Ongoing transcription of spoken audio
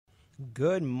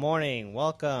Good morning.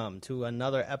 Welcome to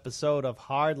another episode of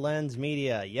Hard Lens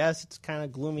Media. Yes, it's kind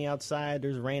of gloomy outside.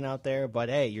 There's rain out there, but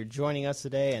hey, you're joining us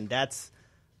today, and that's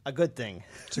a good thing.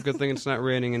 It's a good thing it's not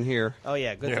raining in here. Oh,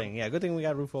 yeah, good thing. Yeah, good thing we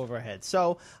got a roof over our heads.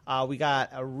 So we got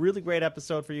a really great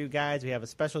episode for you guys. We have a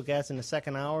special guest in the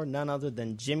second hour, none other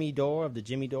than Jimmy Dore of the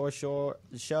Jimmy Dore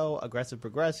Show, Aggressive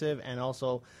Progressive, and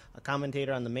also a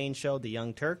commentator on the main show, The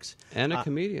Young Turks. And a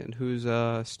comedian whose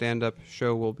stand-up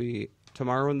show will be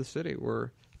tomorrow in the city,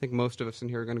 where I think most of us in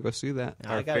here are going to go see that.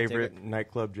 Our favorite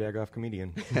nightclub jagoff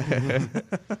comedian.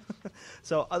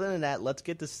 So other than that, let's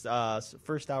get this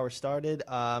first hour started.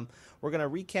 We're going to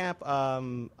recap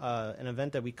an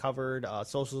event that we covered,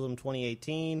 Socialism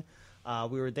 2018.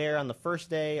 We were there on the first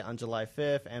day, on July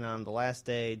 5th, and on the last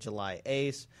day, July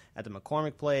 8th, at the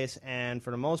McCormick Place. And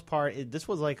for the most part, this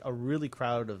was like a really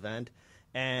crowded event.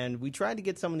 And we tried to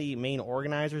get some of the main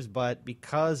organizers, but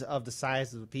because of the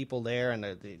size of the people there and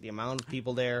the amount of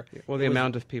people there... Well, the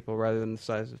amount of people rather than the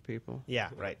size of people. Yeah,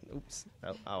 right. Oops.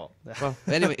 Oh. Well,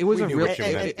 anyway, it was a real...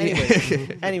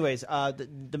 Anyways,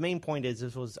 the main point is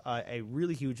this was a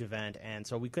really huge event, and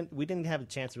so we didn't have a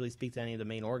chance to really speak to any of the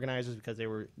main organizers because they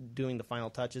were doing the final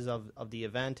touches of the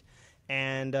event.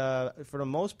 And for the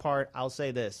most part, I'll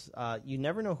say this. You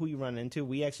never know who you run into.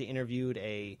 We actually interviewed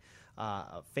a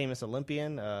famous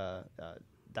Olympian,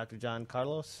 Dr. John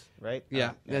Carlos, right?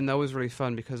 Yeah, and that was really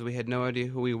fun because we had no idea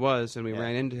who he was, and we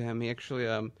ran into him. He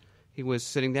actually, he was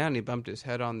sitting down, and he bumped his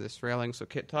head on this railing, so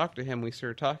Kit talked to him. We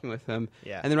started talking with him,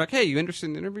 and they're like, hey, you interested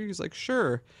in the interview? He's like,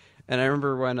 sure. And I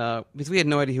remember when, because we had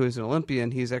no idea he was an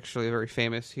Olympian, he's actually very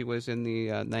famous. He was in the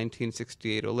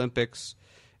 1968 Olympics,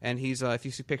 and he's, if you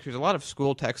see pictures, a lot of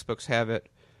school textbooks have it,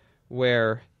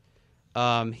 where...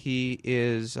 he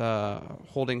is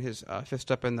holding his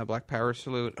fist up in the Black Power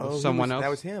salute with someone else. That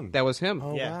was him. That was him.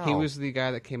 Oh, Yeah. wow. He was the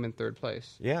guy that came in third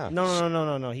place. Yeah.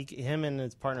 No. Him and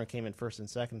his partner came in first and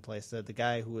second place. The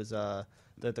guy who was the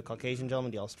Caucasian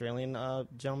gentleman, the Australian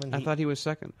gentleman. I thought he was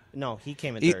second. No, he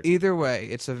came in third. Either way,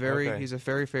 it's a very Okay. he's a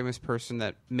very famous person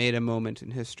that made a moment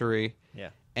in history.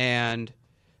 Yeah. And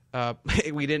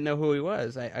we didn't know who he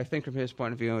was. I think from his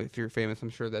point of view, if you're famous, I'm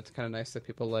sure that's kind of nice that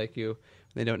people like you.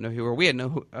 They don't know who you are. We had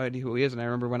no idea who he is, and I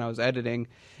remember when I was editing,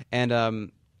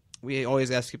 and we always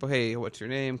ask people, hey, what's your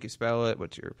name? Can you spell it?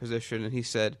 What's your position? And he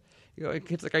said,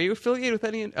 it's like, are you affiliated with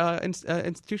any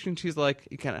institution? She's like,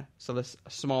 he kind of saw this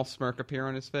small smirk appear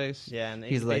on his face. Yeah, and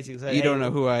he's he like, basically said, you don't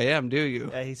know who I am, do you?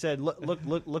 He said,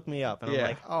 look me up. And I'm Yeah.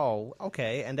 like, oh,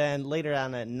 okay. And then later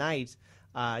on that night,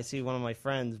 I see one of my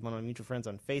mutual friends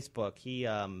on Facebook. He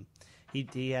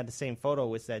had the same photo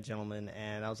with that gentleman,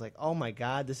 and I was like, oh my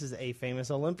God, this is a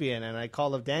famous Olympian. And I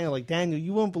called up Daniel, like, Daniel,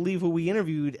 you won't believe who we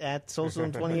interviewed at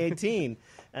Socialism 2018.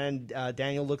 And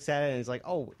Daniel looks at it and he's like,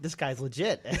 oh, this guy's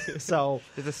legit. So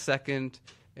it's the second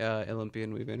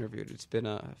Olympian we've interviewed. It's been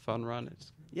a fun run.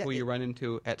 It's who you run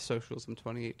into at Socialism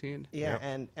 2018. Yeah,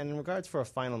 and in regards for a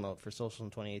final note for Socialism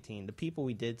 2018, the people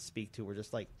we did speak to were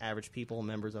just like average people,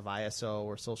 members of ISO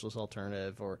or Socialist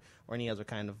Alternative or any other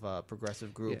kind of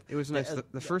progressive group. Yeah, it was nice.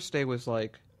 The first day was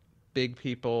like big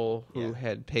people who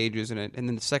had pages in it, and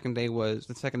then the second day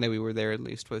we were there at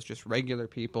least was just regular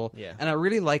people. Yeah. And I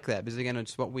really like that because again,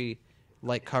 it's what we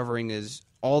like covering is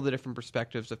all the different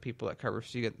perspectives of people that cover.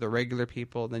 So you get the regular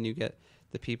people, then you get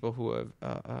the people who have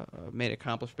made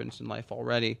accomplishments in life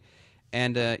already.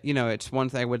 And, it's one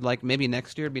thing I would like. Maybe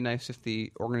next year it'd be nice if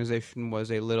the organization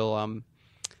was a little,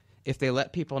 if they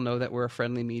let people know that we're a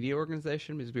friendly media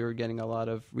organization, because we were getting a lot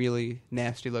of really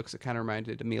nasty looks. It kind of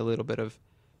reminded me a little bit of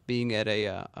being at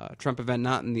a Trump event,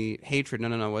 not in the hatred. No,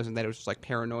 it wasn't that. It was just like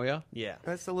paranoia. Yeah.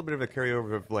 That's a little bit of a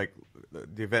carryover of like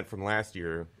the event from last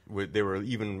year. They were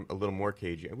even a little more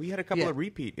cagey. We had a couple of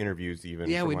repeat interviews even.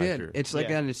 Yeah, from we last did. Year. It's like,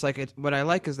 and what I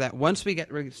like is that once we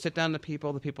sit down to the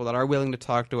people that are willing to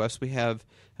talk to us, we have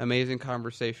amazing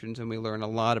conversations and we learn a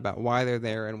lot about why they're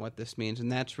there and what this means,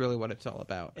 and that's really what it's all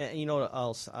about. And you know what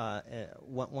else?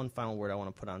 One final word I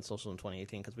want to put on Socialism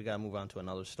 2018 because we got to move on to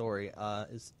another story.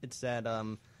 It's that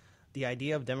the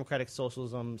idea of democratic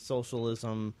socialism,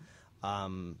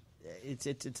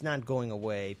 it's not going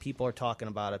away. People are talking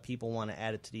about it. People want to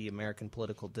add it to the American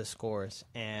political discourse,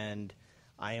 and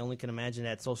I only can imagine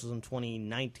that Socialism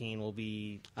 2019 will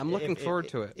be. I'm looking forward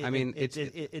to it.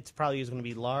 It's probably going to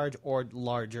be large or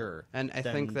larger. And I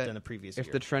think that than the previous if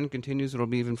year. the trend continues, it'll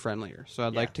be even friendlier. So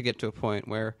I'd like to get to a point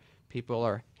where people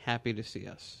are happy to see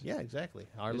us. Yeah, exactly.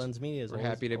 Our Lens Media is we're always,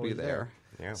 happy to be there.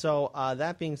 Yeah. So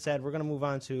that being said, we're going to move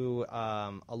on to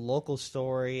a local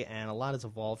story, and a lot has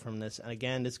evolved from this. And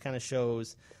again, this kind of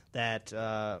shows that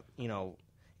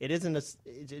it isn't.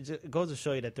 It goes to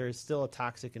show you that there is still a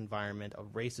toxic environment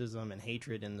of racism and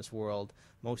hatred in this world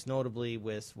most notably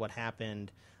with what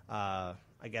happened,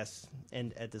 I guess,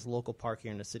 at this local park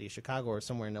here in the city of Chicago or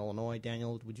somewhere in Illinois.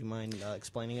 Daniel, would you mind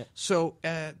explaining it? So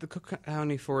at the Cook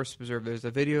County Forest Preserve, there's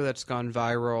a video that's gone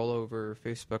viral over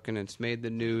Facebook, and it's made the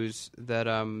news that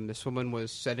this woman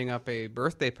was setting up a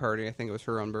birthday party. I think it was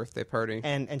her own birthday party.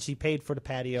 And she paid for the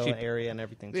patio area and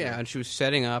everything, too. Yeah, and she was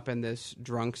setting up, and this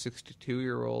drunk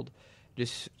 62-year-old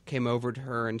just came over to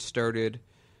her and started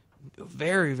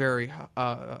very, very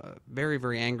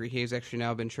angry. He has actually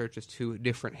now been charged with 2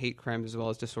 different hate crimes as well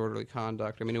as disorderly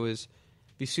conduct. I mean, if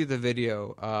you see the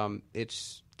video,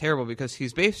 it's terrible because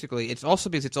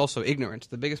it's also ignorant.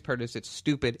 The biggest part is it's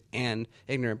stupid and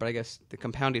ignorant, but I guess they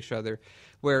compound each other,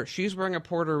 where she's wearing a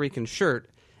Puerto Rican shirt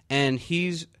and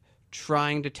he's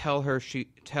trying to tell her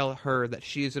that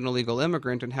she's an illegal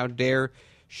immigrant and how dare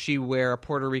she wear a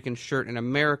Puerto Rican shirt in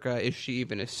America. Is she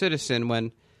even a citizen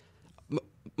when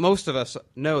most of us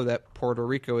know that Puerto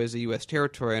Rico is a U.S.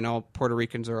 territory and all Puerto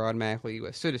Ricans are automatically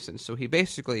U.S. citizens. So he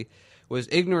basically was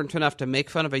ignorant enough to make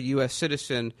fun of a U.S.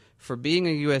 citizen for being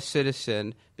a U.S.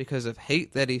 citizen because of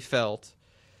hate that he felt.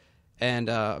 And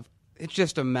it's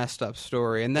just a messed up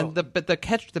story. And then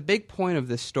the big point of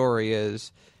this story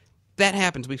is that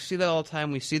happens. We see that all the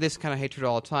time. We see this kind of hatred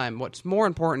all the time. What's more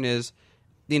important is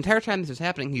the entire time this is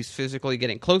happening, he's physically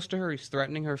getting close to her. He's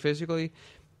threatening her physically.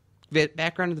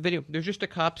 Background of the video, there's just a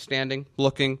cop standing,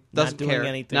 looking, doesn't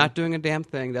care, not doing a damn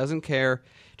thing, doesn't care,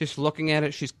 just looking at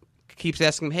it. She keeps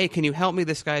asking him, hey, can you help me?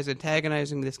 This guy's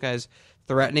antagonizing me. This guy's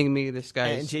threatening me. This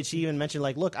guy's... And she even mentioned,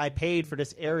 like, look, I paid for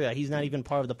this area. He's not even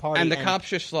part of the party. And the cop's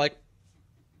just like,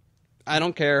 I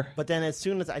don't care. But then as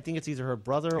soon as, I think it's either her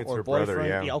brother or her boyfriend.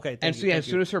 brother, yeah. Okay. As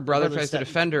soon as her brother tries to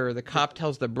defend her, the cop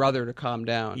tells the brother to calm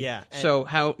down. Yeah. So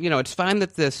it's fine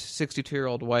that this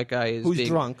 62-year-old white guy is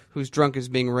who's drunk is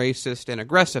being racist and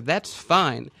aggressive. That's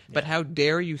fine. Yeah. But how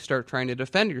dare you start trying to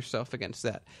defend yourself against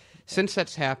that? Since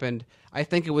that's happened, I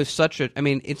think it was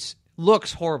it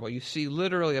looks horrible. You see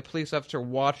literally a police officer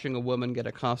watching a woman get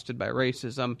accosted by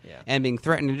racism and being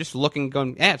threatened and just looking,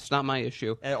 going, it's not my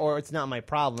issue. Or it's not my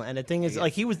problem. And the thing is,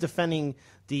 like, he was defending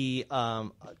the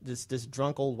this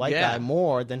drunk old white guy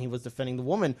more than he was defending the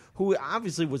woman, who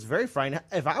obviously was very frightened.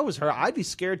 If I was her, I'd be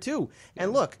scared too.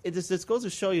 And look, this goes to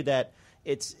show you that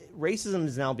racism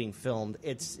is now being filmed.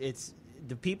 It's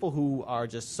the people who are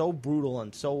just so brutal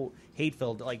and so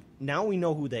hate-filled, like, now we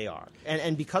know who they are.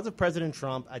 And because of President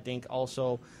Trump, I think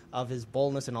also of his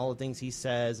boldness and all the things he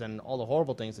says and all the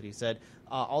horrible things that he said,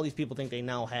 all these people think they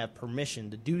now have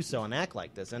permission to do so and act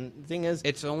like this. And the thing is...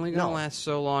 It's only going to last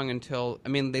so long until... I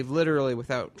mean, they've literally,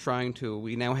 without trying to,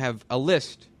 we now have a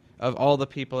list of all the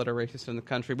people that are racist in the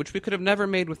country, which we could have never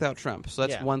made without Trump. So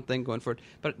that's one thing going forward.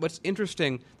 But what's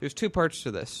interesting, there's 2 parts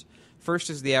to this.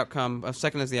 First is the outcome,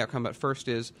 second is the outcome, but first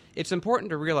is it's important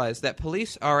to realize that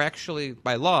police are actually,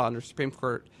 by law, under Supreme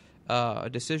Court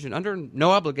decision, under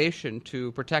no obligation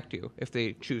to protect you if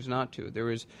they choose not to. There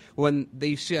is, when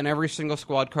they see on every single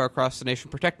squad car across the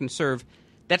nation, protect and serve,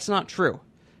 that's not true.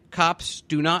 Cops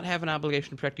do not have an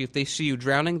obligation to protect you. If they see you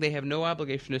drowning, they have no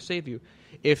obligation to save you.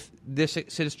 If this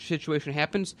situation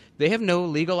happens, they have no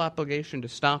legal obligation to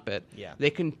stop it. Yeah. They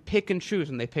can pick and choose,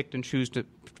 and they picked and choose to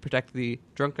protect the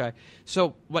drunk guy.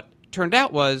 So what turned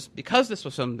out was, because this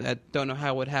was filmed, I don't know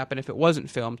how it would happen if it wasn't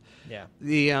filmed. Yeah.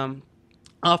 The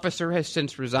officer has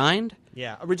since resigned.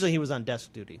 Yeah. Originally he was on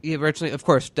desk duty. Of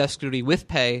course, desk duty with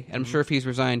pay. And I'm sure if he's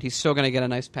resigned, he's still going to get a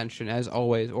nice pension, as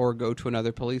always, or go to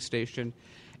another police station.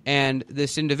 And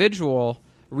this individual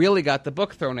really got the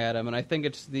book thrown at him, and I think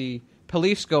it's the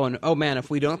police going, oh man, if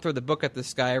we don't throw the book at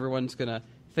this guy, everyone's going to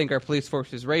think our police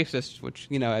force is racist, which,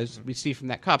 as we see from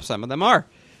that cop, some of them are,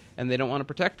 and they don't want to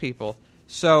protect people.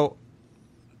 So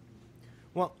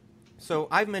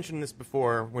I've mentioned this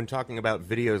before when talking about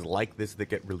videos like this that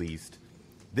get released.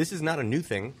 This is not a new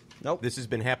thing. Nope. This has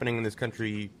been happening in this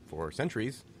country for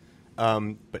centuries.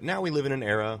 But now we live in an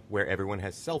era where everyone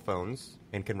has cell phones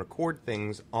and can record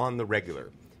things on the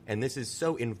regular. And this is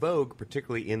so in vogue,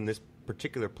 particularly in this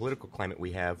particular political climate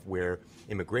we have, where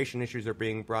immigration issues are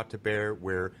being brought to bear,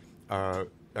 where our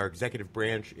executive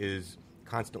branch is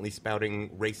constantly spouting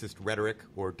racist rhetoric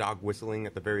or dog whistling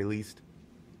at the very least.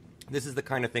 This is the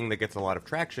kind of thing that gets a lot of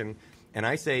traction, and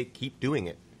I say keep doing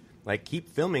it. Like, keep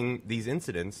filming these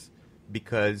incidents,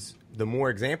 because the more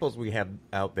examples we have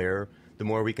out there, the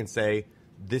more we can say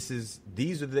these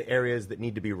are the areas that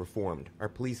need to be reformed. Our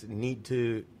police need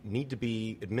to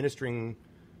be administering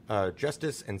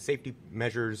justice and safety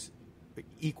measures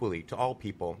equally to all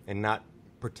people, and not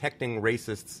protecting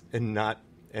racists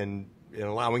and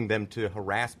allowing them to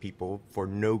harass people for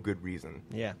no good reason.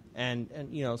 Yeah, and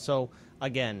so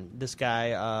again, this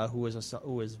guy who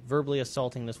was verbally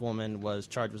assaulting this woman was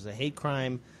charged with a hate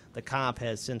crime. The cop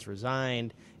has since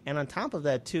resigned, and on top of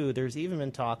that too, there's even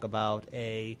been talk about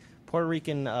a Puerto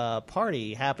Rican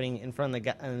party happening in front of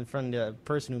the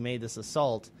person who made this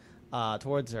assault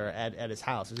towards her at his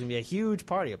house. There's going to be a huge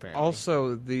party, apparently.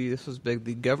 Also, this was big.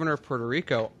 The governor of Puerto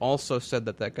Rico also said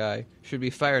that guy should be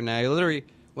fired. Now, literally,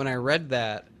 when I read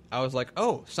that, I was like,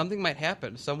 oh, something might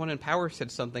happen. Someone in power said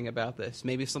something about this.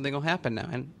 Maybe something will happen now.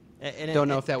 And don't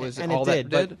know if that was all that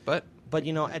did. But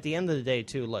at the end of the day,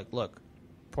 too, look,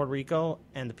 Puerto Rico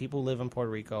and the people who live in Puerto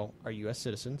Rico are U.S.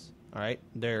 citizens. All right,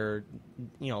 they're,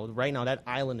 right now that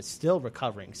island is still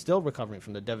recovering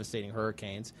from the devastating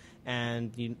hurricanes,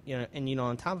 and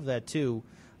on top of that too,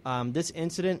 this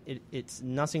incident it's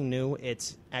nothing new.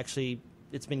 It's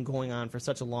been going on for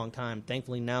such a long time.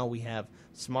 Thankfully, now we have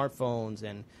smartphones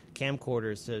and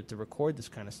camcorders to record this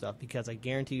kind of stuff, because I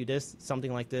guarantee you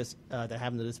something like this that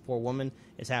happened to this poor woman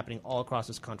is happening all across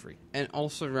this country. And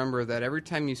also remember that every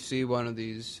time you see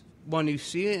when you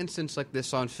see an instance like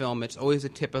this on film, it's always a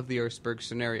tip of the iceberg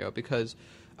scenario, because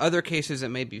other cases it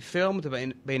may be filmed, but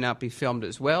it may not be filmed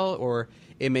as well, or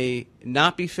it may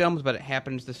not be filmed, but it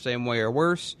happens the same way or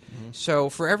worse. Mm-hmm. So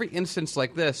for every instance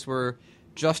like this where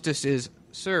justice is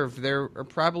served, there are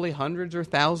probably hundreds or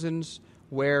thousands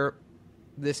where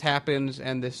this happens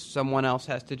and someone else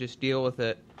has to just deal with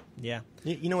it. Yeah.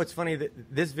 You know what's funny?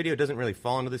 This video doesn't really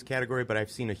fall into this category, but I've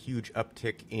seen a huge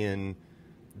uptick in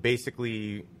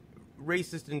basically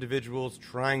racist individuals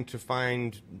trying to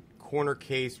find corner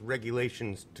case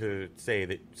regulations to say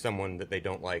that someone that they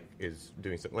don't like is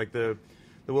doing something. Like the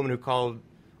woman who called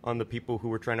on the people who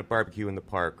were trying to barbecue in the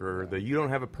park, or you don't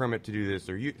have a permit to do this,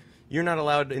 or you're not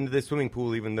allowed into this swimming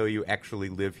pool even though you actually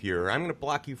live here. Or, I'm going to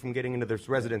block you from getting into this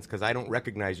residence because I don't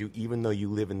recognize you even though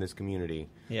you live in this community.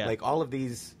 Yeah. Like all of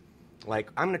these, I'm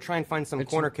going to try and find some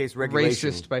corner case regulation.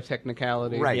 Racist by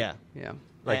technicality. Right. Yeah.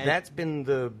 That's been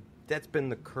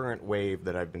the current wave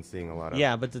that I've been seeing a lot of.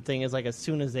 Yeah, but the thing is, as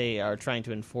soon as they are trying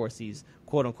to enforce these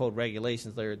quote unquote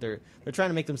regulations, they're trying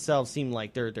to make themselves seem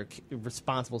like they're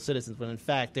responsible citizens, when in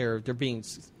fact they're being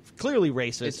clearly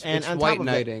racist. It's white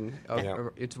knighting.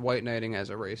 It's white knighting as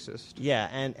a racist. Yeah,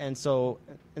 and so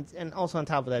also on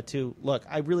top of that too. Look,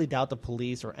 I really doubt the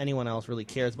police or anyone else really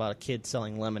cares about a kid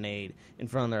selling lemonade in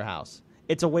front of their house.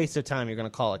 It's a waste of time. You're going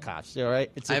to call a cops, all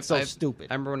right? It's so stupid.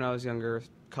 I remember when I was younger,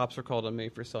 cops were called on me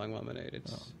for selling lemonade.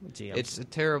 It's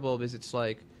terrible, because it's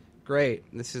like, great,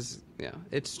 this is,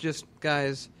 it's just,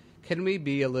 guys, can we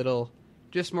be a little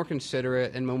just more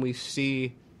considerate, and when we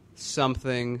see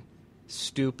something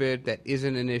stupid that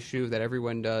isn't an issue that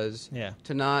everyone does,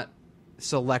 to not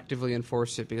selectively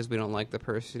enforce it because we don't like the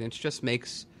person. It just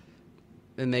makes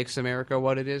America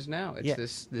what it is now.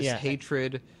 It's this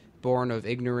hatred born of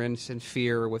ignorance and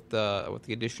fear with the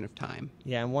addition of time.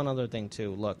 Yeah, and one other thing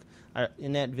too. Look,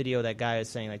 in that video, that guy is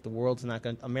saying the world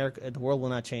will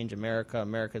not change America.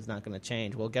 America's not going to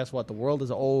change. Well, guess what? The world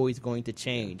is always going to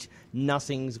change.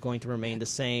 Nothing's going to remain the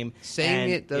same.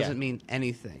 Saying it doesn't mean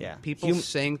anything. Yeah. People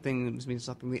saying things means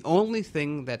something. The only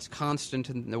thing that's constant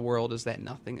in the world is that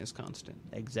nothing is constant.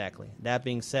 Exactly. That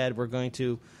being said, we're going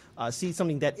to see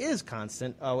something that is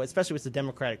constant, especially with the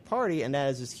Democratic Party, and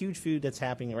that is this huge feud that's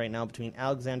happening right now between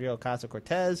Alexandria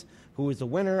Ocasio-Cortez, who is the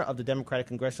winner of the Democratic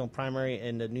congressional primary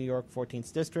in the New York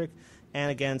 14th District,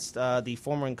 and against the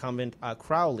former incumbent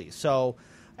Crowley. So,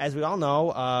 as we all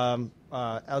know,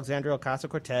 Alexandria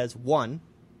Ocasio-Cortez won.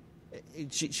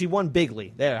 She won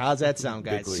bigly. There, how's that sound,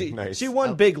 guys? Nice. She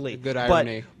won bigly. Good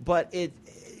irony. But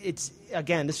it's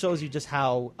again, this shows you just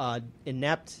how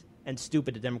inept and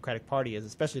stupid the Democratic Party is,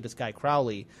 especially this guy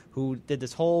Crowley, who did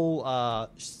this whole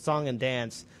song and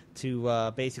dance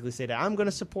to basically say that I'm going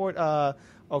to support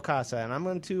Ocasio and I'm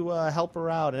going to help her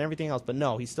out and everything else. But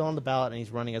no, he's still on the ballot and he's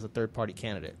running as a third-party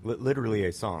candidate. Literally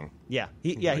a song. Yeah,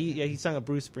 he sung a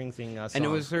Bruce Springsteen song. And it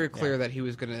was very clear that he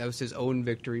was that was his own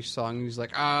victory song. He was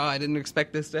like, I didn't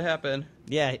expect this to happen.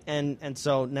 Yeah, and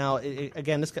so now,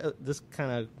 again, this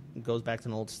kind of goes back to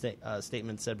an old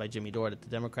statement said by Jimmy Dore that the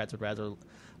Democrats would rather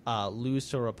lose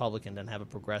to a Republican than have a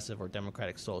progressive or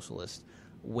Democratic socialist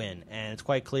win. And it's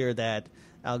quite clear that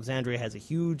Alexandria has a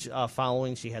huge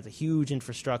following. She has a huge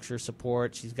infrastructure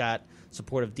support. She's got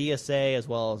support of DSA as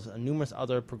well as numerous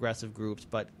other progressive groups.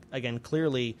 But again,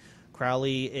 clearly,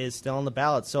 Crowley is still on the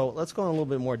ballot. So let's go in a little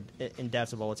bit more in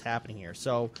depth about what's happening here.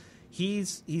 So,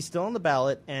 he's still on the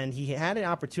ballot, and he had an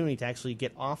opportunity to actually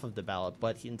get off of the ballot,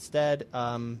 but instead,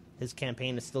 his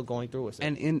campaign is still going through with it.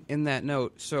 And in that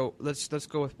note, so let's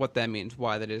go with what that means,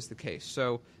 why that is the case.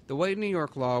 So the way New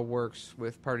York law works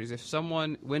with parties, if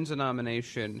someone wins a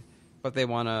nomination, but they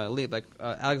want to leave, like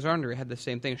Alexandria had the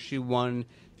same thing. She won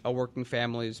a Working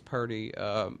Families Party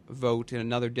vote in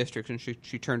another district, and she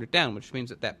turned it down, which means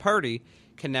that that party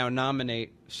can now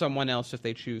nominate someone else if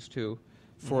they choose to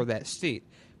for that seat.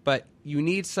 But you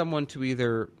need someone to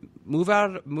either move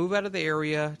out of the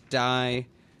area, die.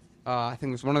 I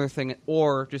think there's one other thing,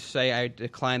 or just say I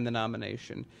decline the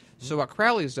nomination. So what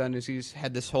Crowley's done is he's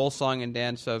had this whole song and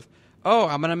dance of, oh,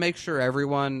 I'm going to make sure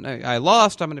everyone I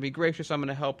lost. I'm going to be gracious. I'm going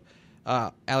to help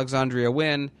Alexandria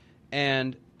win,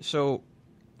 and so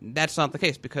that's not the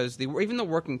case because even the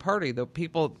Working Party, the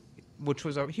people, which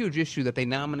was a huge issue that they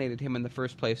nominated him in the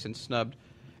first place and snubbed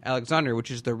Alexandria, which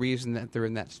is the reason that they're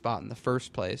in that spot in the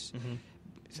first place.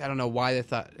 I don't know why they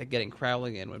thought that getting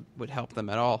Crowley in would help them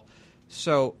at all.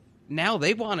 So now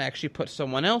they want to actually put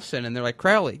someone else in, and they're like,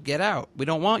 Crowley, get out. We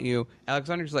don't want you.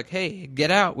 Alexandria's like, hey,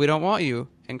 get out. We don't want you.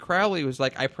 And Crowley was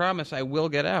like, I promise I will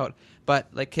get out. But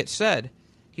like Kit said,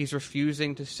 he's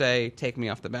refusing to say, take me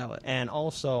off the ballot. And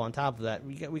also, on top of that,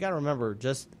 we got to remember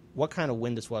just what kind of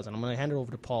win this was. And I'm going to hand it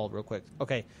over to Paul real quick.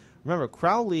 Okay. Remember,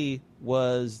 Crowley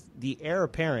was the heir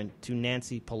apparent to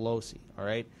Nancy Pelosi, all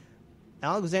right?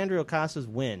 Alexandria Ocasio-Cortez's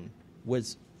win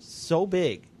was so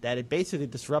big that it basically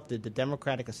disrupted the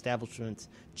Democratic establishment's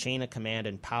chain of command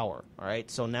and power, all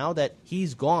right? So now that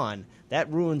he's gone,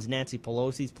 that ruins Nancy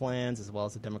Pelosi's plans as well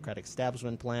as the Democratic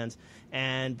establishment plans.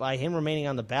 And by him remaining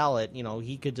on the ballot, you know,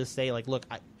 he could just say, like, look,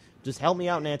 just help me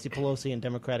out, Nancy Pelosi and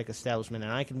Democratic establishment,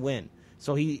 and I can win.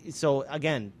 So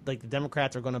again, like the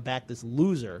Democrats are going to back this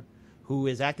loser who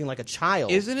is acting like a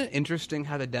child. Isn't it interesting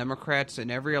how the Democrats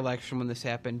in every election when this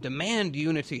happened demand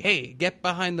unity? Hey, get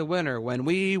behind the winner. When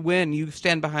we win, you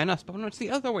stand behind us. But when it's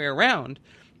the other way around,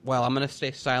 well, I'm going to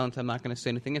stay silent. I'm not going to say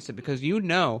anything against it because you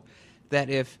know that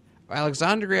if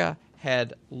Alexandria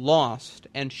had lost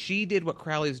and she did what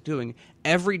Crowley's doing,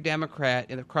 every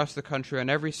Democrat across the country on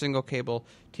every single cable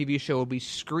TV show would be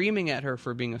screaming at her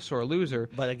for being a sore loser.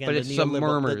 But again, it's some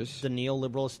murmurs. The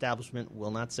neoliberal establishment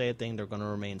will not say a thing. They're going to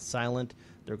remain silent.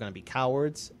 They're going to be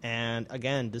cowards. And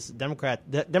again,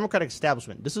 the Democratic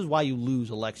establishment, this is why you lose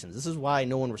elections. This is why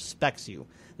no one respects you.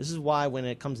 This is why when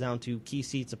it comes down to key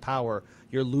seats of power,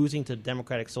 you're losing to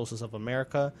Democratic Socialists of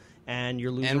America, and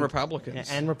you're losing and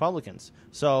Republicans.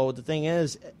 So the thing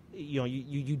is,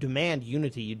 you demand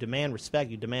unity, you demand respect,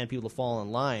 you demand people to fall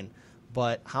in line.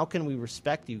 But how can we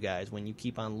respect you guys when you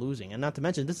keep on losing? And not to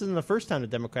mention, this isn't the first time the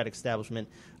Democratic establishment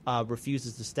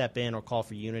refuses to step in or call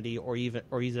for unity or even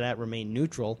that remain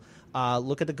neutral.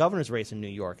 Look at the governor's race in New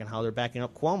York and how they're backing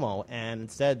up Cuomo, and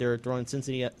instead they're throwing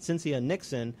Cynthia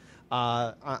Nixon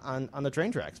on the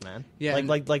train tracks, man. Yeah,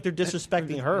 like they're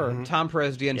disrespecting her. Tom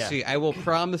Perez, DNC. Yeah. I will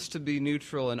promise to be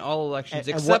neutral in all elections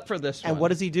except for this one. And what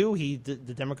does he do? The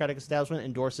Democratic establishment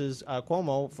endorses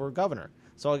Cuomo for governor.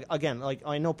 So again, like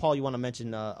I know, Paul, you want to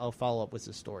mention a follow up with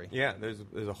this story. Yeah, there's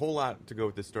a whole lot to go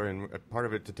with this story, and part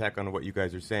of it to tack on to what you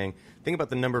guys are saying. Think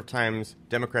about the number of times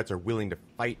Democrats are willing to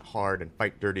fight hard and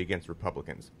fight dirty against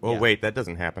Republicans. Oh, wait, that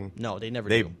doesn't happen. No, they never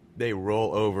do. They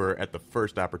roll over at the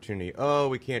first opportunity. Oh,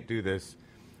 we can't do this.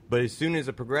 But as soon as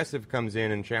a progressive comes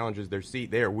in and challenges their seat,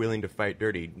 they are willing to fight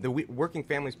dirty. The Working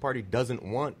Families Party doesn't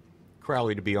want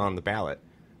Crowley to be on the ballot.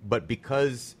 But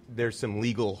because there's some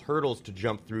legal hurdles to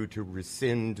jump through to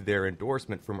rescind their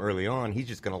endorsement from early on, he's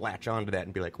just going to latch on to that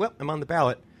and be like, well, I'm on the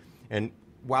ballot. And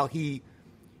while he,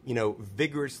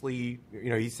 vigorously,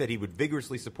 he said he would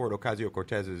vigorously support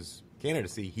Ocasio-Cortez's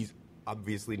candidacy, he's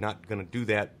obviously not going to do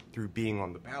that through being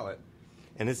on the ballot.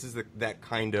 And this is that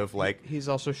kind of like... He's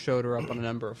also showed her up on a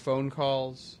number of phone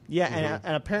calls. Yeah,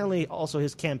 and apparently also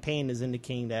his campaign is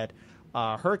indicating that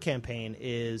her campaign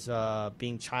is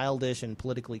being childish and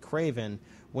politically craven,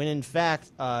 when in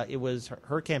fact it was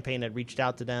her campaign that reached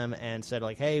out to them and said,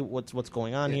 like, hey, what's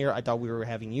going on here? I thought we were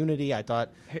having unity. I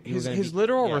thought his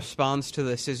literal response to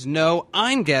this is, no,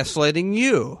 I'm gaslighting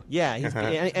you. Yeah,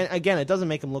 and again, it doesn't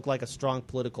make him look like a strong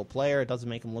political player. It doesn't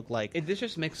make him look like... This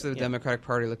just makes the Democratic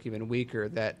Party look even weaker,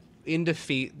 that in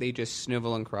defeat they just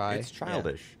snivel and cry. It's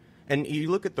childish. Yeah. And you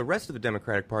look at the rest of the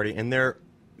Democratic Party, and they're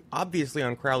obviously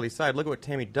on Crowley's side. Look at what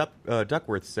Tammy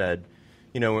Duckworth said.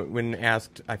 when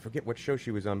asked, I forget what show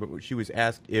she was on, but she was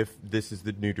asked if this is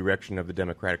the new direction of the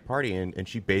Democratic Party, and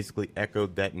she basically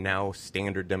echoed that now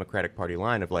standard Democratic Party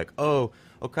line of like, oh,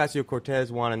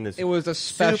 Ocasio-Cortez won in this it was a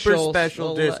super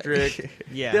special district.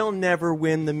 Yeah. They'll never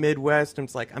win the Midwest. And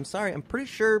it's like, I'm sorry, I'm pretty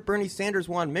sure Bernie Sanders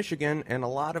won Michigan and a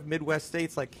lot of Midwest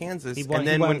states like Kansas. When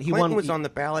Clinton was on the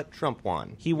ballot, Trump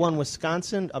won. He won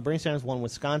Wisconsin. Bernie Sanders won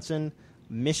Wisconsin,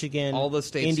 Michigan, all the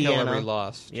states Indiana. Hillary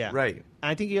lost. Yeah, right.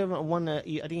 I think you won. I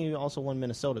think you also won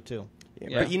Minnesota too.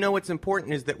 Yeah. But what's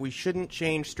important is that we shouldn't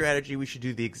change strategy. We should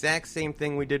do the exact same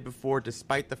thing we did before,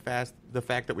 despite the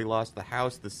fact that we lost the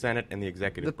House, the Senate, and the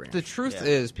executive branch. The truth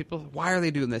is, people, why are they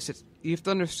doing this? You have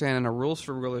to understand, in a rules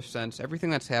for rulers sense,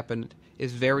 everything that's happened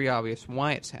is very obvious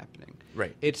why it's happening.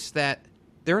 Right. It's that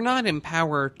they're not in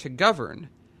power to govern.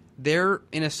 They're,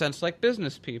 in a sense, like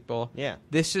business people. Yeah.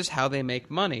 This is how they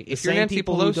make money. The if you're same Nancy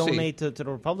people Pelosi, who donate to the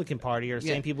Republican Party are the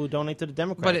same people who donate to the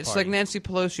Democratic Party. But it's like Nancy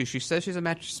Pelosi. She says she's a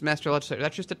master legislator.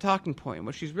 That's just a talking point.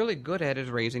 What she's really good at is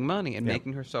raising money and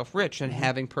making herself rich and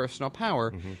having personal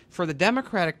power. For the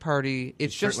Democratic Party,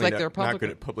 it's just like the Republican. Not good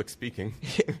at public speaking.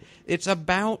 It's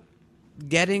about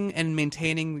getting and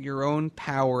maintaining your own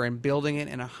power and building it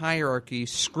in a hierarchy.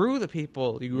 Screw the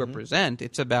people you represent.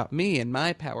 It's about me and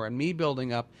my power and me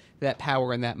building up that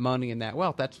power and that money and that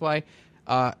wealth. That's why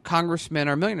congressmen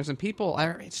are millionaires. And people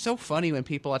it's so funny when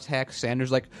people attack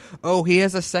Sanders like, oh, he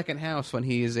has a second house when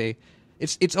he is a...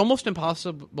 It's almost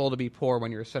impossible to be poor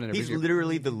when you're a senator. He's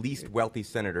literally the least wealthy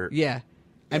senator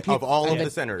of all of the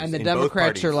senators. And the in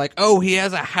Democrats are like, oh, he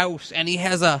has a house and he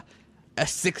has a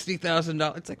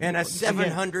 $60,000. It's like, and a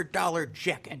 $700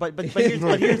 jacket. But here's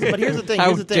the thing.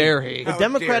 How dare he? The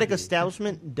Democratic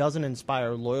establishment doesn't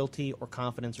inspire loyalty or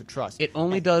confidence or trust. It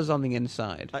only does on the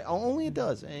inside. Only it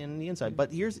does on the inside.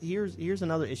 But here's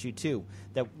another issue too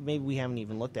that maybe we haven't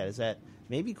even looked at is that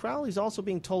maybe Crowley's also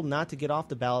being told not to get off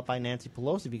the ballot by Nancy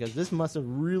Pelosi because this must have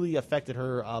really affected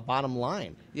her bottom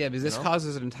line. Yeah, because this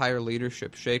causes an entire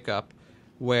leadership shakeup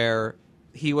where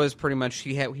he was pretty much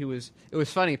it was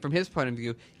funny from his point of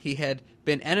view. He had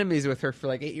been enemies with her for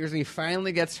like 8 years, and he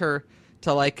finally gets her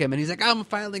to like him, and he's like, I'm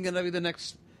finally going to be the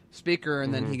next speaker,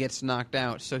 and then he gets knocked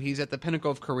out. So he's at the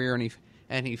pinnacle of career,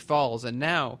 and he falls. And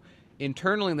now,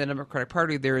 internally in the Democratic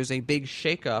Party, there is a big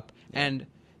shakeup, and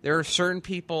there are certain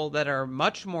people that are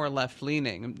much more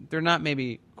left-leaning. They're not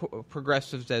maybe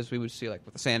progressives as we would see like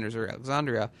with Sanders or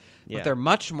Alexandria, but they're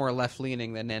much more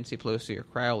left-leaning than Nancy Pelosi or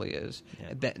Crowley is,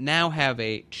 that now have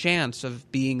a chance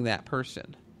of being that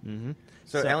person. Mm-hmm.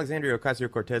 So Alexandria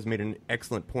Ocasio-Cortez made an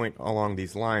excellent point along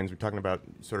these lines. We're talking about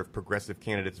sort of progressive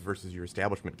candidates versus your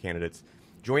establishment candidates.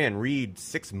 Joanne Reed,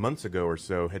 6 months ago or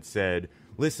so, had said,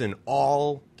 listen,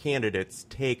 all candidates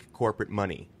take corporate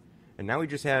money. And now we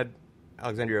just had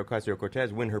Alexandria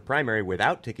Ocasio-Cortez win her primary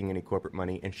without taking any corporate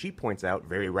money, and she points out,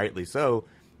 very rightly so,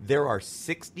 there are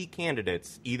 60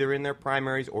 candidates, either in their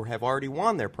primaries or have already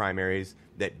won their primaries,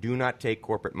 that do not take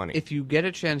corporate money. If you get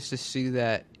a chance to see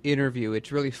that interview,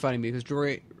 it's really funny because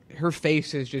her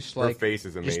face is just like... Her face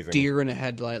is amazing. Just deer in a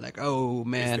headlight, like, oh,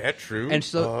 man. Is that true? And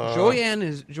so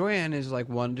Joanne is like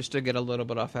one, just to get a little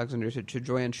bit off Alexander, to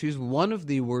Joanne, she's one of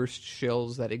the worst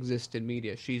shills that exist in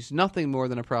media. She's nothing more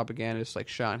than a propagandist like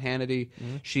Sean Hannity.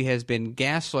 Mm-hmm. She has been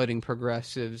gaslighting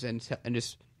progressives and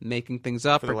just making things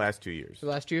up. For the last 2 years. For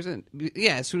the last 2 years. And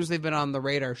yeah, as soon as they've been on the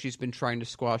radar, she's been trying to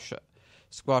squash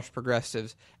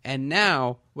progressives. And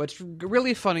now, what's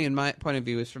really funny in my point of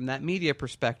view is from that media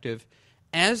perspective,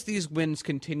 as these wins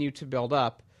continue to build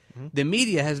up, the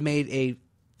media has made a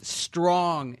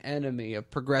strong enemy of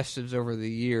progressives over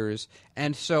the years.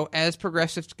 And so as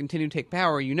progressives continue to take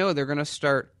power, they're going to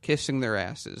start kissing their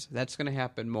asses. That's going to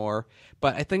happen more.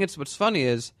 But I think what's funny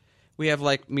is we have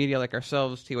like media like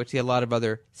ourselves, TOT, a lot of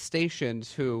other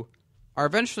stations who are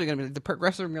eventually going to be the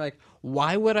progressives are going to be like,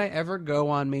 why would I ever go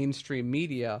on mainstream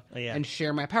media and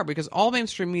share my power? Because all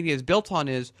mainstream media is built on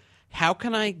is, how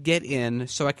can I get in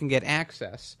so I can get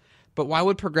access? But why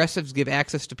would progressives give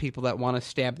access to people that want to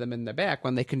stab them in the back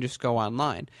when they can just go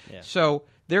online? Yeah. So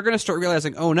they're going to start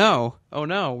realizing, oh no,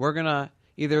 we're going to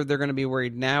either they're going to be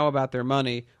worried now about their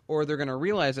money, or they're going to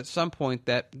realize at some point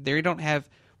that they don't have.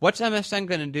 What's MSN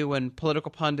going to do when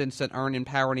political pundits that aren't in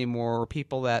power anymore, or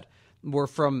people that were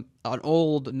from an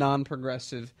old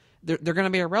non-progressive? They're going to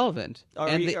be irrelevant. Or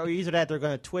either that, they're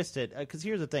going to twist it. Because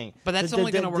here's the thing. But that's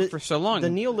only going to work for so long. The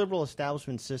neoliberal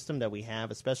establishment system that we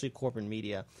have, especially corporate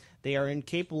media, they are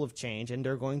incapable of change, and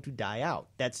they're going to die out.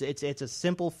 It's a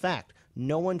simple fact.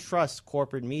 No one trusts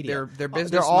corporate media. Their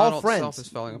business they're all model friends. itself is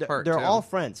falling apart. They're too. all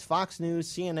friends. Fox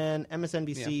News, CNN,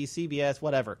 MSNBC, CBS,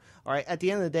 whatever. All right. At the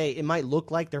end of the day, it might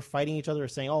look like they're fighting each other,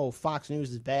 saying, "Oh, Fox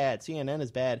News is bad, CNN is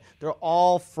bad." They're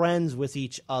all friends with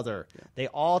each other. Yeah. They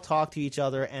all talk to each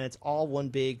other, and it's all one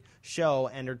big show.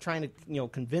 And they're trying to,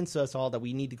 convince us all that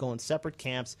we need to go in separate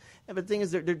camps. And the thing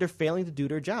is, they're failing to do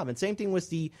their job. And same thing with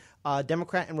the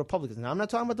Democrat and Republicans. Now, I'm not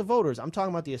talking about the voters. I'm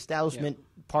talking about the establishment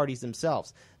parties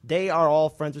themselves. They are all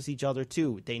friends with each other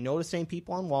too. They know the same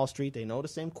people on Wall Street. They know the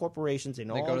same corporations. They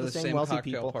know all the same wealthy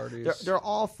people. They're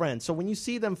all friends. So when you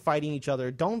see them fighting each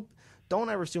other, don't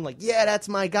ever assume like, yeah, that's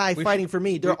my guy fighting for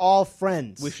me. They're all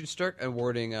friends. We should start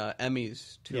awarding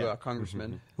Emmys to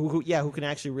congressmen who can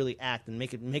actually really act and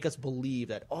make us believe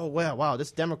that, oh wow,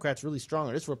 this Democrat's really strong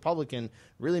or this Republican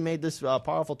really made this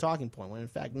powerful talking point. When in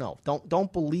fact, no,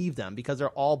 don't believe them because they're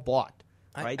all bought.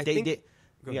 Right?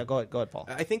 Go ahead, Paul.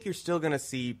 I think you're still going to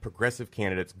see progressive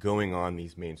candidates going on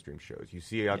these mainstream shows. You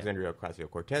see Alexandria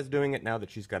Ocasio-Cortez doing it now that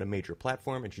she's got a major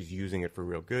platform and she's using it for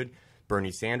real good.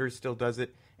 Bernie Sanders still does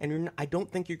it. And I don't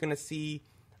think you're going to see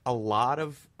a lot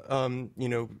of,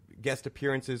 guest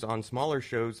appearances on smaller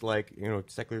shows like,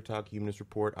 Secular Talk, Humanist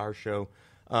Report, our show,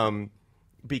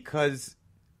 because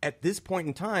at this point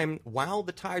in time, while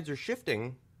the tides are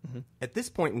shifting, at this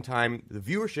point in time, the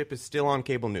viewership is still on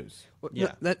cable news.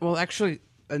 Well, actually,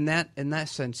 in that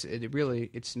sense,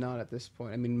 it's not at this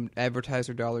point. I mean,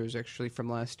 advertiser dollars actually from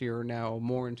last year are now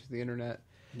more into the internet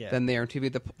than they are on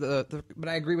TV. But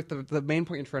I agree with the main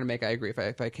point you're trying to make. I agree.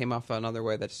 If I came off another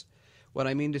way, that's what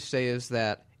I mean to say is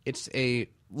that it's a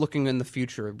looking in the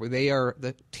future where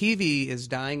the TV is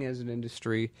dying as an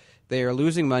industry. They are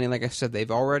losing money. Like I said, they've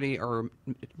already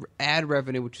ad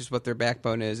revenue, which is what their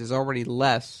backbone is already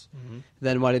less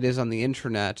than what it is on the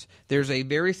internet. There's a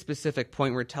very specific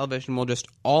point where television will just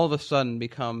all of a sudden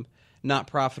become not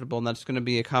profitable, and that's going to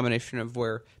be a combination of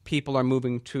where people are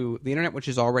moving to the internet, which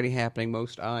is already happening,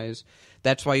 most eyes.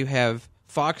 That's why you have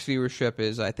Fox viewership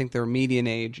is, I think their median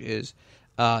age is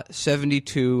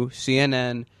 72,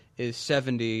 CNN is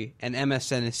 70, and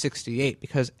MSN is 68,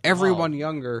 because everyone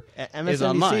younger is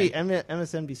online.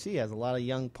 MSNBC has a lot of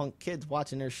young punk kids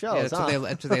watching their shows. Yeah,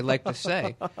 that's what they like to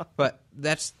say. But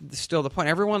that's still the point.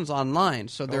 Everyone's online.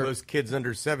 So those kids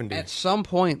under 70. At some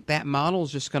point, that model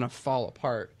is just going to fall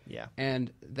apart. Yeah.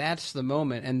 And that's the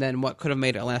moment. And then what could have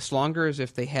made it last longer is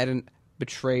if they hadn't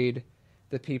betrayed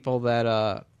the people that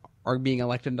are being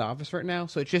elected into office right now.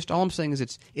 So it's just, all I'm saying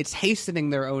is it's hastening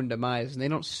their own demise, and they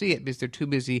don't see it because they're too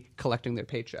busy collecting their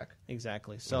paycheck.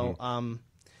 Exactly. So,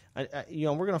 we're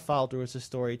going to follow through with this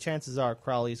story. Chances are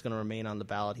Crowley is going to remain on the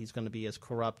ballot. He's going to be as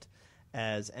corrupt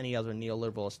as any other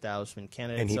neoliberal establishment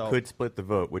candidate. And he could split the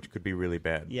vote, which could be really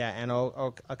bad. Yeah, and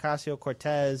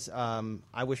Ocasio-Cortez,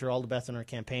 I wish her all the best in her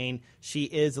campaign. She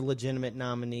is a legitimate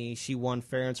nominee. She won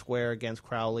fair and square against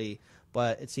Crowley.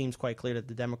 But it seems quite clear that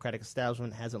the Democratic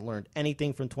establishment hasn't learned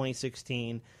anything from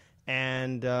 2016,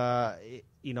 and I'm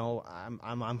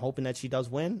hoping that she does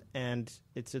win. And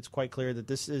it's quite clear that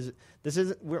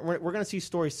we're going to see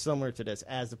stories similar to this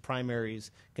as the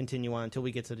primaries continue on until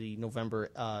we get to the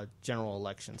November general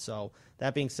election. So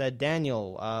that being said,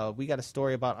 Daniel, we got a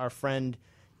story about our friend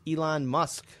Elon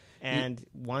Musk and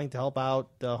wanting to help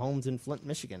out the homes in Flint,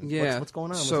 Michigan. Yeah. What's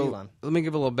going on with Elon? Let me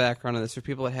give a little background on this for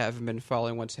people that haven't been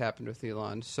following what's happened with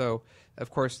Elon. So, of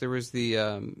course, there was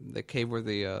the cave where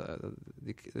the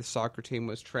soccer team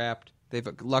was trapped.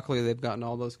 Luckily they've gotten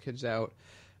all those kids out.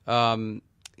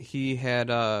 He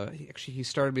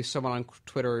started with someone on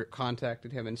Twitter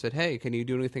contacted him and said, "Hey, can you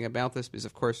do anything about this?" Because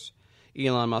of course,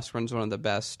 Elon Musk runs one of the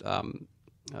best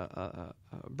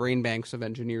brain banks of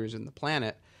engineers in the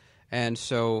planet. And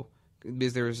so,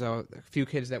 because there was a few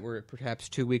kids that were perhaps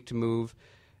too weak to move,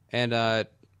 and Elon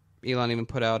even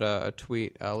put out a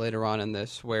tweet later on in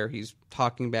this where he's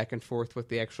talking back and forth with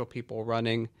the actual people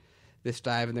running this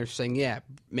dive, and they're saying, yeah,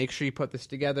 make sure you put this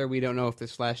together. We don't know if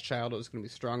this last child is going to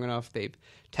be strong enough. They've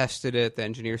tested it. The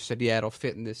engineers said, yeah, it'll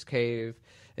fit in this cave,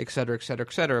 et cetera, et cetera,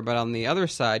 et cetera. But on the other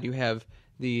side, you have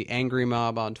the angry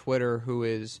mob on Twitter who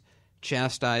is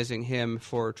chastising him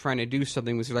for trying to do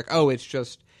something. Was like, oh,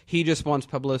 he just wants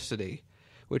publicity,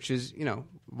 which is,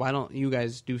 why don't you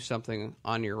guys do something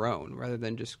on your own rather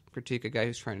than just critique a guy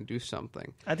who's trying to do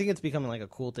something? I think it's becoming like a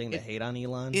cool thing to hate on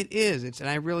Elon. It is. And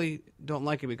I really don't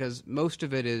like it because most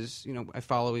of it is, I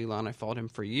follow Elon. I followed him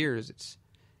for years. It's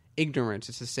ignorance.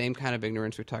 It's the same kind of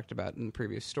ignorance we talked about in the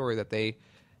previous story, that they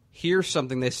hear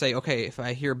something, they say, okay, if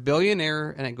I hear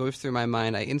billionaire and it goes through my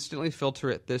mind, I instantly filter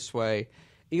it this way.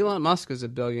 Elon Musk is a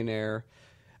billionaire.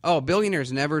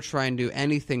 billionaires never try and do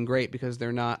anything great because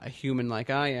they're not a human like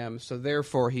I am, so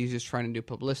therefore he's just trying to do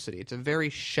publicity. It's a very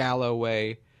shallow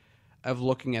way of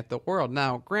looking at the world.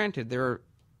 Now, granted,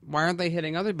 why aren't they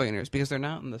hitting other billionaires? Because they're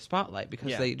not in the spotlight,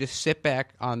 because they just sit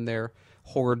back on their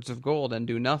hoards of gold and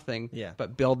do nothing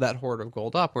but build that hoard of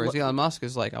gold up, whereas Elon Musk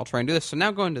is like, I'll try and do this. So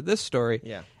now going to this story,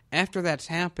 after that's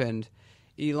happened,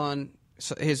 Elon,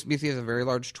 he has a very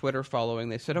large Twitter following.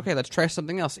 They said, okay, let's try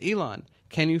something else. Elon,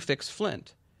 can you fix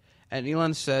Flint? And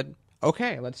Elon said,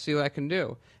 okay, let's see what I can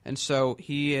do. And so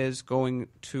he is going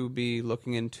to be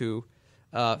looking into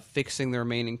fixing the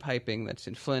remaining piping that's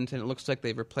in Flint, and it looks like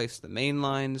they've replaced the main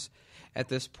lines at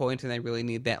this point, and they really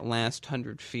need that last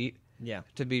 100 feet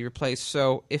to be replaced.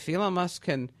 So if Elon Musk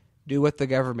can do what the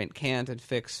government can't and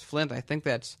fix Flint, I think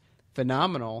that's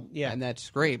phenomenal, and that's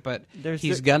great. But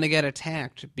he's going to get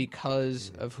attacked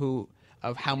because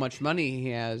of how much money he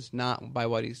has, not by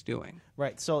what he's doing.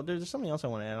 Right. So there's something else I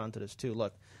want to add on to this too.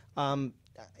 Look, I've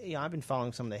been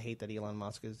following some of the hate that Elon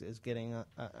Musk is getting on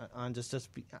I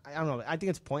don't know. I think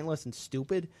it's pointless and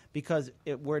stupid because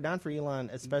we're down for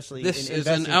Elon, especially this is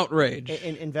an outrage.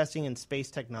 In investing in space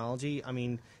technology. I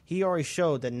mean, he already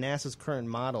showed that NASA's current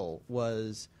model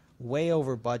was way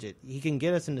over budget. He can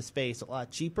get us into space a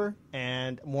lot cheaper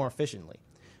and more efficiently.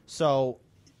 So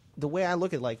the way I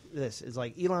look at this is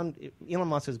Elon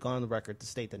Musk has gone on the record to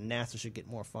state that NASA should get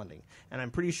more funding, and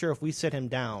I'm pretty sure if we sit him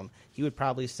down, he would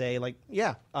probably say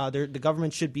the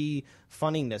government should be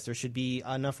funding this. There should be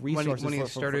enough resources. When he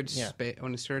started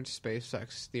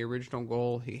SpaceX, the original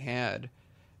goal he had.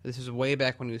 This is way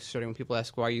back when he was starting. When people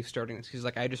ask, "Why are you starting this?" He's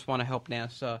like, "I just want to help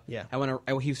NASA." Yeah.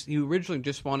 He originally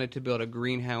just wanted to build a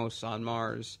greenhouse on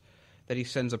Mars that he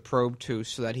sends a probe to,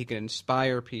 so that he can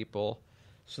inspire people,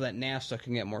 so that NASA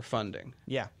can get more funding.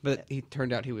 Yeah. But he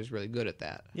turned out he was really good at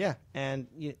that. Yeah.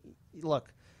 And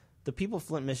look, the people of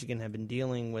Flint, Michigan have been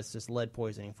dealing with this lead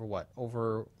poisoning for what,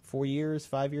 over 4 years,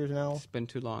 5 years now? It's been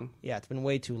too long. Yeah, it's been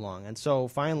way too long. And so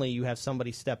finally you have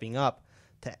somebody stepping up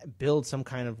to build some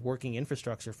kind of working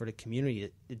infrastructure for the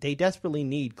community. They desperately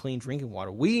need clean drinking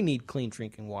water. We need clean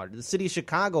drinking water. The city of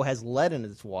Chicago has lead in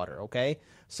its water, okay?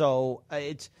 So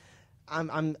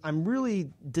I'm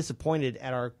really disappointed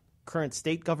at our current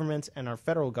state governments and our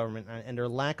federal government and their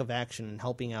lack of action in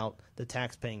helping out the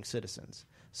tax-paying citizens.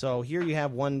 So here you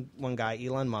have one guy,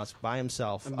 Elon Musk, by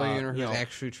himself. A billionaire who's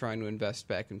actually trying to invest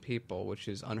back in people, which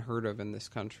is unheard of in this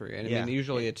country. And I mean,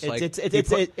 usually it's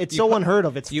so unheard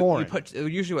of. It's foreign.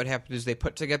 Usually what happens is they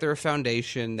put together a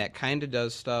foundation that kind of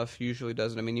does stuff, usually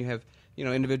doesn't. I mean, you have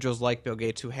individuals like Bill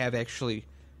Gates who have actually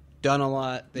done a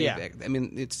lot. I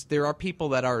mean, there are people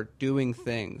that are doing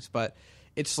things, but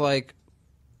it's like,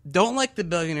 don't like the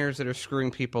billionaires that are screwing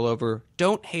people over.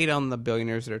 Don't hate on the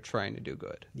billionaires that are trying to do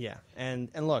good. Yeah, and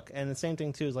look, and the same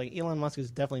thing too is Elon Musk is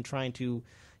definitely trying to,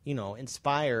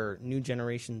 inspire new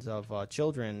generations of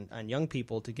children and young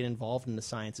people to get involved in the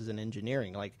sciences and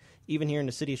engineering. Like even here in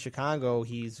the city of Chicago,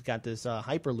 he's got this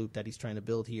hyperloop that he's trying to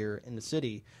build here in the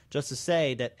city, just to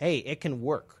say that hey, it can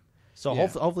work. So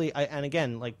hopefully, and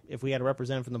again, if we had a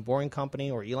representative from the Boring Company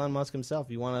or Elon Musk himself,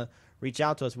 if you want to reach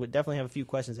out to us, we'd definitely have a few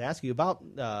questions to ask you about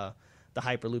the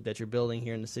Hyperloop that you're building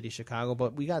here in the city of Chicago.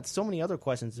 But we got so many other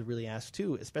questions to really ask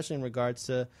too, especially in regards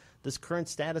to this current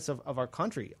status of our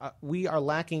country. We are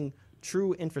lacking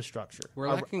true infrastructure. We're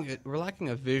lacking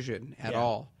a vision at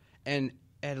all. And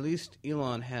at least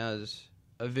Elon has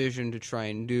a vision to try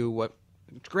and do what,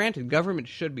 granted, government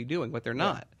should be doing, but they're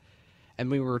not. And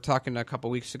we were talking a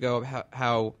couple weeks ago about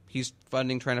how he's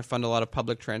trying to fund a lot of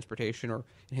public transportation, or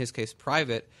in his case,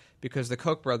 private, because the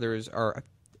Koch brothers are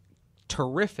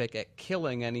terrific at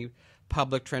killing any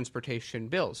public transportation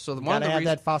bills. So you gotta have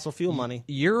that fossil fuel money.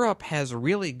 Europe has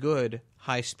really good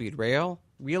high-speed rail,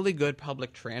 really good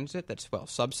public transit that's well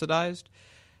subsidized.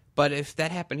 But if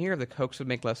that happened here, the Kochs would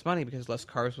make less money because less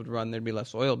cars would run. There'd be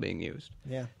less oil being used.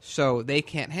 Yeah. So they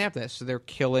can't have that. So they're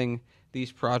killing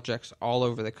these projects all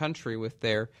over the country with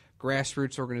their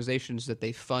grassroots organizations that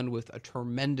they fund with a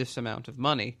tremendous amount of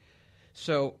money.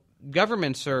 So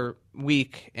governments are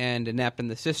weak and inept, and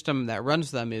the system that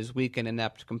runs them is weak and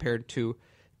inept compared to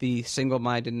the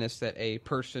single-mindedness that a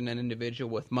person, an individual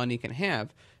with money can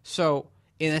have. So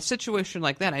in a situation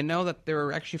like that, I know that there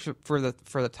are actually, for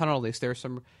the tunnel lease, there are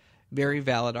some very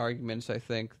valid arguments, I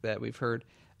think, that we've heard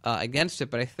against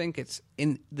it, but I think it's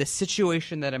in the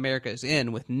situation that America is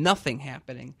in, with nothing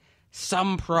happening,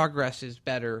 some progress is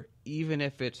better, even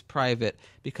if it's private,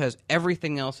 because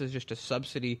everything else is just a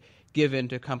subsidy given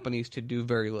to companies to do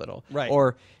very little. Right.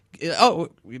 Or,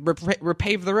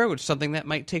 repave the roads, something that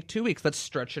might take 2 weeks. Let's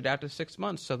stretch it out to 6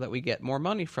 months so that we get more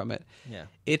money from it. Yeah.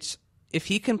 If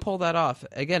he can pull that off,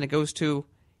 again, it goes to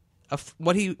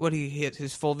what he hit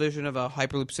his full vision of a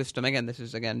hyperloop system. Again, this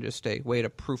is just a way to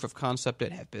proof of concept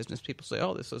it. Have business people say,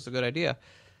 "Oh, this is a good idea."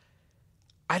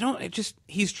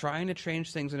 He's trying to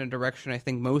change things in a direction I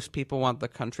think most people want the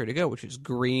country to go, which is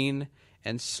green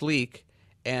and sleek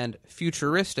and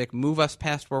futuristic. Move us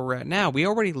past where we're at now. We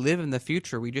already live in the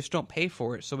future. We just don't pay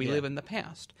for it, so we live in the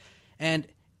past. And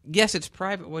yes, it's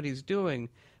private what he's doing,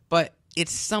 but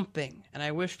it's something. And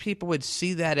I wish people would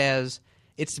see that as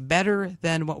it's better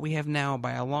than what we have now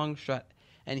by a long shot.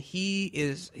 And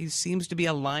he seems to be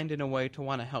aligned in a way to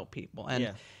want to help people.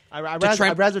 And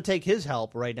I'd rather take his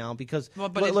help right now because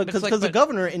the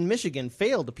governor in Michigan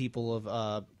failed the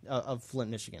people of Flint,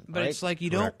 Michigan. But it's like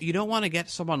you don't want to get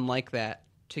someone like that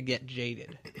to get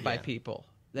jaded by people.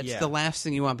 That's the last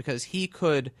thing you want, because he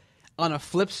could, on a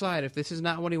flip side, if this is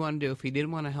not what he wanted to do, if he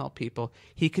didn't want to help people,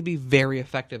 he could be very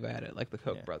effective at it, like the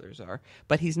Koch brothers are.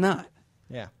 But he's not.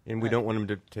 Yeah, and we don't want him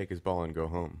to take his ball and go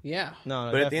home. Yeah,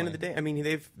 no, but definitely. At the end of the day, I mean,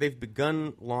 they've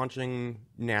begun launching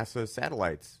NASA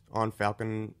satellites on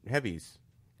Falcon Heavies.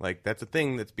 Like, that's a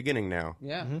thing that's beginning now.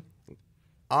 Yeah. Mm-hmm.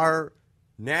 Our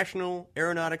National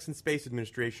Aeronautics and Space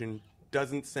Administration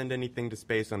doesn't send anything to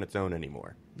space on its own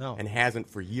anymore. No, and hasn't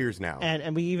for years now.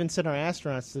 And we even sent our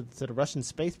astronauts to the Russian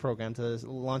space program to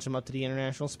launch them up to the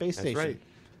International Space Station. That's right.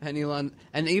 And Elon,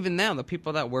 and even now, the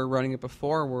people that were running it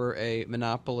before were a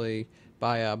monopoly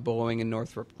by Boeing and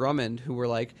Northrop Grumman, who were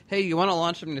like, "Hey, you want to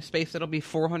launch something to space? It'll be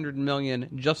 $400 million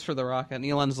just for the rocket." And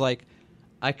Elon's like,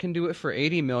 "I can do it for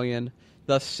 $80 million,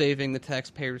 thus saving the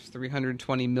taxpayers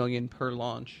 $320 million per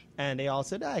launch." And they all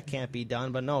said, "It can't be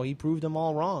done," but no, he proved them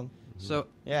all wrong. So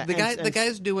the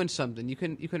guy's doing something. You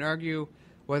can argue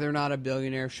whether or not a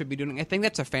billionaire should be doing. I think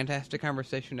that's a fantastic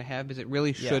conversation to have, because it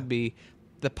really should be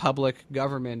the public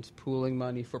government pooling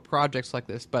money for projects like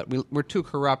this. But we're too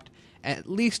corrupt. At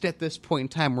least at this point in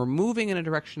time, we're moving in a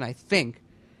direction, I think,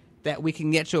 that we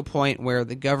can get to a point where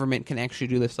the government can actually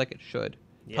do this like it should.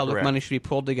 Yeah, public money should be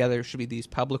pulled together. It should be these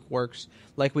public works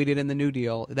like we did in the New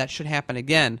Deal. That should happen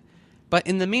again. But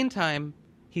in the meantime,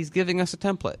 he's giving us a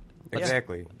template.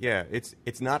 Exactly. Yeah,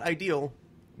 it's not ideal,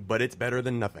 but it's better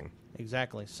than nothing.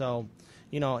 Exactly. So,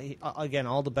 again,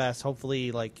 all the best. Hopefully,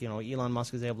 Elon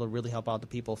Musk is able to really help out the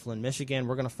people of Flint, Michigan.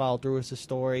 We're going to follow through with his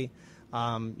story.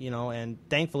 And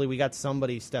thankfully we got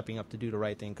somebody stepping up to do the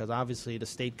right thing, because obviously the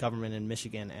state government in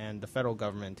Michigan and the federal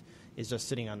government is just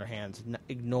sitting on their hands,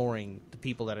 ignoring the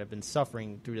people that have been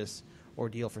suffering through this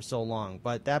ordeal for so long.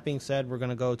 But that being said, we're going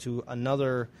to go to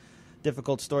another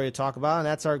difficult story to talk about, and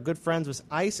that's our good friends with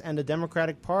ICE and the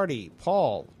Democratic Party.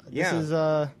 Paul, this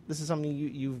is something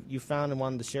you found and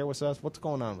wanted to share with us. What's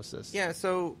going on with this? Yeah,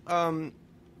 so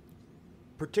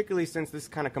particularly since this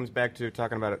kind of comes back to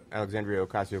talking about Alexandria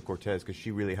Ocasio-Cortez, because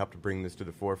she really helped to bring this to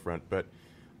the forefront, but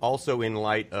also in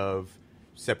light of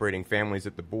separating families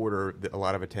at the border, a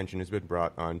lot of attention has been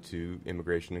brought onto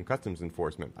Immigration and Customs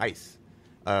Enforcement, ICE.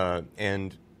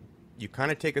 And you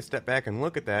kind of take a step back and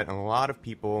look at that, and a lot of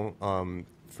people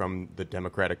from the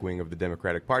Democratic wing of the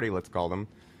Democratic Party, let's call them,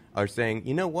 are saying,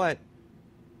 you know what,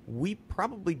 we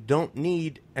probably don't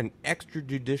need an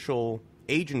extrajudicial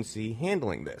agency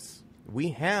handling this. We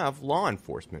have law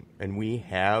enforcement, and we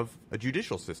have a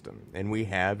judicial system, and we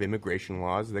have immigration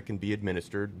laws that can be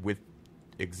administered with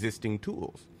existing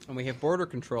tools. And we have border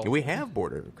control. We have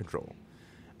border control.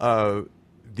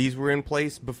 These were in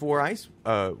place before ICE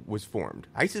was formed.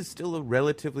 ICE is still a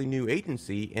relatively new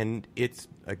agency, and it's,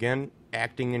 again,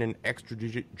 acting in an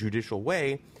extrajudicial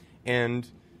way. And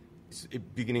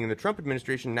beginning in the Trump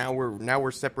administration, now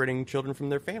we're separating children from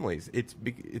their families. It's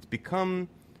become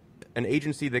an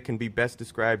agency that can be best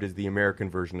described as the American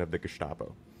version of the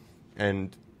Gestapo.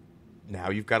 And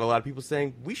now you've got a lot of people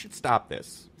saying, we should stop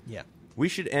this. Yeah. We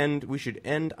should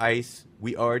end ICE.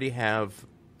 We already have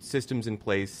systems in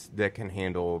place that can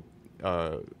handle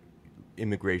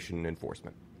immigration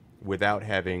enforcement without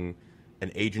having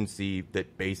an agency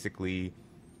that basically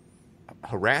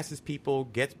harasses people,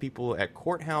 gets people at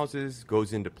courthouses,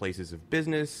 goes into places of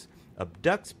business,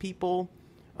 abducts people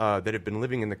that have been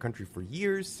living in the country for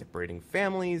years, separating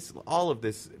families, all of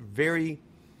this very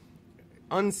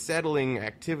unsettling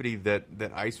activity that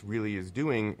ICE really is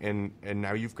doing, and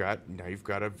now you've got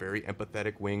a very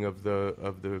empathetic wing of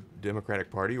the Democratic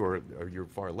Party or your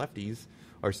far lefties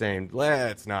are saying,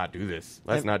 let's not do this.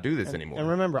 Let's not do this anymore. And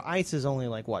remember, ICE is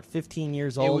only 15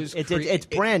 years old. It's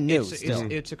brand new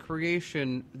still. It's a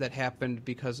creation that happened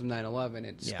because of 9/11.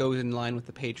 It goes in line with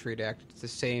the Patriot Act. It's the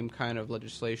same kind of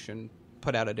legislation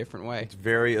put out a different way. It's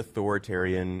very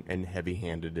authoritarian and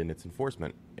heavy-handed in its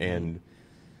enforcement, and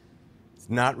it's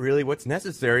not really what's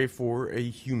necessary for a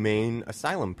humane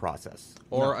asylum process.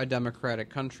 Or a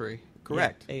democratic country.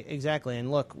 Correct. Yeah, exactly.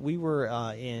 And look, we were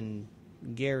in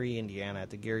Gary, Indiana, at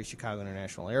the Gary Chicago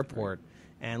International Airport. Right.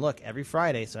 And look, every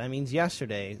Friday, so that means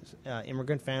yesterday,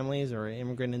 immigrant families or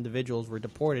immigrant individuals were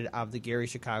deported out of the Gary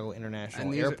Chicago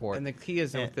International Airport. And the key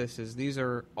is with this is these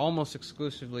are almost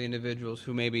exclusively individuals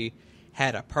who maybe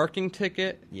had a parking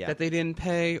ticket that they didn't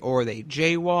pay, or they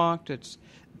jaywalked. It's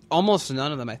almost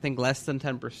none of them, I think less than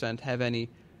 10%, have any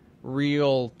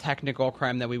real technical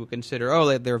crime that we would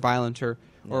consider, they're violent or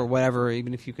whatever,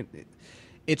 even if you can.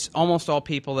 It's almost all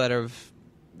people that have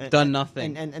done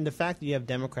nothing. And the fact that you have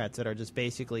Democrats that are just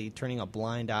basically turning a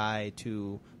blind eye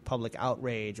to public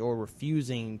outrage or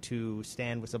refusing to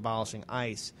stand with abolishing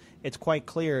ICE, it's quite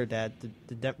clear that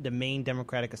the main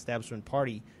Democratic establishment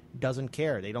party doesn't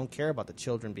care. They don't care about the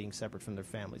children being separate from their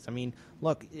families. I mean,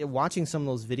 look, watching some of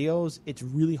those videos, it's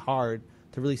really hard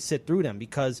to really sit through them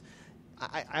because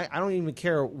I don't even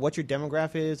care what your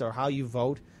demographic is or how you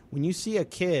vote. When you see a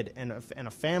kid and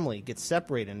a family get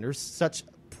separated and there's such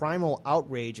primal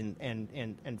outrage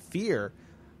and fear,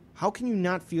 how can you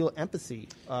not feel empathy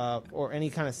or any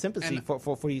kind of sympathy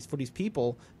for these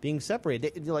people being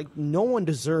separated? Like, no one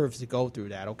deserves to go through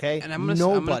that, okay? And I'm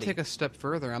going to take a step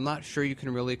further. I'm not sure you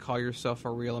can really call yourself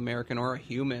a real American or a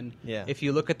human if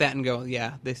you look at that and go,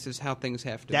 yeah, this is how things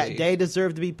have to be. They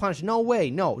deserve to be punished. No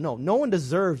way. No one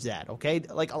deserves that, okay?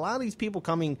 Like, a lot of these people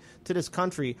coming to this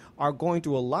country are going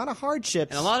through a lot of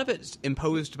hardships. And a lot of it's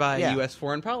imposed by U.S.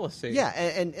 foreign policy. Yeah,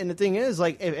 and the thing is,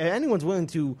 like, if anyone's willing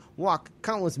to walk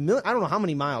countless I don't know how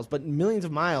many miles, but millions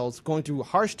of miles going through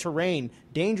harsh terrain,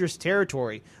 dangerous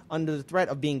territory, under the threat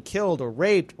of being killed or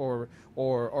raped or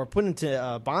put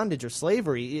into bondage or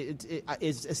slavery.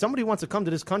 If somebody wants to come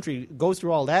to this country, goes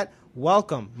through all that,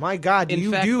 welcome. My God,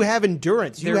 you have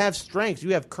endurance, you have strength,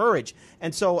 you have courage.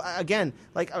 And so, again,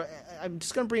 like, I'm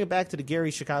just going to bring it back to the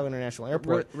Gary Chicago International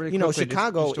Airport. Really quickly,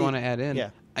 Chicago. Just want to add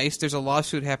in. ICE. There's a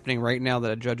lawsuit happening right now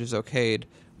that a judge has okayed,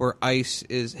 where ICE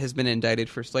has been indicted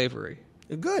for slavery.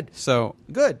 Good. So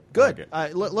good.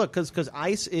 Look, because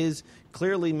ICE is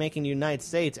clearly making the United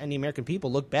States and the American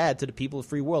people look bad to the people of the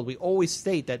free world. We always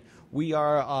state that we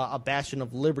are a bastion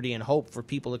of liberty and hope for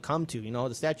people to come to. You know,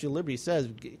 the Statue of Liberty says,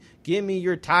 "Give me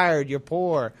you're tired, you're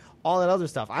poor," all that other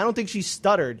stuff. I don't think she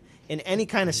stuttered in any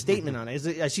kind of statement on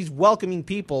it. She's welcoming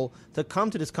people to come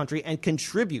to this country and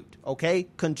contribute, okay?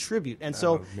 Contribute. And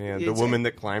so... the woman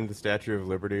that climbed the Statue of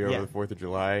Liberty over the 4th of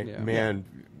July,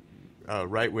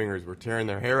 right-wingers were tearing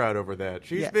their hair out over that.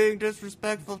 She's being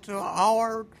disrespectful to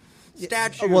our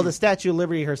statue. Well, the Statue of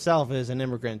Liberty herself is an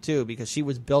immigrant, too, because she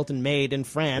was built and made in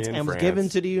France was given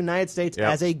to the United States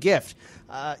as a gift.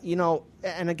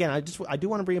 And again, I do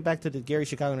want to bring it back to the Gary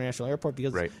Chicago International Airport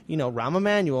because, Rahm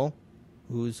Emanuel,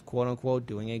 who's quote-unquote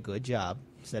doing a good job,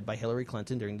 said by Hillary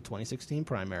Clinton during the 2016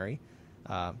 primary,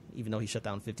 even though he shut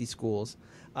down 50 schools,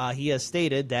 he has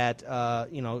stated that,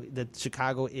 that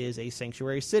Chicago is a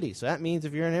sanctuary city. So that means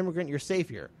if you're an immigrant, you're safe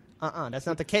here. That's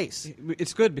not the case.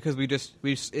 It's good because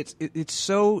it's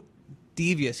so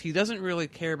devious. He doesn't really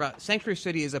care about... Sanctuary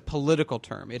city is a political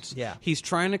term. He's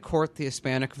trying to court the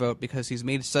Hispanic vote because he's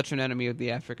made such an enemy of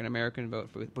the African-American vote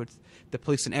with the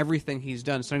police and everything he's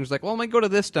done. So he's like, well, let me go to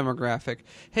this demographic.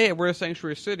 Hey, we're a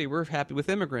sanctuary city. We're happy with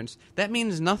immigrants. That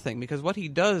means nothing because what he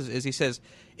does is he says,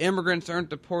 immigrants aren't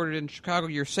deported in Chicago.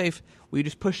 You're safe. We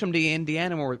just push them to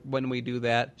Indiana when we do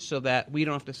that so that we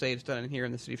don't have to say it's done here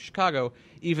in the city of Chicago,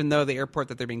 even though the airport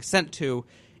that they're being sent to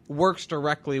works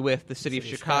directly with the city of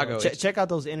Chicago. Check out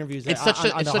those interviews. It's such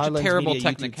a terrible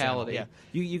technicality. Yeah.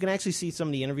 You can actually see some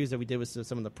of the interviews that we did with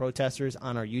some of the protesters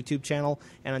on our YouTube channel.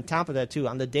 And on top of that, too,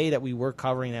 on the day that we were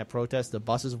covering that protest, the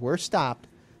buses were stopped.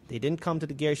 They didn't come to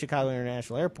the Gary Chicago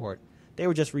International Airport. They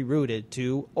were just rerouted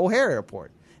to O'Hare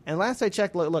Airport. And last I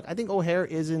checked, look, I think O'Hare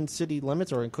is in city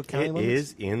limits or in Cook County limits. It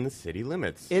is in the city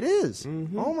limits. It is.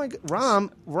 Mm-hmm. Oh, my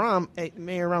God.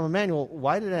 Mayor Rahm Emanuel,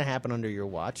 why did that happen under your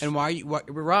watch? And why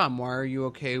are you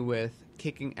okay with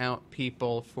kicking out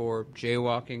people for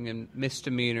jaywalking and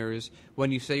misdemeanors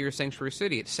when you say you're a sanctuary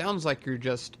city? It sounds like you're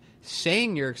just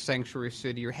saying you're a sanctuary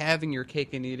city. You're having your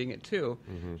cake and eating it, too.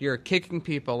 Mm-hmm. You're kicking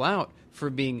people out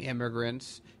for being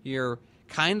immigrants. You're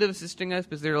kind of assisting us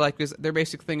because their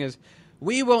basic thing is,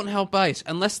 we won't help ICE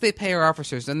unless they pay our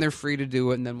officers. Then they're free to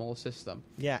do it, and then we'll assist them.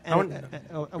 Yeah, and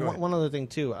one other thing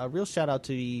too. A real shout out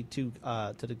to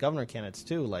the governor candidates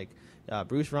too, like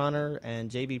Bruce Rauner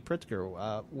and J.B.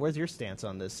 Pritzker. Where's your stance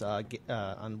on this?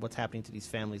 On what's happening to these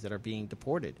families that are being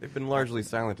deported? They've been largely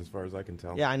silent, as far as I can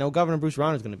tell. Yeah, I know Governor Bruce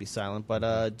Rauner is going to be silent,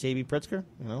 but J.B. Pritzker,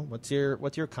 what's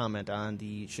your comment on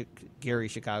the Gary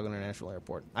Chicago International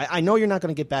Airport? I know you're not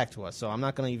going to get back to us, so I'm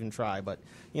not going to even try. But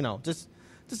just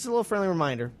just a little friendly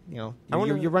reminder. You're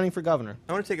running for governor.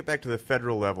 I want to take it back to the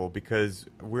federal level because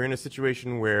we're in a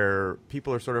situation where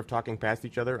people are sort of talking past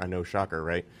each other. I know, shocker,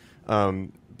 right?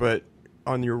 But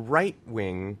on your right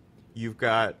wing, you've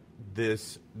got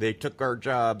this "they took our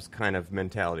jobs" kind of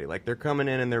mentality. Like they're coming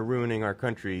in and they're ruining our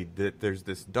country. That there's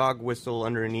this dog whistle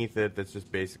underneath it that's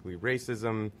just basically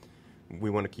racism. We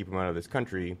want to keep them out of this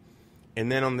country.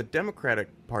 And then on the Democratic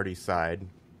Party side,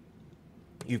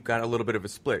 you've got a little bit of a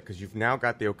split because you've now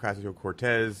got the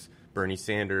Ocasio-Cortez, Bernie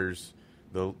Sanders,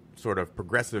 the sort of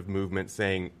progressive movement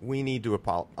saying we need to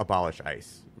abolish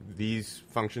ICE. These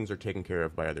functions are taken care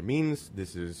of by other means.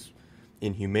 This is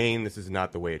inhumane. This is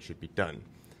not the way it should be done.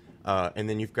 And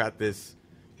then you've got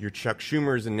your Chuck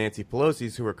Schumers and Nancy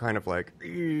Pelosi's who are kind of like,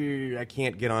 I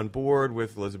can't get on board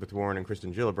with Elizabeth Warren and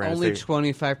Kristen Gillibrand. Only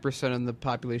 25% of the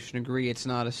population agree it's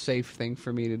not a safe thing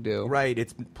for me to do. Right,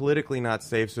 it's politically not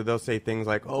safe, so they'll say things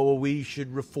like, oh, well, we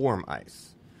should reform ICE.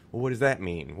 Well, what does that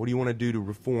mean? What do you want to do to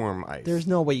reform ICE? There's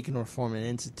no way you can reform an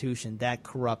institution that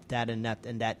corrupt, that inept,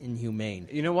 and that inhumane.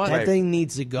 You know what? That thing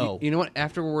needs to go. You know what?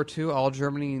 After World War II, all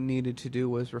Germany needed to do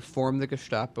was reform the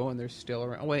Gestapo, and they're still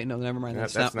around. Oh, wait, no, never mind.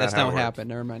 That's not what happened.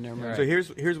 Never mind. Right. So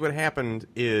here's what happened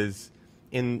is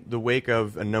in the wake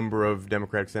of a number of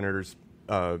Democratic senators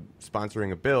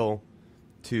sponsoring a bill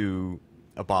to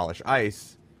abolish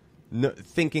ICE,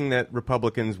 thinking that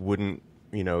Republicans wouldn't,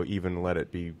 even let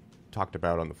it be talked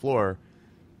about on the floor,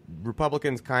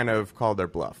 Republicans kind of called their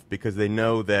bluff because they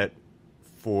know that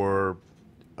for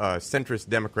centrist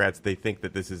Democrats, they think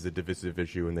that this is a divisive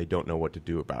issue and they don't know what to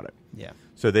do about it. Yeah.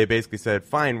 So they basically said,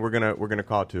 "Fine, we're gonna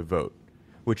call it to a vote,"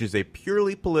 which is a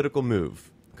purely political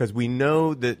move because we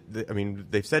know that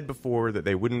they've said before that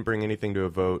they wouldn't bring anything to a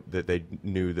vote that they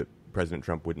knew that President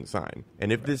Trump wouldn't sign,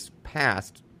 and if this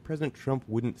passed, President Trump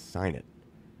wouldn't sign it,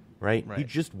 right? He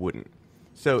just wouldn't.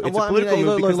 So it's a political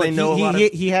move because they know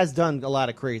he has done a lot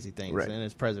of crazy things in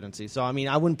his presidency. So, I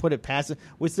wouldn't put it past it.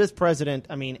 With this president,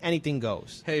 anything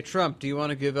goes. Hey, Trump, do you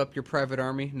want to give up your private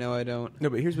army? No, I don't. No,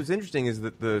 but here's what's interesting is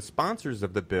that the sponsors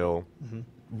of the bill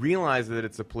realize that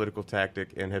it's a political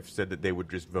tactic and have said that they would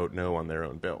just vote no on their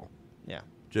own bill. Yeah.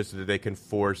 Just so that they can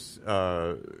force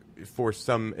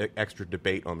some extra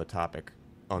debate on the topic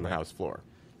on the House floor.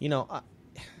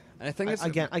 I think it's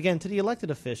again to the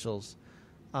elected officials,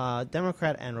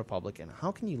 Democrat and Republican, how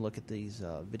can you look at these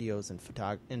videos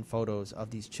and photos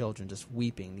of these children just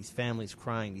weeping, these families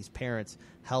crying, these parents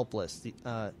helpless?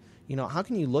 How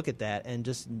can you look at that and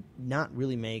just not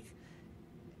really make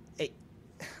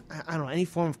any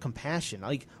form of compassion?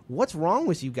 Like, what's wrong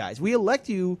with you guys? We elect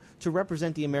you to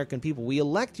represent the American people. We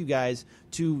elect you guys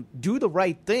to do the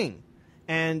right thing.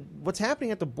 And what's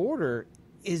happening at the border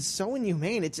is so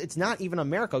inhumane. It's not even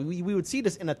America. We would see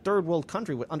this in a third world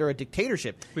country under a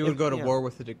dictatorship. We would go to war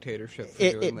with the dictatorship for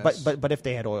doing this. But if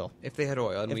they had oil. If they had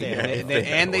oil. And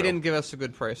they didn't give us a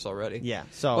good price already. Yeah.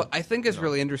 So what I think is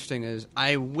really interesting is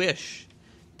I wish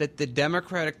that the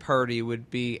Democratic Party would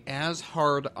be as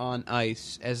hard on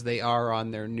ICE as they are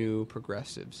on their new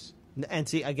progressives. And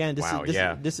see, again,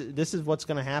 this is what's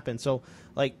going to happen. So,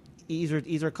 like,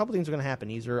 either a couple things are going to happen.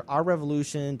 Either our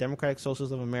revolution, Democratic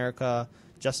Socialism of America,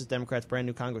 Justice Democrats, brand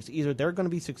new Congress, either they're going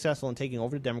to be successful in taking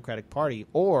over the Democratic Party,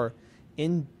 or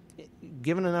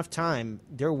given enough time,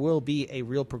 there will be a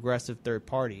real progressive third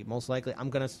party. Most likely,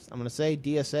 I'm gonna say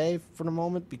DSA for the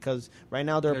moment because right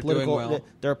now they're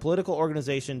a political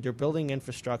organization. They're building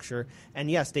infrastructure, and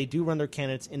yes, they do run their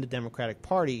candidates in the Democratic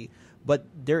Party. But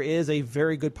there is a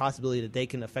very good possibility that they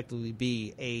can effectively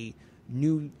be a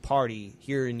new party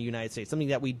here in the United States, something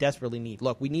that we desperately need.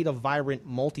 Look, we need a vibrant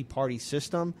multi-party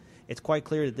system. It's quite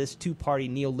clear that this two-party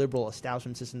neoliberal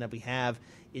establishment system that we have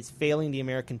is failing the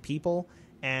American people,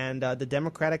 and the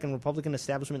Democratic and Republican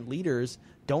establishment leaders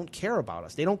don't care about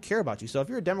us. They don't care about you. So if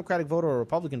you're a Democratic voter or a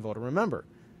Republican voter, remember,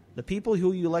 the people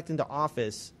who you elect into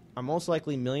office are most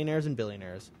likely millionaires and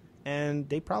billionaires, and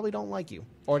they probably don't like you,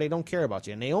 or they don't care about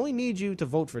you, and they only need you to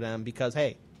vote for them because,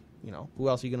 hey, who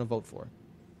else are you going to vote for?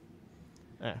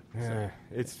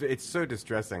 It's so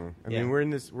distressing. I mean, we're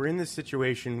in this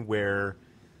situation where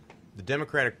the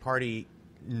Democratic Party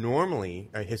normally,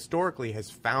 historically, has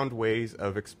found ways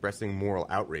of expressing moral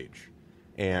outrage,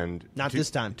 and not this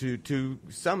time to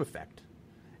some effect.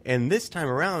 And this time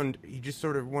around, you just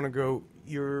sort of want to go.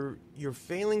 You're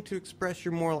failing to express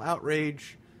your moral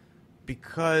outrage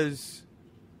because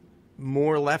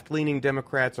more left-leaning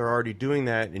Democrats are already doing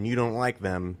that, and you don't like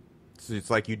them. So it's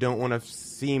like you don't want to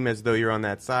seem as though you're on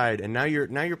that side, and now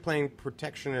you're playing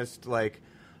protectionist, like,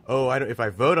 oh, if I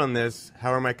vote on this,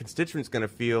 how are my constituents going to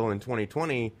feel in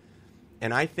 2020?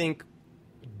 And I think,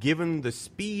 given the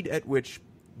speed at which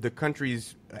the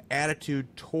country's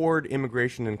attitude toward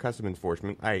immigration and custom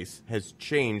enforcement, ICE, has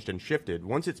changed and shifted.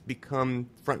 Once it's become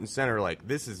front and center, like,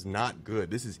 this is not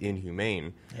good, this is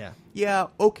inhumane. Yeah,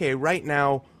 okay, right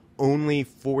now, only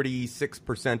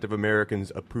 46% of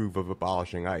Americans approve of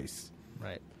abolishing ICE.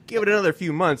 Right. Give it another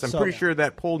few months, I'm pretty sure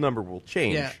that poll number will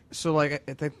change. Yeah, so, like,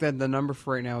 I think that the number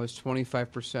for right now is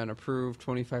 25% approve,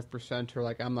 25% are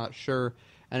like, I'm not sure,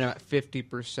 and about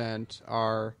 50%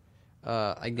 are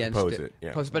against it.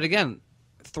 Yeah. But again,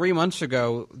 3 months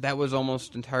ago, that was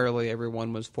almost entirely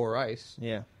everyone was for ICE.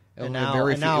 Yeah. And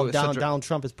now Donald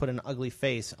Trump has put an ugly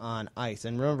face on ICE.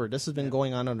 And remember, this has been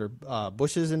going on under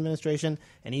Bush's administration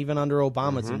and even under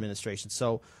Obama's administration.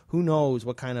 So who knows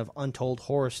what kind of untold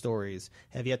horror stories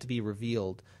have yet to be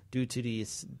revealed due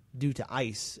to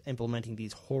ICE implementing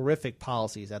these horrific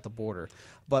policies at the border.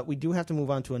 But we do have to move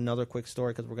on to another quick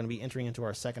story because we're going to be entering into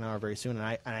our second hour very soon,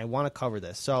 and I want to cover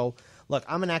this. So, look,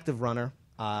 I'm an active runner.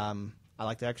 I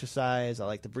like to exercise. I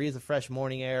like to breathe the fresh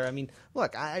morning air. I mean,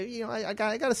 look, I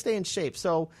got to stay in shape.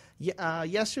 So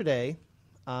yesterday,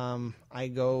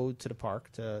 I go to the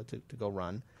park to go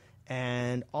run,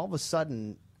 and all of a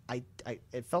sudden,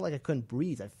 it felt like I couldn't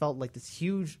breathe. I felt like this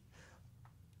huge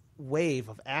wave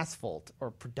of asphalt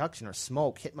or production or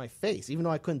smoke hit my face, even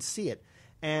though I couldn't see it.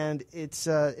 And it's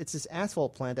this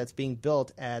asphalt plant that's being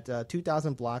built at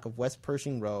 2000 block of West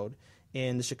Pershing Road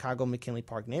in the Chicago McKinley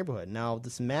Park neighborhood. Now,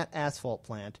 this matte asphalt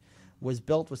plant was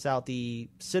built without the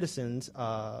citizens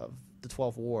of the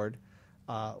 12th Ward.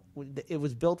 It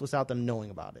was built without them knowing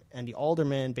about it. And the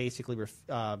alderman basically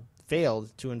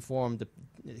failed to inform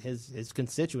his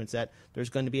constituents that there's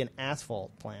going to be an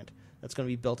asphalt plant that's going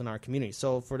to be built in our community.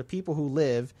 So for the people who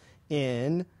live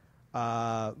in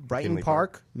Brighton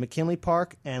Park, McKinley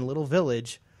Park, and Little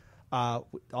Village, all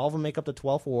of them make up the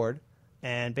 12th Ward.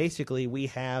 And basically, we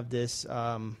have this,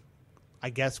 I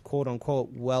guess,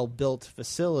 quote-unquote, well-built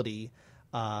facility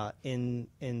in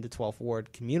the 12th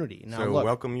Ward community. Now, so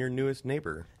welcome your newest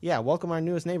neighbor. Yeah, welcome our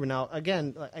newest neighbor. Now,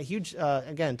 again, a huge,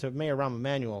 to Mayor Rahm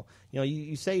Emanuel,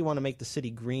 you say you want to make the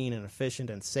city green and efficient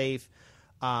and safe,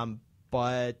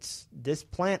 but this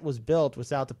plant was built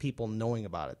without the people knowing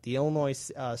about it. The Illinois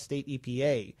State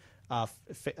EPA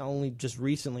only just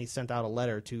recently sent out a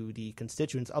letter to the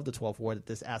constituents of the 12th Ward that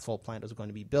this asphalt plant was going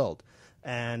to be built.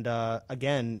 And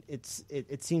again,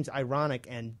 it seems ironic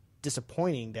and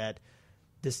disappointing that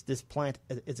this plant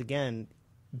is again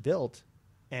built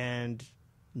and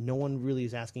no one really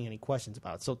is asking any questions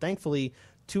about it. So thankfully,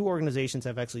 two organizations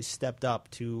have actually stepped up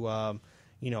to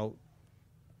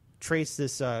trace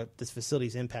this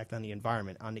facility's impact on the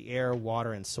environment, on the air,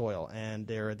 water, and soil. And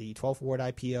they're the 12th Ward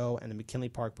IPO and the McKinley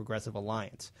Park Progressive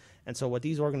Alliance. And so what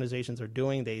these organizations are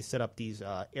doing, they set up these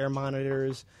air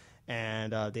monitors,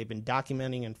 and they've been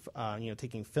documenting and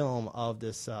taking film of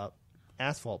this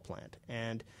asphalt plant.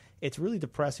 And it's really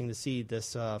depressing to see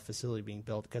this facility being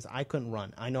built because I couldn't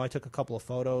run. I know I took a couple of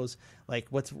photos. Like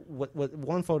what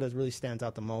one photo that really stands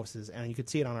out the most is, and you could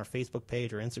see it on our Facebook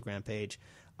page or Instagram page.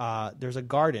 There's a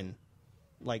garden,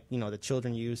 like the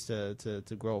children use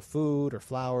to grow food or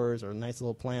flowers or nice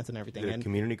little plants and everything. A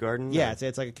community garden? Yeah,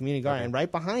 it's like a community garden, and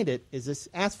right behind it is this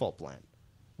asphalt plant.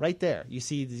 Right there, you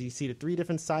see the three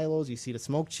different silos. You see the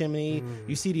smoke chimney.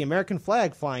 You see the American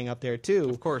flag flying up there too.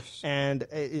 Of course. And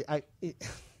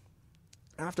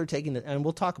after taking and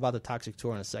we'll talk about the toxic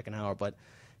tour in a second hour, but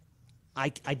I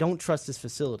don't trust this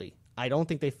facility. I don't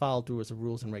think they followed through with the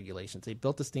rules and regulations. They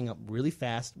built this thing up really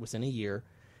fast within a year,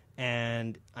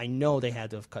 and I know they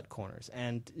had to have cut corners.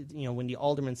 And when the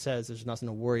alderman says there's nothing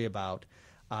to worry about,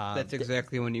 that's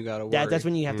exactly when you got to worry. That's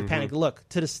when you have to panic. Look,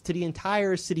 to the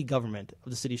entire city government of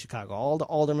the city of Chicago, all the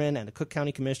aldermen and the Cook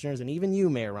County commissioners, and even you,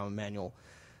 Mayor Rahm Emanuel,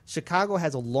 Chicago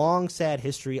has a long, sad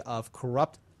history of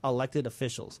corrupt elected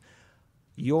officials.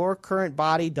 Your current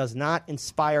body does not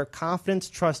inspire confidence,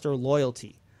 trust, or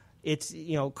loyalty. It's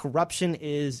corruption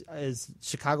is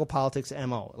Chicago politics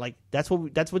MO. Like that's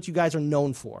what you guys are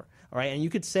known for. All right, and you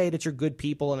could say that you're good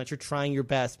people and that you're trying your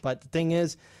best, but the thing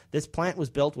is, this plant was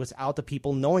built without the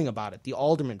people knowing about it. The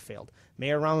alderman failed.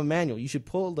 Mayor Rahm Emanuel, you should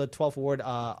pull the 12th Ward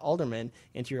alderman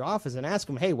into your office and ask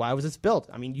him, hey, why was this built?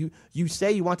 I mean, you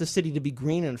say you want the city to be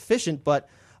green and efficient, but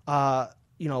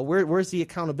where's the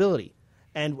accountability?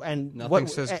 And nothing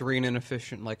says green and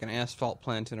efficient like an asphalt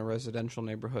plant in a residential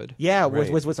neighborhood. Yeah, right.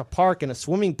 with a park and a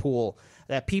swimming pool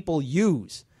that people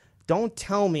use. Don't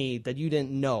tell me that you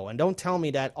didn't know, and don't tell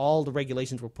me that all the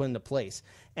regulations were put into place.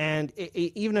 And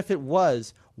even if it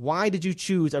was, why did you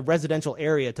choose a residential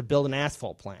area to build an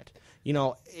asphalt plant?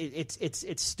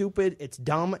 It's stupid, it's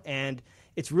dumb, and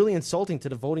it's really insulting to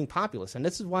the voting populace. And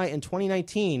this is why in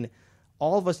 2019,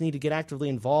 all of us need to get actively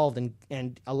involved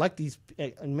and elect these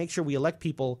and make sure we elect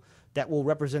people that will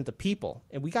represent the people.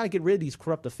 And we got to get rid of these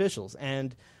corrupt officials.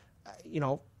 And,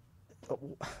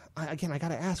 again, I got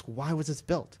to ask, why was this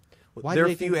built? There are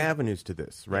a few avenues to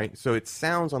this, right? So it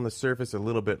sounds on the surface a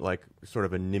little bit like sort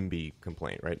of a NIMBY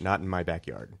complaint, right? Not in my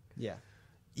backyard. Yeah.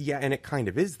 Yeah, and it kind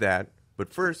of is that.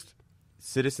 But first,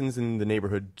 citizens in the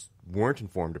neighborhood weren't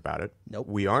informed about it. Nope.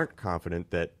 We aren't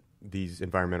confident that these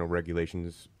environmental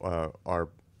regulations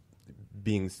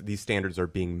these standards are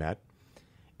being met.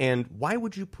 And why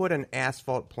would you put an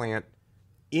asphalt plant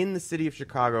in the city of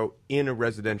Chicago in a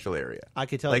residential area? I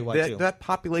could tell you why, too. That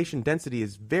population density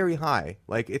is very high.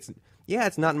 Like, it's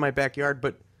not in my backyard,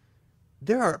 but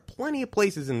there are plenty of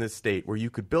places in this state where you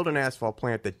could build an asphalt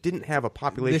plant that didn't have a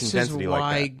population density like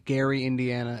that. This is why Gary,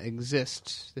 Indiana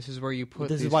exists. This is where you put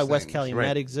This these is why things. West Calumet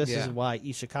Right. exists. Yeah. This is why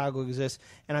East Chicago exists.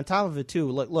 And on top of it, too,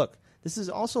 look, this is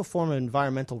also a form of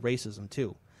environmental racism,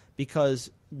 too. Because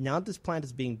now this plant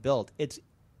is being built,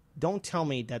 don't tell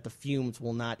me that the fumes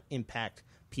will not impact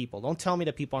people. Don't tell me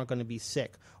that people aren't going to be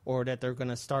sick or that they're going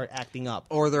to start acting up.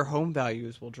 Or their home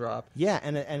values will drop. Yeah,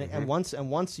 and once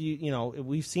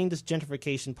we've seen this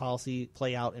gentrification policy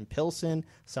play out in Pilsen,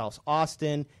 South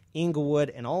Austin, Inglewood,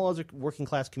 and all other working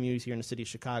class communities here in the city of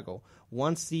Chicago.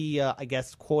 Once the I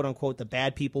guess quote unquote the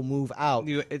bad people move out,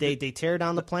 they tear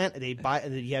down the plant. They buy.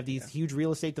 You have these huge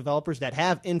real estate developers that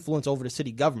have influence over the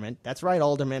city government. That's right,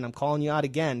 alderman. I'm calling you out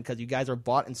again because you guys are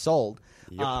bought and sold.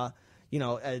 Yep.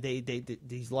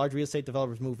 These large real estate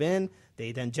developers move in.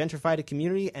 They then gentrify the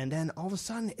community, and then all of a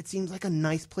sudden, it seems like a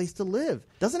nice place to live.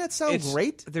 Doesn't that sound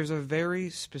great? There's a very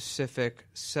specific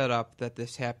setup that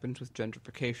this happens with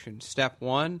gentrification. Step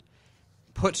one,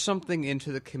 put something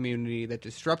into the community that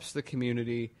disrupts the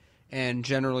community and,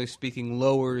 generally speaking,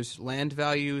 lowers land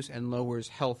values and lowers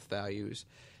health values.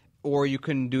 Or you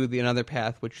can do another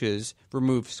path, which is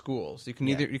remove schools. You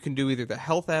can do either the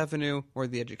health avenue or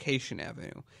the education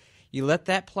avenue. You let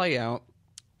that play out.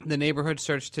 The neighborhood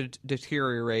starts to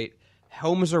deteriorate.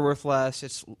 Homes are worth less.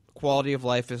 Its quality of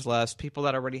life is less. People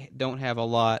that already don't have a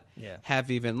lot have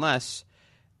even less.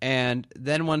 And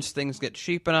then once things get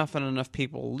cheap enough and enough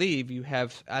people leave,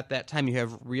 at that time you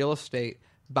have real estate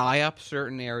buy up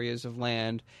certain areas of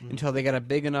land until they get a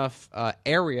big enough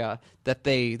area that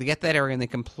they get that area and they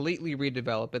completely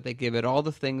redevelop it. They give it all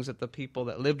the things that the people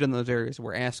that lived in those areas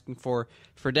were asking for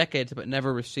decades but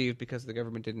never received because the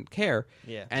government didn't care.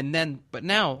 Yeah. But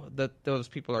now that those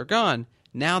people are gone,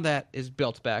 now that is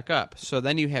built back up. So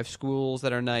then you have schools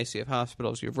that are nice, you have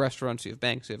hospitals, you have restaurants, you have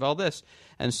banks, you have all this.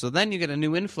 And so then you get a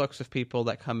new influx of people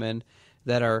that come in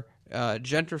that are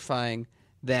gentrifying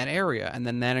that area, and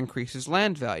then that increases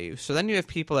land value. So then you have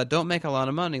people that don't make a lot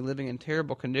of money living in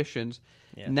terrible conditions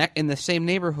in the same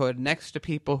neighborhood next to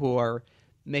people who are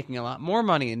making a lot more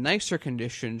money in nicer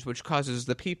conditions, which causes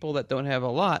the people that don't have a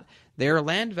lot, their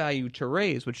land value to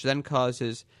raise, which then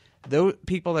causes those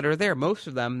people that are there, most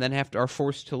of them then are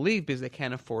forced to leave because they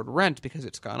can't afford rent because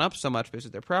it's gone up so much because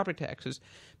of their property taxes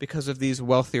because of these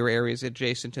wealthier areas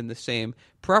adjacent in the same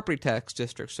property tax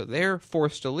district. So they're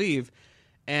forced to leave.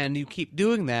 And you keep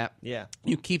doing that. Yeah.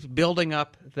 You keep building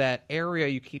up that area.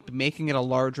 You keep making it a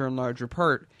larger and larger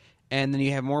part. And then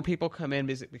you have more people come in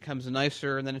because it becomes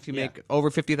nicer. And then if you make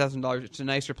over $50,000, it's a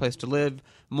nicer place to live.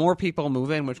 More people move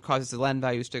in, which causes the land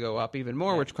values to go up even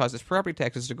more, which causes property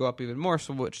taxes to go up even more.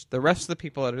 So which the rest of the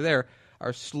people that are there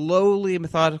are slowly,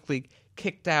 methodically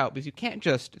kicked out. Because you can't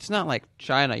just, it's not like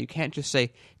China. You can't just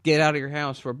say, get out of your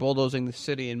house. We're bulldozing the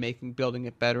city and building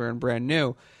it better and brand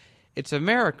new. It's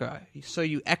America, so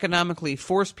you economically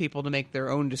force people to make their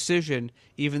own decision,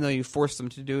 even though you force them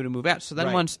to move out. So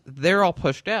then once they're all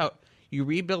pushed out, you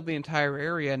rebuild the entire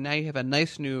area, and now you have a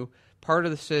nice new part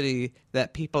of the city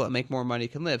that people that make more money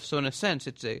can live. So in a sense,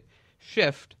 it's a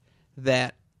shift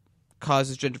that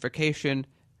causes gentrification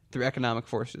through economic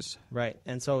forces. Right,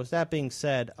 and so with that being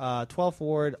said, 12th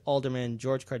Ward Alderman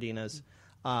George Cardenas,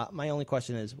 my only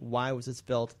question is, why was this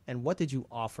built, and what did you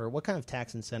offer? What kind of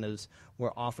tax incentives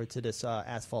were offered to this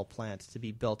asphalt plant to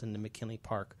be built in the McKinley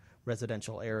Park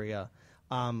residential area?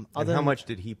 And how much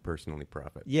did he personally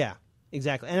profit? Yeah,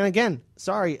 exactly. And again,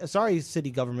 sorry, city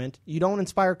government, you don't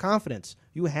inspire confidence.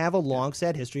 You have a long,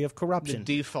 sad history of corruption.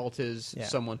 The default is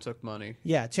someone took money.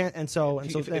 Yeah,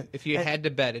 if you had to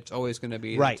bet, it's always going to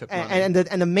be right. Took money. And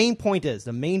the main point is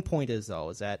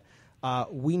that.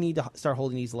 We need to start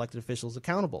holding these elected officials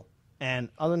accountable. And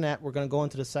other than that, we're going to go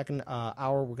into the second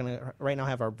hour. We're going to right now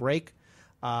have our break.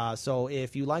 So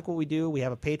if you like what we do, we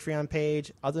have a Patreon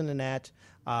page. Other than that,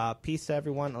 peace to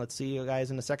everyone. Let's see you guys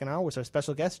in the second hour with our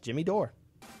special guest, Jimmy Dore.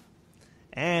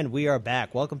 And we are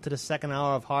back. Welcome to the second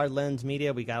hour of Hard Lens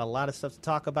Media. We got a lot of stuff to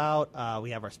talk about.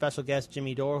 We have our special guest,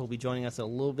 Jimmy Dore, who will be joining us a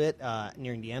little bit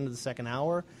nearing the end of the second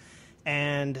hour.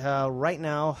 And right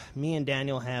now, me and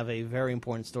Daniel have a very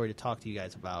important story to talk to you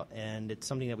guys about. And it's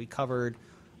something that we covered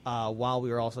while we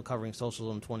were also covering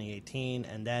Socialism 2018,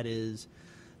 and that is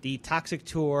the toxic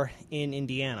tour in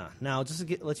Indiana. Now, just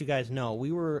to let you guys know,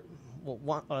 we were,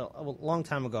 a long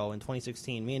time ago in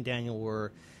 2016, me and Daniel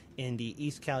were in the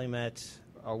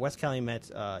West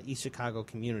Calumet, East Chicago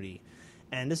community.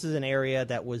 And this is an area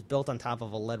that was built on top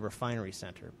of a lead refinery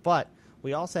center. But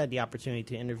we also had the opportunity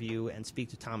to interview and speak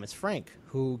to Thomas Frank,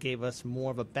 who gave us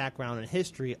more of a background and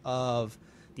history of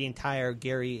the entire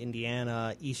Gary,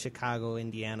 Indiana, East Chicago,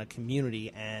 Indiana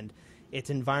community and its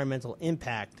environmental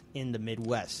impact in the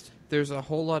Midwest. There's a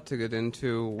whole lot to get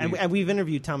into. And we've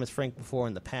interviewed Thomas Frank before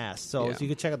in the past, so you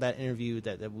can check out that interview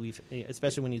that we've,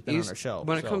 especially when he's been on our show.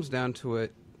 When it comes down to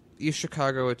it, East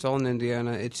Chicago, it's all in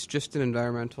Indiana. It's just an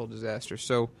environmental disaster.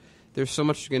 So there's so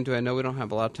much to get into. I know we don't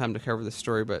have a lot of time to cover this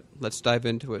story, but let's dive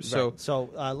into it. Right. So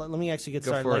let me actually get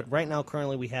started. Like right now,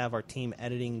 currently, we have our team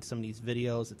editing some of these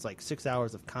videos. It's like 6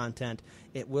 hours of content.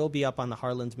 It will be up on the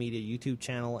Hardlands Media YouTube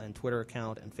channel and Twitter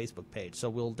account and Facebook page. So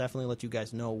we'll definitely let you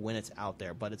guys know when it's out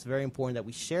there. But it's very important that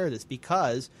we share this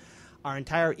because our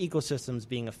entire ecosystem is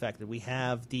being affected. We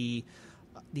have these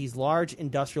large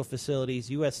industrial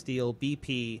facilities, U.S. Steel,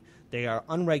 BP. They are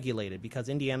unregulated because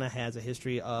Indiana has a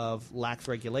history of lax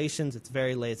regulations. It's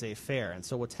very laissez-faire. And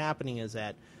so what's happening is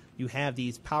that you have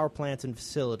these power plants and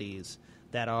facilities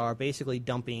that are basically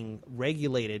dumping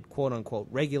regulated, quote-unquote,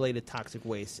 regulated toxic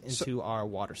waste into our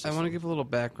water system. I want to give a little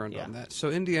background on that. So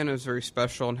Indiana is very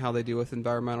special in how they deal with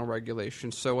environmental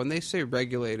regulations. So when they say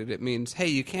regulated, it means, hey,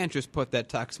 you can't just put that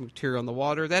toxic material in the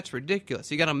water. That's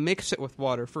ridiculous. You got to mix it with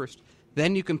water first.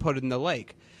 Then you can put it in the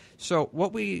lake. So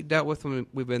what we dealt with when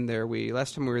we've been there,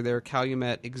 last time we were there,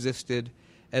 Calumet existed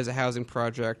as a housing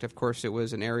project. Of course, it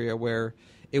was an area where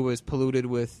it was polluted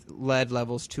with lead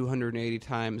levels 280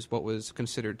 times what was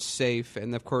considered safe.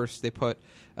 And, of course, they put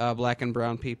black and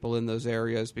brown people in those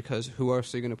areas because who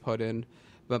else are you going to put in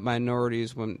but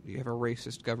minorities when you have a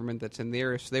racist government that's in the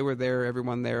area? So they were there.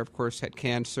 Everyone there, of course, had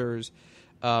cancers.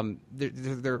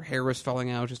 Their hair was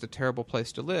falling out. Just a terrible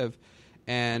place to live.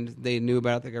 And they knew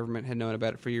about it. The government had known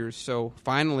about it for years. So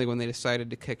finally, when they decided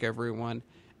to kick everyone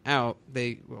out,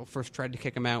 they first tried to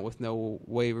kick them out with no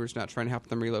waivers, not trying to help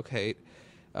them relocate.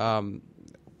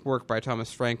 Work by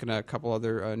Thomas Frank and a couple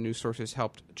other news sources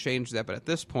helped change that. But at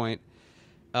this point,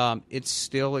 it's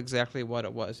still exactly what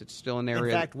it was. It's still an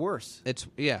area. In fact, worse.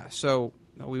 So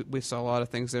we saw a lot of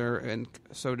things there. And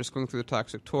so just going through the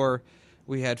toxic tour,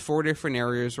 we had 4 different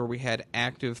areas where we had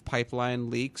active pipeline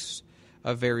leaks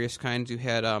of various kinds. You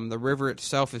had the river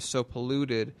itself is so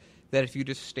polluted that if you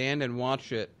just stand and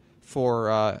watch it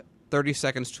for 30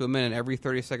 seconds to a minute, every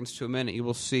 30 seconds to a minute, you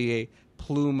will see a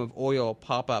plume of oil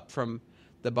pop up from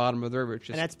the bottom of the river.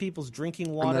 And that's people's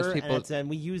drinking water, and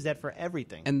we use that for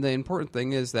everything. And the important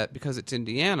thing is that because it's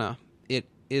Indiana, it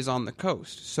is on the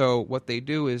coast. So what they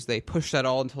do is they push that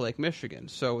all into Lake Michigan.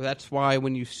 So that's why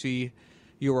when you see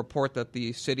your report that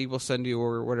the city will send you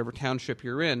or whatever township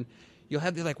you're in, you'll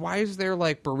have the why is there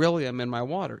beryllium in my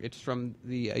water? It's from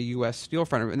the U.S. Steel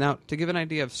refinery. Now, to give an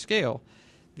idea of scale,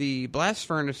 the blast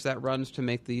furnace that runs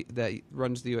the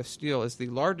U.S. Steel is the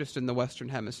largest in the Western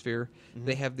Hemisphere. Mm-hmm.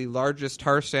 They have the largest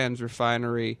tar sands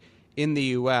refinery in the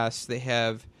U.S. They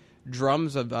have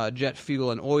drums of jet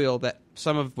fuel and oil that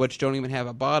some of which don't even have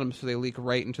a bottom, so they leak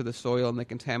right into the soil and they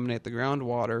contaminate the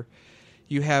groundwater.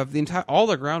 You have all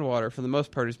the groundwater, for the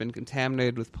most part, has been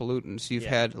contaminated with pollutants. You've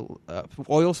had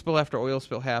oil spill after oil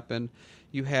spill happen.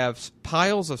 You have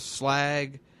piles of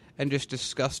slag and just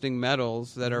disgusting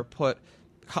metals that are put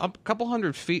a couple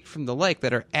hundred feet from the lake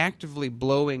that are actively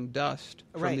blowing dust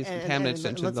from these contaminants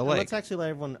into the lake. Let's actually let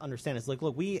everyone understand. It's look,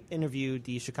 we interviewed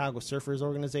the Chicago Surfers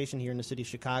Organization here in the city of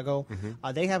Chicago.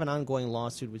 Mm-hmm. They have an ongoing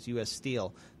lawsuit with U.S.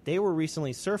 Steel. They were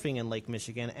recently surfing in Lake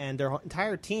Michigan, and their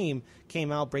entire team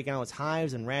came out breaking out with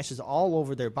hives and rashes all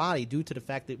over their body due to the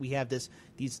fact that we have this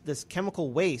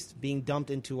chemical waste being dumped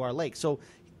into our lake. So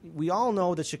we all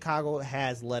know that Chicago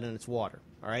has lead in its water.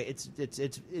 All right, it's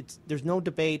there's no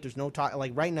debate, there's no talk.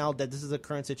 Like right now, that this is a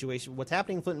current situation. What's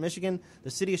happening in Flint, Michigan,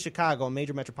 the city of Chicago, a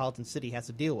major metropolitan city, has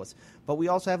to deal with. But we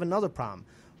also have another problem.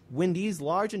 When these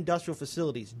large industrial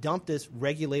facilities dump this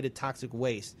regulated toxic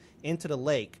waste into the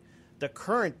lake, the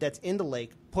current that's in the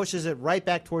lake pushes it right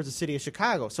back towards the city of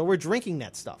Chicago. So we're drinking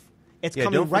that stuff. It's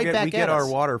coming right back at us. We get our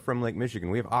water from Lake Michigan.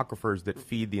 We have aquifers that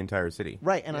feed the entire city.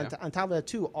 Right, and on top of that,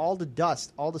 too, all the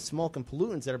dust, all the smoke and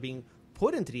pollutants that are being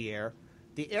put into the air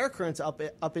the air currents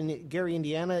up in Gary,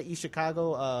 Indiana, East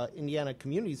Chicago, Indiana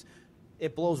communities,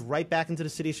 it blows right back into the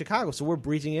city of Chicago. So we're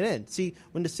breathing it in. See,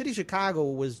 when the city of Chicago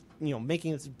was,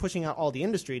 pushing out all the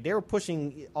industry, they were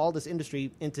pushing all this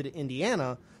industry into the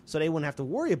Indiana so they wouldn't have to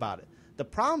worry about it. The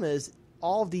problem is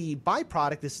all the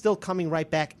byproduct is still coming right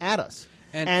back at us.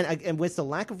 And with the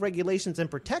lack of regulations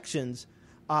and protections,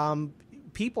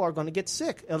 people are going to get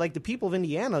sick. Like the people of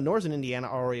Indiana, northern Indiana,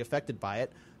 are already affected by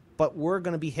it, but we're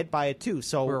going to be hit by it too.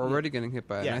 So we're already getting hit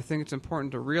by it. Yeah. And I think it's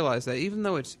important to realize that even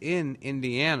though it's in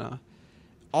Indiana,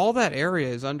 all that area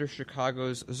is under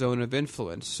Chicago's zone of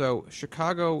influence. So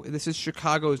this is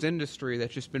Chicago's industry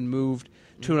that's just been moved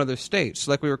to another state.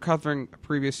 So like we were covering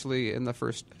previously in the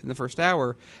first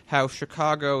hour, how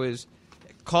Chicago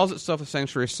calls itself a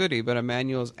sanctuary city, but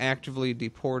Emmanuel's actively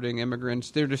deporting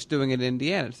immigrants. They're just doing it in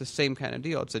Indiana. It's the same kind of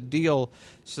deal. It's a deal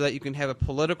so that you can have a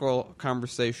political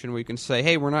conversation where you can say,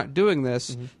 hey, we're not doing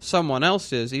this. Mm-hmm. Someone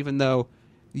else is, even though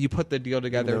you put the deal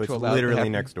together to allow it to literally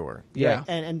happen. next door. Yeah.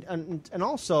 And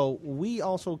also, we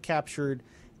also captured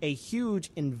a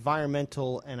huge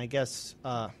environmental and I guess...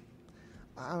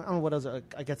 I don't know what else.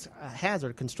 I guess a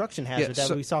hazard, construction hazard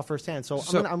that we saw firsthand. So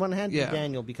I'm going to hand it to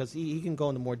Daniel because he can go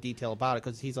into more detail about it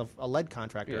because he's a lead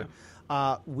contractor.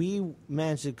 Yeah. We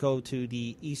managed to go to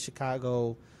the East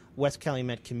Chicago, West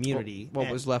Calumet community.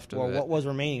 What was left of it. What was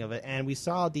remaining of it. And we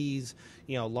saw these,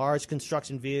 large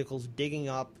construction vehicles digging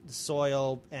up the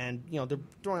soil and, they're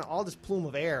throwing all this plume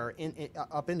of air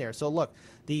up in there. So look,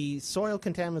 the soil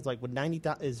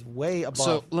contaminants is way above.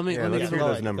 So let me hear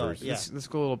those numbers. Yeah. Let's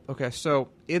go a little. Okay, so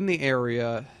in the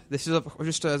area, this is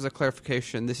just as a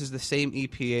clarification. This is the same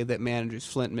EPA that manages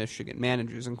Flint, Michigan.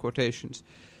 Manages in quotations.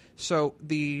 So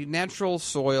the natural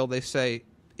soil, they say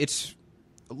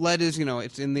lead is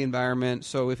it's in the environment.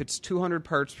 So if it's 200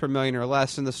 parts per million or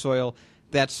less in the soil,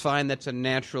 that's fine. That's a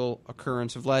natural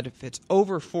occurrence of lead. If it's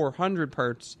over 400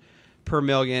 parts per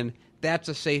million, that's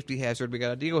a safety hazard. We got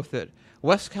to deal with it.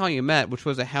 West Calumet, which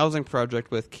was a housing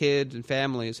project with kids and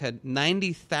families, had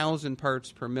 90,000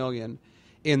 parts per million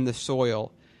in the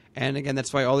soil. And again,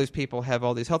 that's why all these people have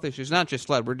all these health issues. Not just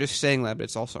lead. We're just saying lead, but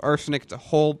it's also arsenic. It's a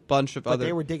whole bunch of other... But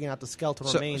they were digging out the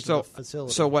skeletal remains of the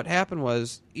facility. So what happened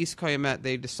was East Calumet,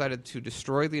 they decided to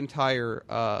destroy the entire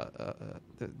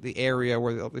the area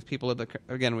where all these people lived.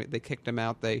 Again, they kicked them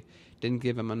out. They didn't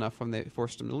give them enough when they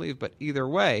forced them to leave. But either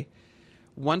way,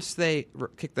 once they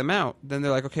kicked them out, then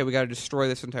they're like, okay, we got to destroy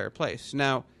this entire place.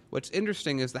 Now, what's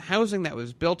interesting is the housing that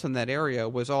was built in that area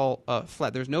was all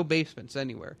flat. There's no basements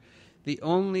anywhere. The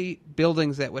only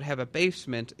buildings that would have a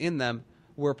basement in them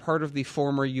were part of the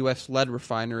former U.S. lead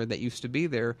refinery that used to be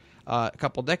there a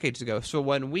couple decades ago. So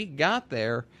when we got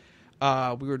there,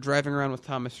 we were driving around with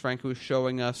Thomas Frank, who was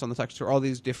showing us on the text tour all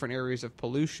these different areas of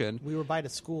pollution. We were by the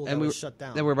school that was shut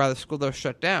down. Then we were by the school that was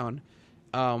shut down.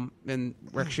 And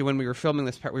actually, when we were filming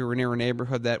this part, we were near a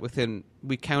neighborhood that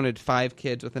we counted 5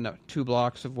 kids within 2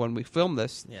 blocks of when we filmed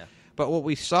this. Yeah. But what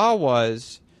we saw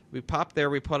was, we popped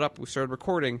there, we started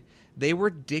recording. They were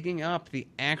digging up the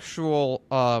actual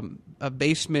a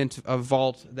basement, a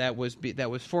vault that was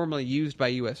formerly used by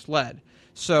U.S. lead.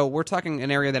 So we're talking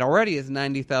an area that already is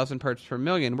 90,000 parts per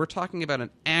million. We're talking about an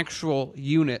actual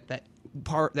unit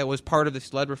that was part of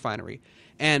this lead refinery,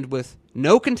 and with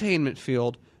no containment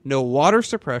field, no water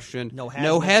suppression, no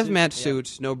hazmat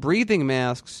suits, no breathing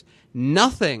masks,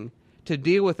 nothing to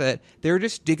deal with it. They were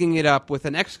just digging it up with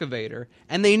an excavator,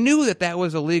 and they knew that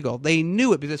was illegal. They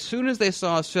knew it because as soon as they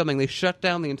saw us filming, they shut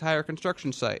down the entire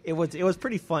construction site. It was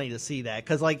pretty funny to see that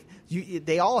because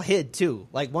they all hid too.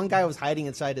 Like one guy was hiding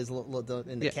inside in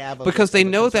the cab because they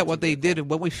know that what they did,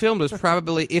 what we filmed was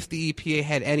probably, if the EPA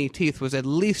had any teeth, was at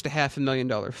least a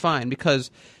 $500,000 fine because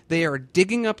they are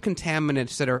digging up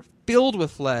contaminants that are filled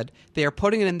with lead. They are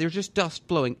putting it in. There's just dust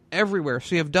blowing everywhere.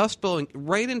 So you have dust blowing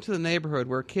right into the neighborhood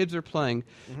where kids are playing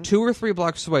 2 or 3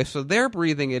 blocks away. So they're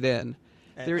breathing it in.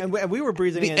 And we were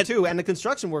breathing it in too, and the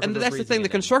construction workers were breathing it in. And that's the thing, the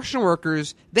construction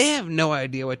workers, they have no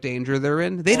idea what danger they're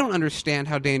in. They don't understand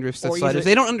how dangerous this lead is.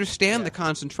 They don't understand the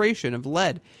concentration of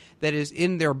lead that is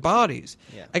in their bodies.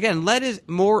 Yeah. Again, lead is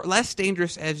less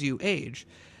dangerous as you age.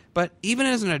 But even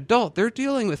as an adult, they're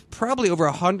dealing with probably over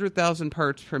 100,000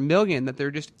 parts per million that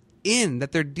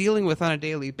they're dealing with on a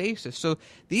daily basis. So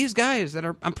these guys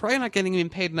I'm probably not getting even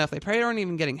paid enough. They probably aren't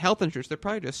even getting health insurance. They're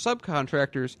probably just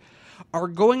subcontractors, are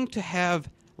going to have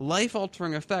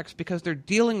life-altering effects because they're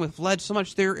dealing with lead so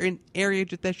much. They're in area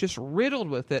that's just riddled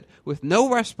with it, with no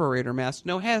respirator masks,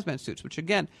 no hazmat suits, which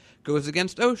again goes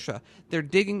against OSHA. They're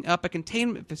digging up a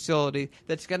containment facility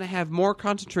that's going to have more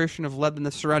concentration of lead than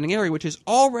the surrounding area, which is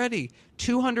already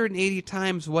 280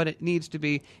 times what it needs to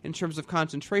be in terms of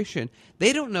concentration.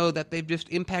 They don't know that they've just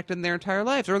impacted their entire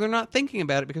lives, or they're not thinking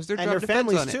about it because their job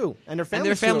depends on it. And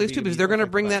their families too, because they're going to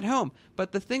bring that home.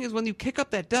 But the thing is, when you kick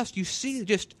up that dust, you see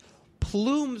just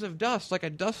plumes of dust, like a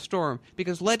dust storm,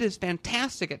 because lead is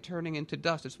fantastic at turning into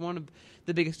dust. It's one of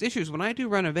the biggest issues. When I do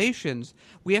renovations,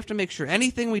 we have to make sure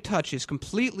anything we touch is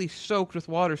completely soaked with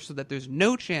water so that there's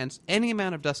no chance any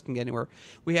amount of dust can get anywhere.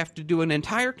 We have to do an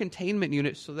entire containment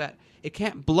unit so that it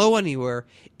can't blow anywhere.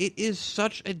 It is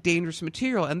such a dangerous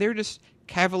material, and they're just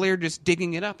cavalier just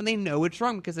digging it up, and they know it's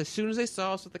wrong because as soon as they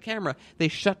saw us with the camera, they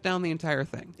shut down the entire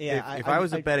thing. Yeah, if I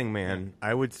was a betting man,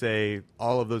 I would say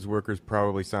all of those workers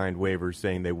probably signed waivers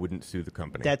saying they wouldn't sue the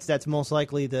company. That's most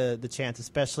likely the chance,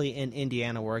 especially in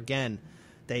Indiana, where again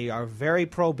they are very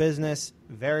pro-business,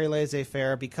 very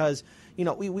laissez-faire. Because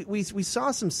we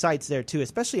saw some sites there too,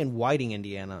 especially in Whiting,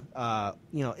 Indiana.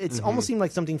 It's almost seemed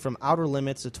like something from Outer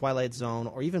Limits, The Twilight Zone,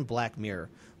 or even Black Mirror.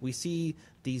 We see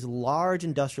these large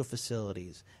industrial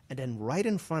facilities, and then right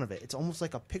in front of it, it's almost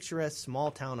like a picturesque small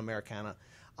town Americana,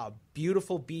 a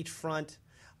beautiful beachfront,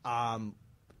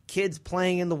 kids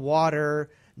playing in the water,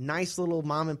 nice little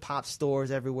mom and pop stores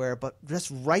everywhere. But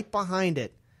just right behind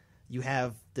it, you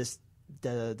have the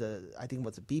I think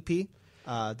what's it, BP.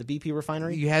 The BP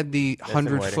refinery. You had the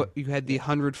 100-foot. You had the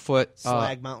 100-foot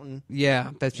slag mountain.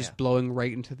 Yeah, that's just blowing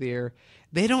right into the air.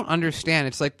 They don't understand.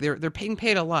 It's like they're being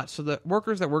paid a lot. So the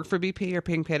workers that work for BP are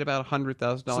being paid about $100,000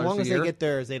 a year. So long as they get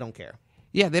theirs, they don't care.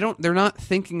 Yeah, they're not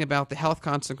thinking about the health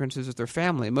consequences of their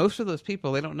family. Most of those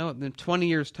people, they don't know it. In 20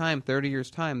 years' time, 30 years'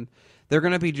 time, they're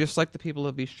going to be just like the people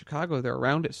of East Chicago. They're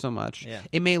around it so much. Yeah.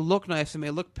 It may look nice. It may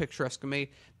look picturesque. It may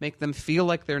make them feel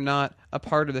like they're not a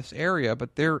part of this area,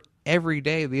 but they're every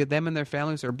day, them and their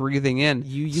families are breathing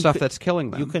in stuff that's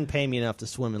killing them. You couldn't pay me enough to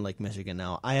swim in Lake Michigan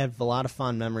now. I have a lot of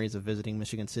fond memories of visiting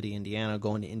Michigan City, Indiana,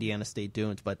 going to Indiana State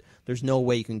Dunes, but there's no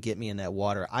way you can get me in that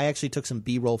water. I actually took some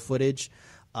B-roll footage.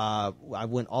 I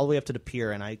went all the way up to the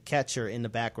pier, and I capture in the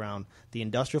background the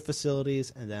industrial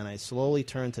facilities, and then I slowly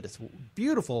turn to this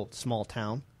beautiful small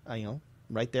town,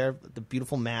 right there, the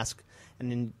beautiful mask,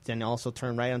 and then also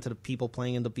turn right onto the people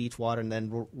playing in the beach water, and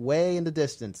then way in the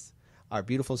distance, our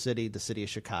beautiful city, the city of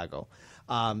Chicago.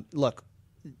 Look,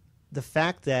 the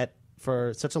fact that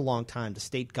for such a long time the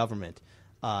state government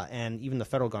and even the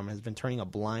federal government has been turning a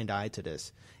blind eye to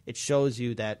this, it shows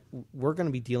you that we're going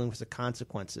to be dealing with the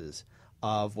consequences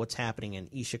of what's happening in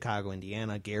East Chicago,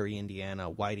 Indiana, Gary, Indiana,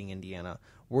 Whiting, Indiana.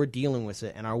 We're dealing with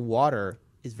it, and our water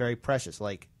is very precious.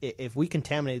 Like, if we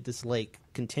contaminate this lake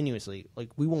continuously, like,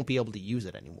 we won't be able to use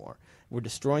it anymore. We're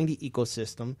destroying the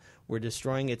ecosystem. We're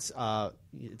destroying its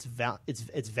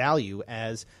value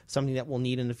as something that we'll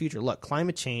need in the future. Look,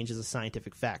 climate change is a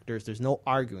scientific fact. There's no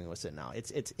arguing with it now.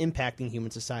 It's impacting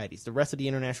human societies. The rest of the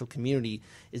international community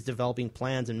is developing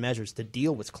plans and measures to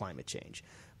deal with climate change.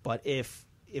 But if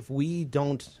we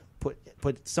don't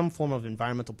put some form of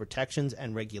environmental protections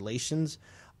and regulations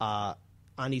on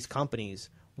these companies,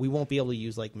 we won't be able to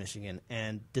use Lake Michigan.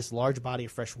 And this large body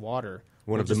of fresh water,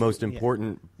 one of the most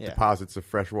important deposits of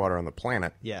fresh water on the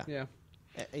planet. Yeah.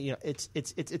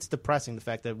 It's depressing, the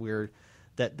fact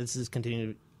that this is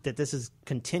continuing,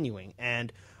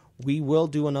 and we will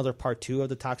do another part 2 of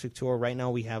the Toxic Tour. Right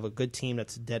now, we have a good team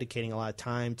that's dedicating a lot of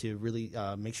time to really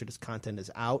make sure this content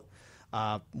is out.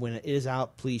 When it is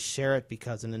out, please share it,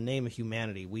 because in the name of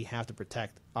humanity, we have to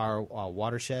protect our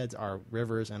watersheds, our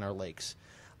rivers, and our lakes.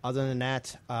 Other than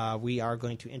that, we are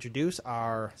going to introduce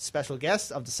our special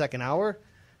guest of the second hour,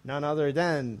 none other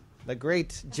than the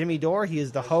great Jimmy Dore. He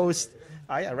is the host.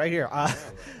 Right here.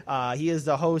 He is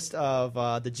the host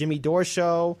of the Jimmy Dore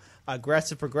Show,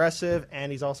 Aggressive Progressive,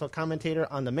 and he's also a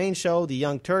commentator on the main show, The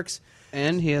Young Turks.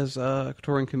 And he has a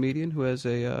touring comedian who has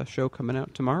a show coming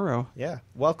out tomorrow. Yeah.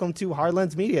 Welcome to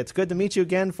Hardlands Media. It's good to meet you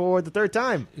again for the third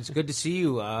time. It's good to see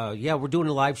you. We're doing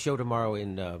a live show tomorrow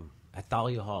at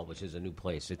Thalia Hall, which is a new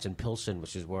place. It's in Pilsen,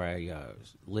 which is where I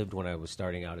lived when I was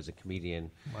starting out as a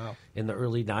comedian. Wow. In the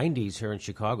early 90s here in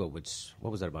Chicago, which,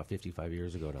 what was that, about 55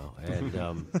 years ago now?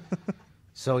 And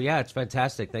so, it's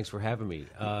fantastic. Thanks for having me.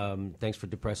 Thanks for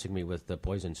depressing me with the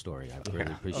poison story. I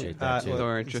really appreciate that, too.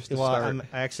 I'm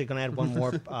actually going to add one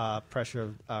more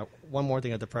one more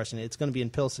thing of depression. It's going to be in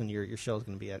Pilsen. Your show is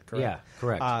going to be at, correct? Yeah,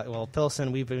 correct.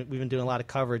 Pilsen, we've been doing a lot of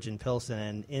coverage in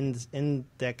Pilsen, and in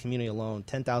that community alone,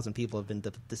 10,000 people have been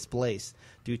displaced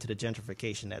due to the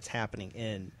gentrification that's happening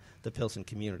in the Pilsen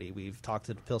community. We've talked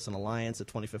to the Pilsen Alliance, the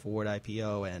 25th Ward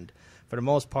IPO, and for the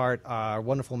most part, our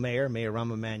wonderful Mayor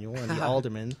Rahm Emanuel, and the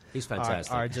aldermen He's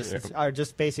fantastic. are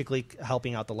just basically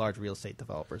helping out the large real estate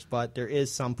developers. But there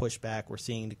is some pushback. We're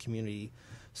seeing the community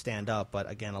stand up, but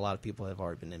again, a lot of people have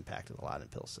already been impacted a lot in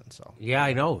Pilsen. So yeah,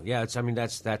 I know. Yeah,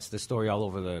 that's the story all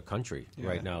over the country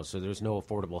right now. So there's no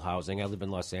affordable housing. I live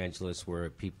in Los Angeles, where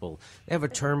they have a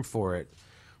term for it,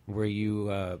 where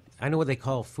you I know what they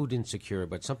call food insecure,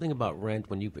 but something about rent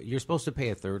when you're supposed to pay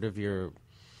a third of your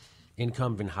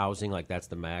income in housing, like that's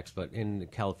the max. But in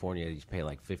California, you pay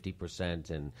like 50%,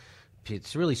 and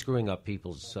it's really screwing up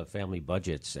people's family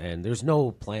budgets. And there's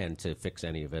no plan to fix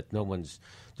any of it.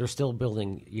 They're still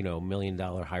building, $1 million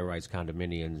high-rise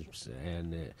condominiums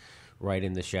and right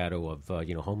in the shadow of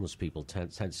homeless people,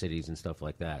 tent cities and stuff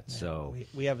like that. Yeah, so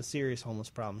we have a serious homeless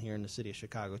problem here in the city of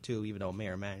Chicago too, even though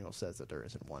Mayor Emanuel says that there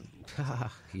isn't one.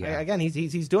 Yeah. Again,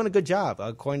 he's doing a good job,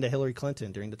 according to Hillary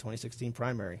Clinton during the 2016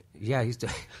 primary. Yeah, he's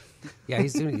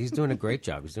doing a great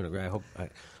job. He's doing a great.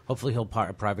 Hopefully he'll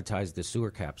privatize the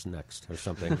sewer caps next or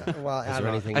something. Well,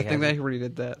 I think they already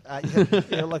did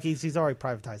that. Look, he's already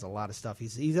privatized a lot of stuff.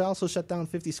 He's also shut down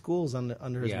 50 schools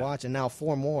under his watch, and now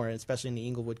 4 more, especially in the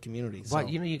Inglewood community. But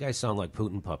you guys sound like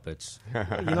Putin puppets.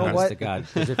 You know what? To God,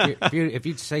 'cause if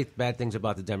you say bad things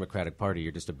about the Democratic Party,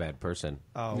 you're just a bad person.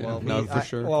 Oh well, no, for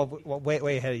sure. Well,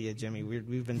 way ahead of you, Jimmy.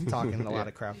 We've been talking a lot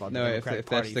of crap about the Democratic if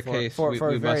Party that's the case, for a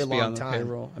we very must be long on the time.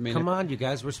 payroll. I mean, Come on, you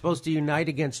guys. We're supposed to unite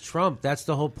against Trump. That's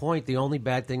the whole point. The only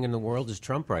bad thing in the world is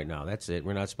Trump right now. That's it.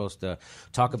 We're not supposed to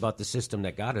talk about the system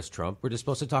that got us Trump. We're just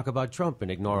supposed to talk about Trump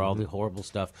and ignore all the horrible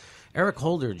stuff. Eric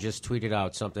Holder just tweeted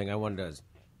out something I wanted to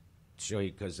show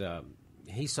you because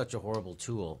he's such a horrible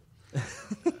tool.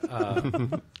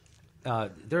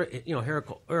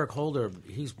 Eric Holder,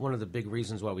 he's one of the big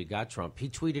reasons why we got Trump. He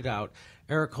tweeted out,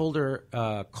 Eric Holder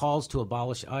calls to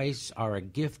abolish ICE are a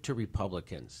gift to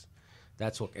Republicans.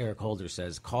 That's what Eric Holder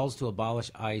says. Calls to abolish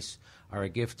ICE are a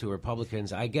gift to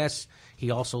Republicans. I guess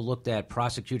he also looked at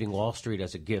prosecuting Wall Street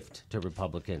as a gift to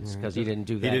Republicans because he didn't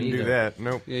do that either. He didn't do that,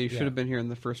 nope. Yeah, you should have been here in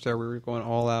the first hour. We were going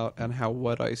all out on how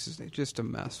what ICE is just a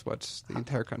mess. What's the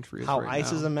entire country is how right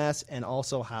ICE now. is a mess, and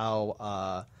also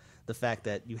how the fact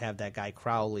that you have that guy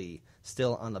Crowley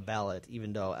still on the ballot,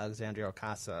 even though Alexandria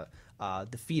Ocasio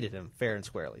defeated him fair and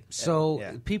squarely. So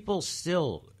people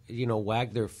still,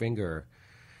 wag their finger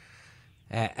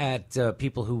at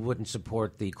people who wouldn't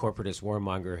support the corporatist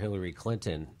warmonger Hillary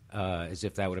Clinton, as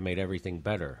if that would have made everything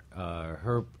better.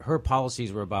 Her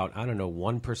policies were about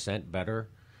 1% better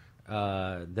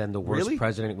than the worst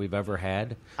president we've ever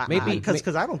had. Maybe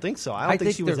because I don't think so. I don't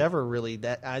think she was ever really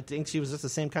that. I think she was just the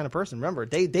same kind of person. Remember,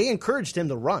 they encouraged him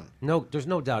to run. No, there's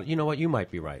no doubt. You know what? You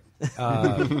might be right.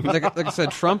 Like I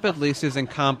said, Trump at least is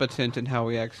incompetent in how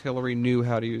he acts. Hillary knew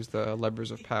how to use the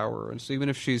levers of power, and so even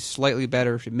if she's slightly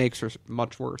better, she makes her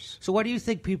much worse. So why do you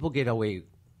think people get away?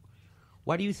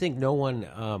 Why do you think no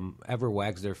one ever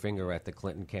wags their finger at the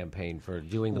Clinton campain for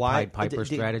doing the Pied Piper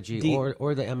strategy,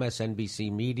 or the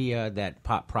MSNBC media that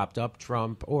propped up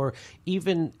Trump, or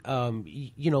even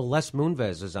Les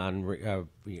Moonves is on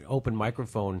open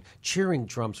microphone cheering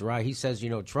Trump's rise. He says,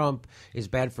 Trump is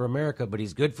bad for America, but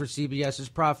he's good for CBS's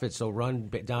profits. So run,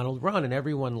 Donald, run, and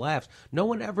everyone laughs. No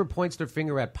one ever points their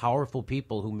finger at powerful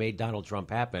people who made Donald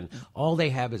Trump happen. All they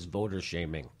have is voter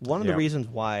shaming. One of the reasons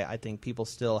why I think people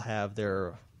still have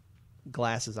their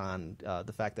glasses on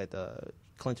the fact that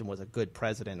Clinton was a good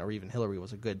president, or even Hillary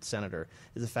was a good senator,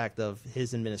 is the fact of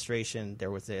his administration. There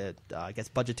was a,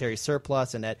 budgetary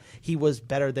surplus, and that he was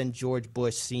better than George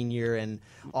Bush Sr. and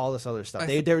all this other stuff.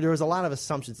 There was a lot of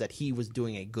assumptions that he was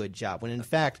doing a good job, when in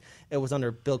fact it was under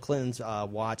Bill Clinton's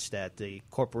watch that the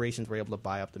corporations were able to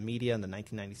buy up the media in the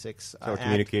 1996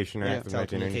 Telecommunication Act,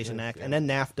 Telecommunication Act, and then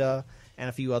NAFTA. And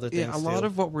a few other things. Yeah, a lot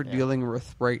of what we're dealing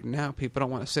with right now, people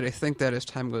don't want to sit. I think that as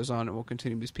time goes on, it will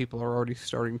continue because people are already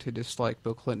starting to dislike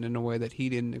Bill Clinton in a way that he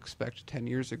didn't expect 10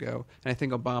 years ago. And I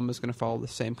think Obama's going to follow the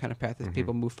same kind of path as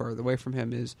people move farther away from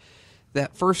him, is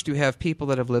that first you have people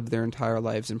that have lived their entire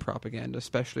lives in propaganda,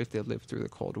 especially if they've lived through the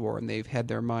Cold War, and they've had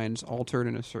their minds altered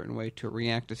in a certain way to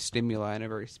react to stimuli in a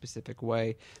very specific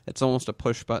way. That's almost a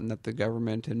push button that the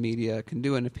government and media can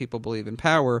do, and if people believe in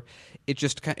power,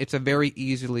 it's a very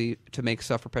easily to make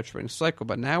self-perpetuating cycle.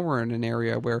 But now we're in an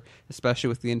area where, especially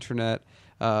with the internet,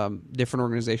 different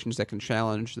organizations that can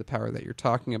challenge the power that you're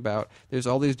talking about. There's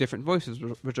all these different voices,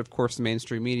 which of course the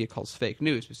mainstream media calls fake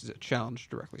news, which is a challenge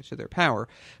directly to their power.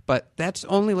 But that's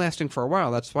only lasting for a while.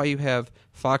 That's why you have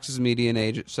Fox's median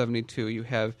age at 72, you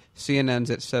have CNN's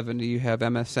at 70, you have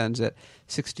MSN's at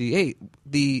 68.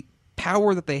 The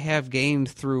power that they have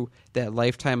gained through that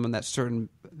lifetime and that certain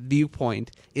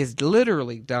viewpoint is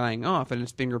literally dying off, and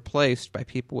it's being replaced by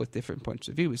people with different points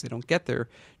of views. They don't get their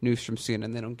news from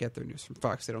CNN. They don't get their news from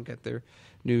Fox. They don't get their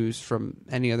news from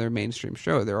any other mainstream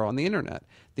show. They're all on the internet.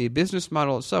 The business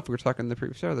model itself, we were talking in the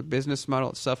previous hour, the business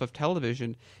model itself of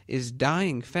television is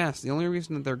dying fast. The only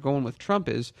reason that they're going with Trump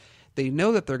is they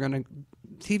know that they're going to...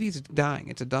 TV's dying.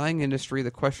 It's a dying industry.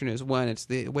 The question is when. It's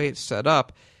the way it's set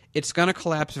up. It's going to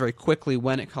collapse very quickly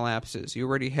when it collapses. You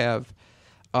already have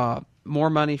more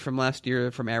money from last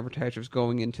year from advertisers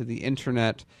going into the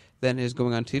internet than is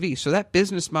going on TV. So that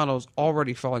business model is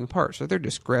already falling apart. So they're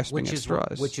just grasping at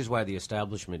straws. Which is why the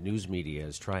establishment news media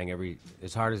is trying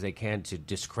as hard as they can to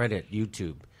discredit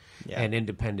YouTube and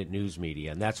independent news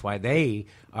media. And that's why they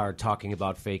are talking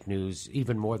about fake news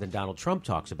even more than Donald Trump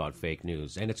talks about fake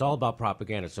news. And it's all about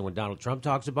propaganda. So when Donald Trump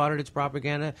talks about it, it's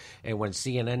propaganda. And when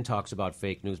CNN talks about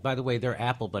fake news, by the way, their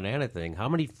apple banana thing, how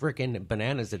many freaking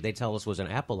bananas did they tell us was an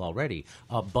apple already?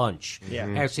 A bunch. Yeah.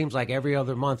 And it seems like every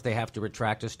other month they have to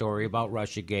retract a story about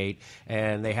Russiagate,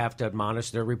 and they have to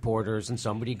admonish their reporters, and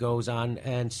somebody goes on.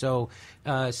 And so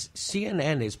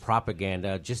CNN is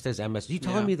propaganda, just as MS. Are you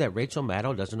telling me that Rachel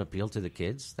Maddow doesn't appeal to the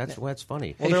kids? That's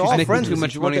funny. Well, they're all friends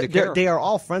with they are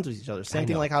all friends with each other. Same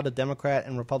thing like how the Democrat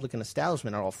and Republican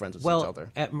establishment are all friends with each other.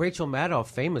 Rachel Maddow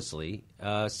famously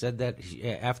said that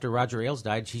after Roger Ailes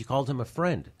died, she called him a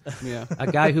friend. Yeah,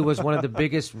 a guy who was one of the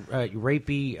biggest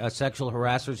rapey sexual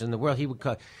harassers in the world.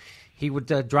 He would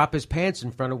drop his pants in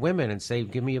front of women and say,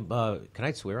 "Give me a." Can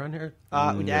I swear on here?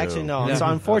 Actually, no. Yeah. So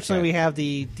unfortunately, we have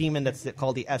the demon that's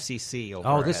called the FCC.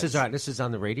 Over this is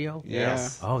on the radio.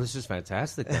 Yes. Oh, this is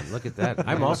fantastic. Then look at that.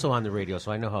 I'm also on the radio,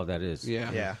 so I know how that is.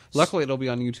 Yeah. Luckily, it'll be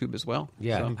on YouTube as well.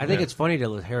 Yeah. So, I think it's funny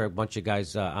to hear a bunch of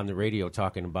guys on the radio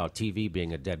talking about TV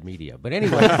being a dead media. But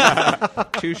anyway,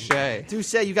 touche.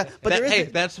 You got.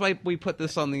 But that's why we put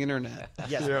this on the internet.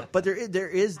 Yes. Yeah. But there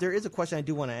is a question I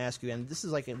do want to ask you, and this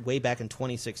is like way back in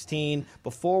 2016,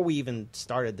 before we even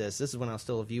started this is when I was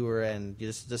still a viewer and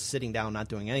just sitting down not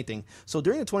doing anything. So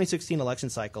during the 2016 election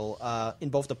cycle, in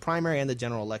both the primary and the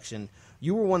general election,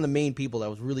 you were one of the main people that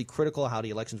was really critical of how the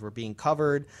elections were being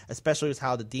covered, especially with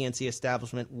how the DNC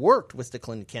establishment worked with the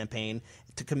Clinton campaign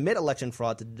to commit election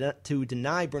fraud to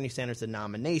deny Bernie Sanders the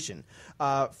nomination.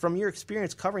 From your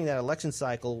experience covering that election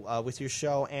cycle with your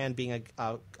show and being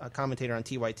a commentator on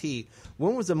TYT,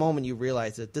 when was the moment you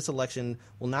realized that this election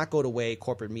will not go the way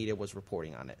corporate media was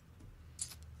reporting on it?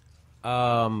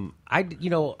 I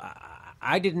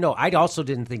didn't know. I also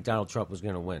didn't think Donald Trump was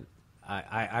going to win.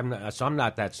 I'm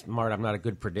not that smart. I'm not a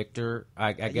good predictor.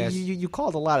 I guess you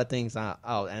called a lot of things out,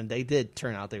 and they did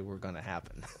turn out they were going to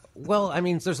happen. Well, I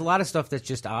mean, there's a lot of stuff that's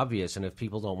just obvious, and if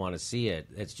people don't want to see it,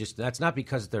 that's not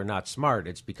because they're not smart.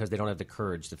 It's because they don't have the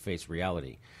courage to face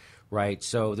reality, right?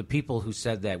 So the people who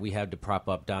said that we had to prop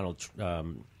up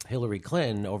Hillary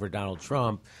Clinton over Donald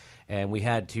Trump, and we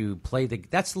had to play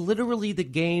that's literally the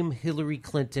game Hillary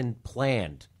Clinton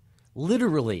planned.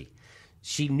 Literally.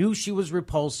 She knew she was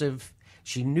repulsive.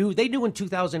 They knew in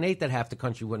 2008 that half the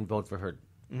country wouldn't vote for her.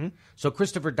 Mm-hmm. So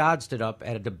Christopher Dodd stood up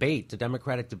at a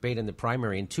Democratic debate in the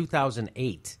primary in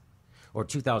 2008. Or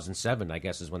 2007, I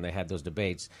guess, is when they had those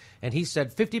debates. And he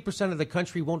said 50% of the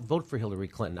country won't vote for Hillary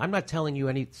Clinton. I'm not telling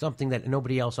you something that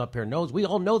nobody else up here knows. We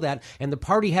all know that, and the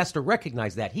party has to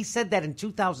recognize that. He said that in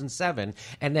 2007,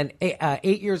 and then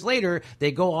 8 years later,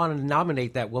 they go on and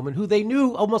nominate that woman who they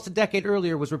knew almost a decade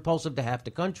earlier was repulsive to half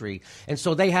the country. And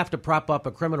so they have to prop up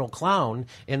a criminal clown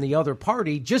in the other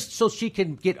party just so she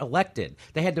can get elected.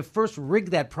 They had to first rig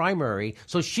that primary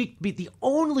so she'd be the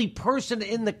only person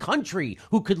in the country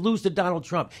who could lose to Donald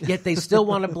Trump, yet they still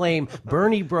want to blame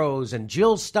Bernie Bros and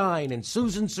Jill Stein and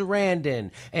Susan Sarandon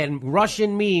and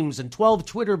Russian memes and 12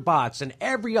 Twitter bots and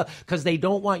because they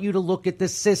don't want you to look at the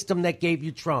system that gave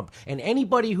you Trump. And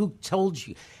anybody who told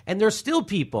you, and there's still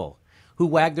people who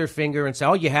wag their finger and say,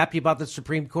 "Oh, you happy about the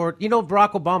Supreme Court?" You know,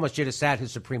 Barack Obama should have sat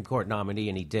his Supreme Court nominee,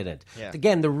 and he didn't. Yeah.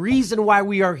 Again, the reason why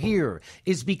we are here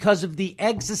is because of the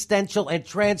existential and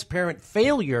transparent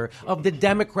failure of the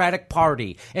Democratic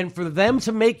Party. And for them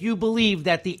to make you believe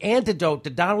that the antidote to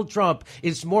Donald Trump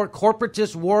is more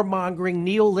corporatist, warmongering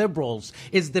neoliberals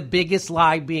is the biggest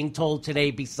lie being told today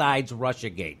besides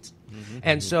Russiagate. Mm-hmm.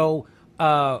 And so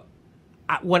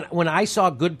when I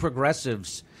saw good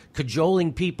progressives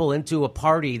cajoling people into a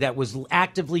party that was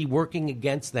actively working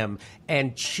against them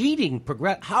and cheating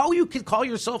how you can call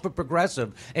yourself a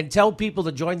progressive and tell people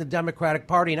to join the Democratic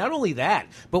Party. Not only that,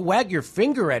 but wag your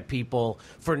finger at people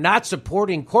for not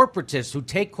supporting corporatists who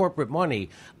take corporate money.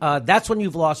 That's when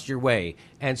you've lost your way.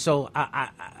 And so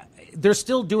they're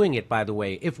still doing it, by the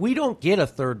way. If we don't get a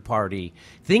third party,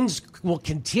 things will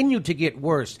continue to get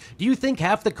worse. Do you think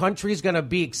half the country is going to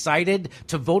be excited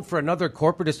to vote for another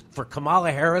corporatist, for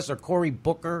Kamala Harris or Cory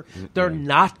Booker? They're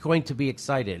not going to be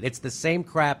excited. It's the same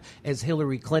crap as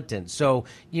Hillary Clinton. So,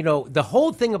 the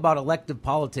whole thing about elective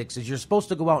politics is you're supposed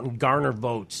to go out and garner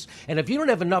votes. And if you don't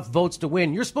have enough votes to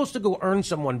win, you're supposed to go earn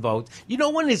someone vote. No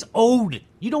one is owed.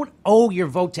 You don't owe your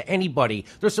vote to anybody.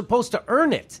 They're supposed to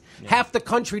earn it. Yeah. Half the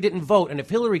country didn't vote. And if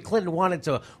Hillary Clinton wanted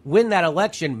to win that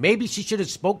election, maybe she should have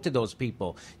spoke to those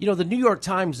people. The New York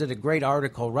Times did a great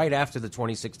article right after the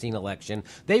 2016 election.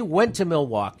 They went to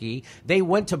Milwaukee. They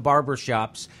went to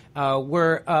barbershops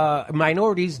where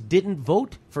minorities didn't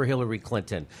vote for Hillary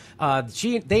Clinton.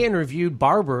 They interviewed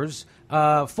barbers.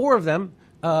 4 of them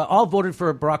all voted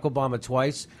for Barack Obama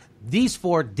twice. These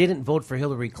 4 didn't vote for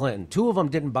Hillary Clinton. 2 of them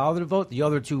didn't bother to vote. The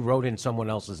other 2 wrote in someone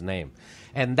else's name.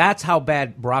 And that's how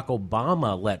bad Barack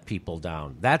Obama let people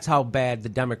down. That's how bad the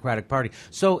Democratic Party.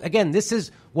 So, again, this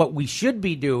is what we should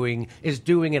be doing, is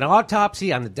doing an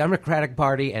autopsy on the Democratic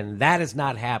Party, and that is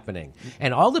not happening.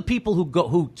 And all the people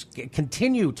who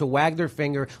continue to wag their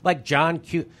finger, like John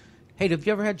Q. Hey, have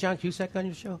you ever had John Cusack on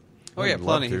your show? Oh, yeah,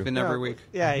 plenty. He's been every week.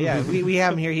 Yeah. We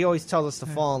have him here. He always tells us to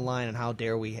fall in line, and how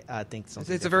dare we think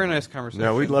something. It's a very nice conversation.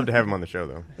 No, we'd love to have him on the show,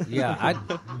 though. Yeah.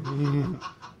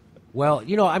 Well,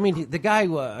 the guy,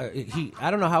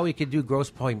 I don't know how he could do Gross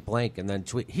Point Blank and then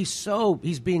tweet.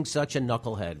 He's being such a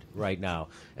knucklehead right now.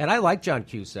 And I like John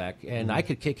Cusack, and I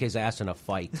could kick his ass in a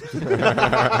fight.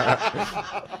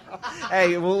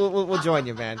 Hey, we'll join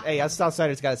you, man. Hey, us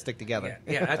Southsiders got to stick together.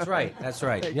 Yeah, that's right. That's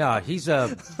right. Yeah, he's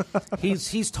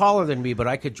taller than me, but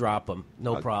I could drop him,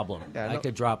 no problem. I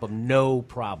could drop him, no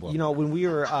problem. When we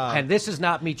were, and this is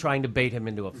not me trying to bait him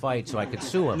into a fight, so I could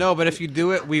sue him. No, but if you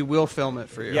do it, we will film it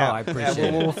for you. Yeah, I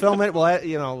appreciate it. We'll film it.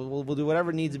 We'll do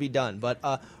whatever needs to be done. But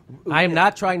I am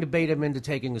not trying to bait him into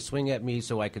taking a swing at me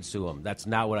so I could sue him. That's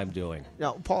not what I'm doing.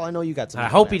 No, Paul, I know you got some. I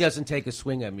hope he doesn't take a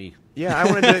swing at me. Yeah, I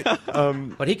wanted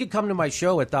to. But he could come to my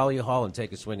show at Thalia Hall and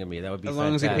take a swing at me. That would be as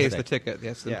long fantastic. as he pays the ticket.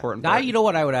 That's the important Now, part. you know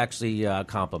what? I would actually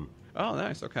comp him. Oh,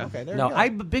 nice. Okay. No,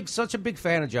 I'm such a big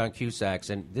fan of John Cusack's,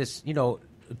 and this,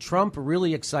 Trump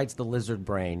really excites the lizard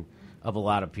brain of a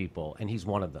lot of people, and he's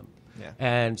one of them. Yeah.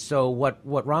 And so what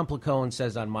Ron Placone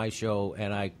says on my show,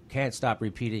 and I can't stop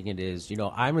repeating it, is,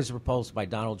 I'm as repulsed by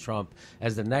Donald Trump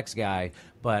as the next guy,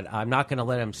 but I'm not going to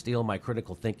let him steal my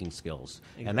critical thinking skills.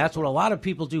 Exactly. And that's what a lot of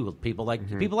people do. People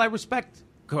I respect,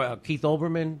 Keith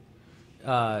Olbermann,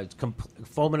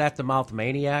 foaming at the mouth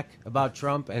maniac about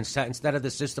Trump, and instead of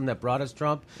the system that brought us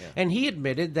Trump. Yeah. And he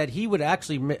admitted that he would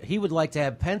like to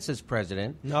have Pence as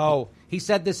president. No, he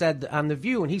said this on The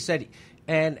View, and he said.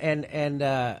 And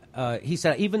he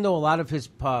said even though a lot of his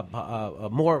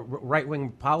more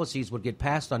right-wing policies would get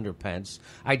passed under Pence,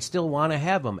 I'd still want to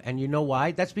have him. And you know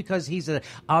why? That's because he's an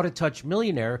out-of-touch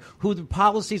millionaire who the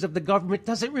policies of the government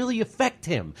doesn't really affect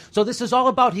him. So this is all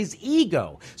about his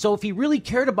ego. So if he really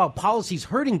cared about policies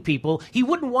hurting people, he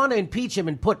wouldn't want to impeach him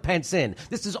and put Pence in.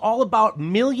 This is all about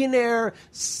millionaire,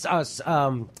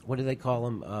 what do they call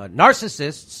them?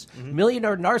 Narcissists. Mm-hmm.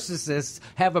 Millionaire narcissists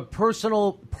have a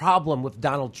personal problem with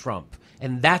Donald Trump.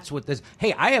 And that's what this...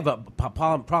 Hey, I have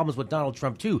problems with Donald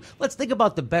Trump, too. Let's think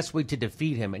about the best way to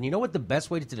defeat him. And you know what the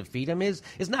best way to defeat him is?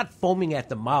 Is not foaming at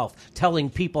the mouth, telling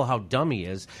people how dumb he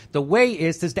is. The way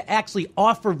is to actually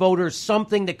offer voters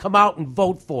something to come out and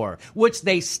vote for, which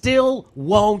they still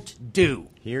won't do.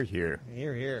 Hear, hear.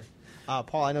 Hear, hear.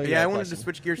 Paul, I know you I wanted to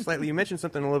switch gears slightly. You mentioned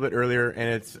something a little bit earlier, and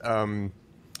it's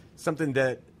something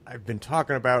that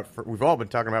we've all been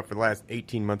talking about for the last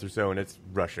 18 months or so, and it's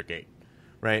Russiagate.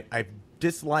 Right? I've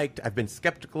been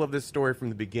skeptical of this story from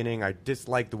the beginning. I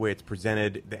dislike the way it's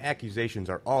presented. The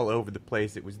accusations are all over the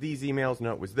place. It was these emails.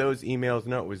 No, it was those emails.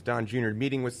 No, it was Don Jr.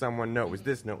 meeting with someone. No, it was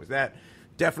this. No, it was that.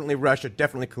 Definitely Russia.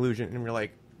 Definitely collusion. And we're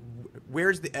like,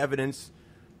 where's the evidence?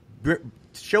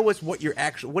 Show us what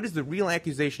is the real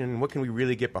accusation and what can we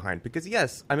really get behind? Because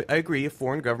yes, I agree. A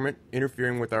foreign government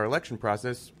interfering with our election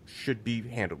process should be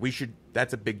handled.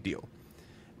 That's a big deal.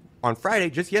 On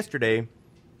Friday, just yesterday,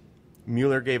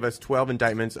 Mueller gave us 12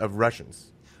 indictments of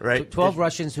Russians, right? 12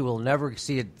 Russians who will never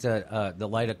see the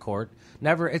light of court.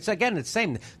 Never. It's the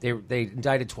same. They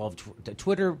indicted 12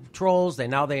 Twitter trolls. They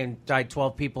indict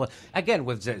 12 people. Again,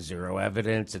 with zero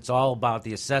evidence. It's all about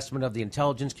the assessment of the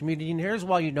intelligence community. And here's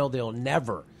why there'll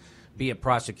never be a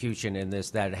prosecution in this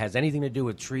that has anything to do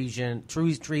with treason,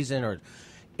 or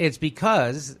it's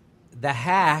because the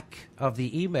hack of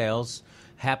the emails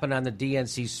happened on the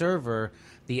DNC server.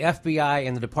 The FBI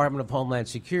and the Department of Homeland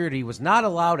Security was not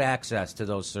allowed access to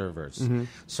those servers. Mm-hmm.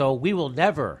 So we will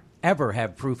never ever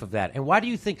have proof of that. And why do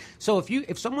you think? So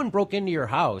if someone broke into your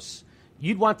house,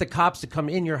 you'd want the cops to come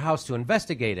in your house to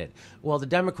investigate it. Well, the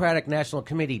Democratic National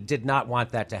Committee did not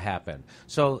want that to happen.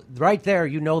 So right there,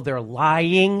 they're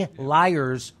lying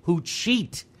liars who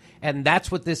cheat. And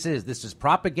that's what this is. This is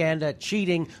propaganda,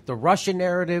 cheating, the Russia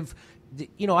narrative.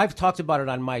 I've talked about it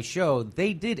on my show.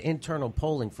 They did internal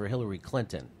polling for Hillary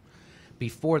Clinton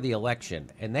before the election,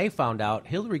 and they found out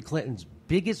Hillary Clinton's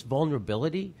biggest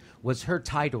vulnerability was her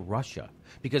tie to Russia,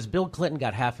 because Bill Clinton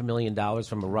got $500,000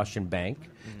 from a Russian bank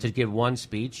to give one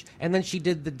speech, and then she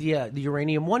did the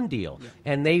Uranium One deal,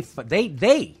 and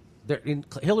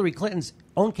Hillary Clinton's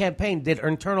own campaign did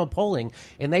internal polling,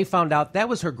 and they found out that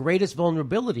was her greatest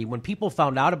vulnerability. When people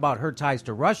found out about her ties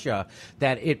to Russia,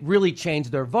 that it really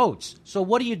changed their votes. So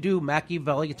what do you do?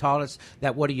 Machiavelli taught us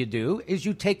that what do is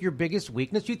you take your biggest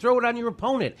weakness, you throw it on your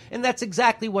opponent, and that's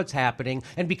exactly what's happening.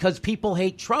 And because people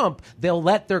hate Trump, they'll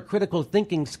let their critical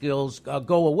thinking skills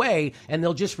go away, and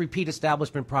they'll just repeat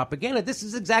establishment propaganda. This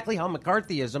is exactly how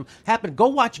McCarthyism happened. Go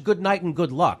watch Good Night and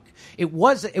Good Luck. It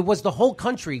was the whole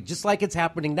country, just like it's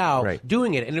happening now, doing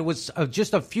it, and it was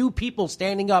just a few people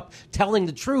standing up telling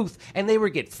the truth, and they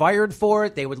would get fired for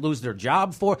it, they would lose their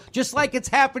job for it, just like it's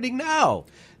happening now.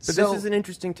 But this is an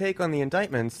interesting take on the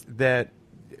indictments, that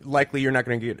likely you're not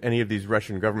going to get any of these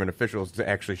Russian government officials to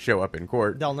actually show up in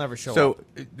court. They'll never show up. So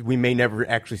we may never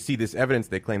actually see this evidence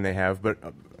they claim they have. But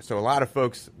so a lot of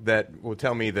folks that will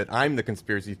tell me that I'm the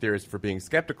conspiracy theorist for being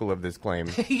skeptical of this claim.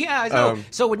 Yeah, I know.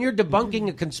 So when you're debunking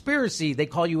a conspiracy, they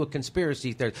call you a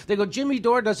conspiracy theorist. They go, Jimmy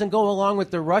Dore doesn't go along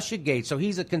with the Russiagate, so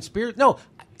he's a conspiracy. No,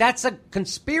 that's a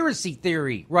conspiracy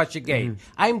theory, Russiagate.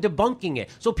 I'm debunking it.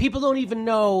 So people don't even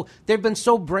know. They've been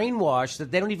so brainwashed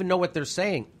that they don't even know what they're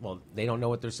saying. Well, they don't know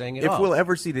what they're saying at all. If we'll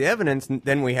ever see the evidence,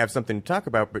 then we have something to talk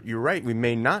about. But you're right, we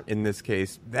may not in this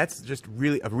case. That's just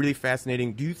really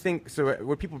fascinating. Do you think, so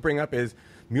what people bring up is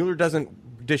Mueller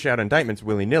doesn't dish out indictments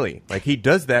willy-nilly. Like, he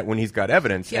does that when he's got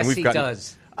evidence. Yes, he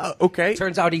does. Okay.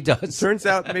 Turns out he does. Turns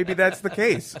out maybe that's the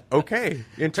case. Okay.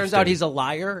 Turns out he's a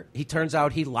liar. Turns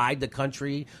out he lied the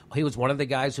country. He was one of the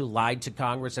guys who lied to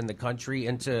Congress and the country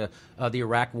into the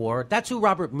Iraq War. That's who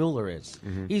Robert Mueller is.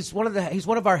 Mm-hmm. He's one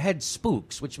of our head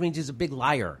spooks, which means he's a big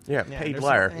liar. Yeah, paid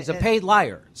liar. He's a paid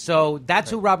liar. So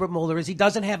that's who Robert Mueller is. He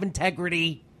doesn't have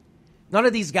integrity. None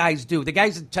of these guys do. The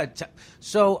guys, the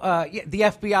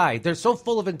FBI, they're so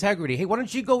full of integrity. Hey, why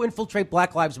don't you go infiltrate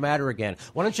Black Lives Matter again?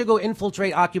 Why don't you go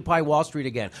infiltrate Occupy Wall Street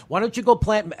again? Why don't you go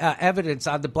plant evidence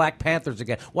on the Black Panthers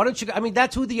again? Why don't you? I mean,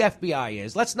 that's who the FBI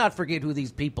is. Let's not forget who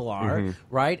these people are,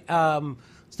 right?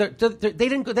 They're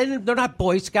not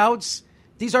Boy Scouts.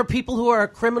 These are people who are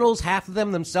criminals, half of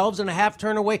them themselves and a half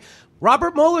turn away.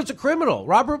 Robert Mueller's a criminal.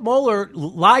 Robert Mueller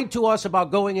lied to us about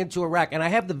going into Iraq, and I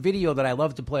have the video that I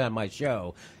love to play on my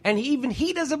show. And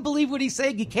he doesn't believe what he's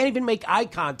saying. He can't even make eye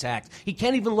contact. He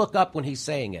can't even look up when he's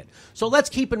saying it. So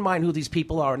let's keep in mind who these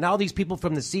people are. Now these people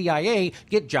from the CIA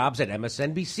get jobs at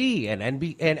MSNBC and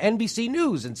NBC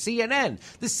News and CNN.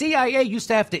 The CIA used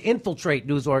to have to infiltrate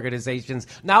news organizations.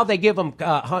 Now they give them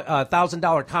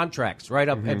 $1,000 contracts right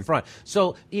up in front.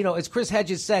 So, as Chris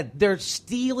Hedges said, they're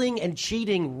stealing and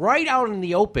cheating right out in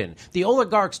the open. The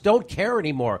oligarchs don't care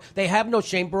anymore. They have no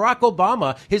shame. Barack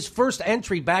Obama, his first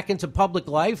entry back into public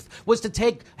life was to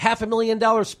take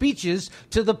 $500,000 speeches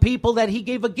to the people that he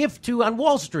gave a gift to on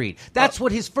Wall Street. That's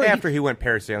what his first... After he went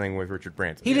parasailing with Richard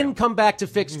Branson. He didn't come back to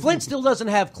fix... Flint still doesn't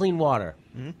have clean water.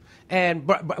 And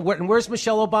where's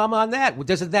Michelle Obama on that?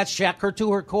 Doesn't that shock her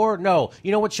to her core? No.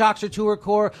 You know what shocks her to her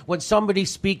core? When somebody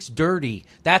speaks dirty.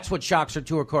 That's what shocks her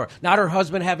to her core. Not her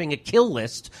husband having a kill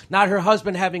list. Not her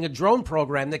husband having a drone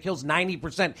program that kills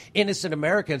 90% innocent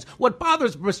Americans. What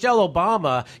bothers Michelle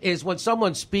Obama is when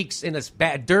someone speaks in a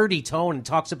bad, dirty tone and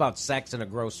talks about sex in a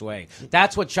gross way.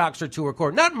 That's what shocks her to her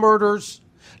core. Not murders.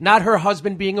 Not her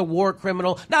husband being a war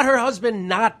criminal. Not her husband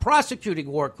not prosecuting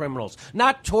war criminals.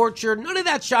 Not torture. None of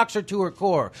that shocks her to her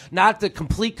core. Not the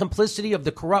complete complicity of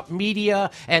the corrupt media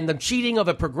and the cheating of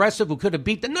a progressive who could have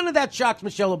beat them. None of that shocks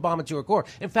Michelle Obama to her core.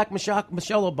 In fact, Michelle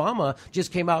Obama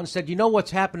just came out and said,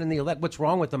 what's happened in what's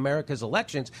wrong with America's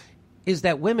elections is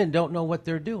that women don't know what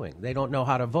they're doing. They don't know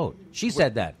how to vote. She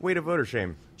said that. Way to voter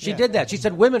shame. She did that. She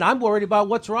said, women, I'm worried about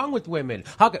what's wrong with women.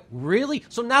 Really?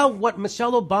 So now what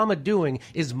Michelle Obama doing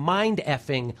is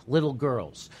mind-effing little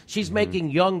girls. She's making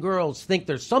young girls think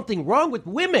there's something wrong with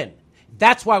women.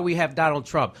 That's why we have Donald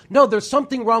Trump. No, there's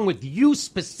something wrong with you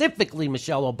specifically,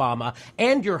 Michelle Obama,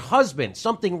 and your husband.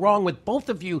 Something wrong with both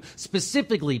of you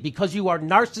specifically because you are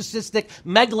narcissistic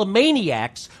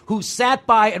megalomaniacs who sat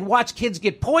by and watched kids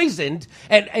get poisoned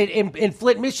in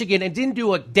Flint, Michigan, and didn't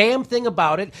do a damn thing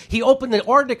about it. He opened the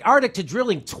Arctic to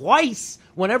drilling twice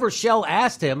whenever Shell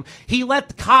asked him, he let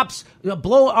the cops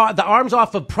blow the arms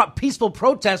off of peaceful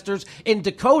protesters in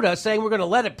Dakota, saying we're going to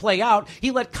let it play out.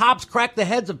 He let cops crack the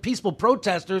heads of peaceful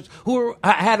protesters who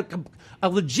had a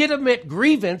legitimate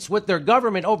grievance with their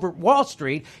government over Wall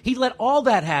Street. He let all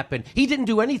that happen. He didn't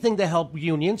do anything to help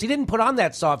unions. He didn't put on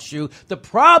that soft shoe. The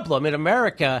problem in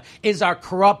America is our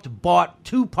corrupt, bought,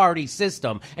 two-party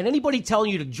system. And anybody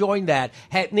telling you to join that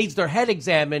needs their head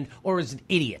examined or is an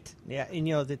idiot. Yeah,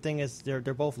 and the thing is, they're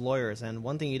both lawyers, and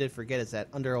one thing you did forget is that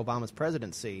under Obama's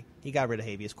presidency, he got rid of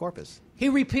habeas corpus. He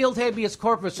repealed habeas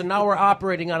corpus, and now we're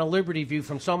operating on a Liberty View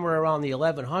from somewhere around the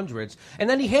 1100s. And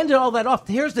then he handed all that off.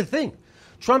 Here's the thing.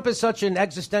 Trump is such an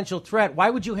existential threat. Why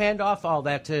would you hand off all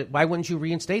that why wouldn't you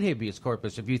reinstate habeas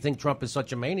corpus if you think Trump is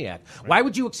such a maniac? Right. Why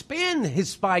would you expand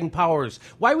his spying powers?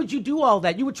 Why would you do all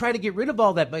that? You would try to get rid of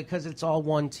all that because it's all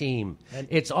one team.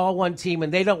 It's all one team,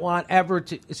 and they don't want ever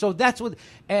to. So that's what,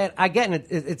 and again,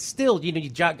 it's still,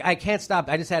 I can't stop.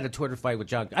 I just had a Twitter fight with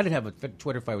John. I didn't have a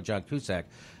Twitter fight with John Cusack.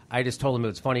 I just told him it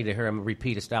was funny to hear him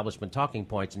repeat establishment talking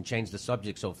points and change the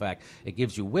subject so fast it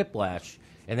gives you whiplash.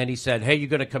 And then he said, hey, you're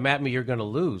going to come at me, you're going to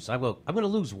lose. I go, I'm going to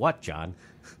lose what, John?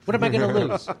 What am I going to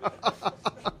lose?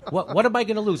 What am I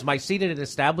going to lose? My seat at an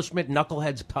establishment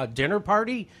knucklehead's dinner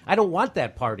party? I don't want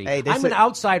that party. Hey, I'm an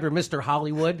outsider, Mr.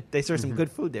 Hollywood. They serve some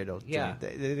good food there, though. Yeah.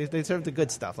 They serve the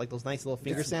good stuff, like those nice little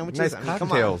finger sandwiches. Nice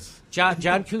cocktails.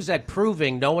 John Cusack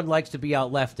proving no one likes to be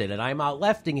out-lefted, and I'm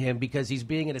out-lefting him because he's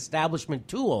being an establishment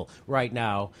tool right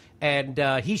now, and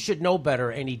he should know better,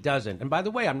 and he doesn't. And by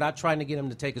the way, I'm not trying to get him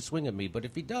to take a swing at me, but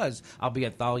if he does, I'll be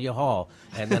at Thalia Hall,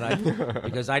 and then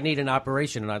because I need an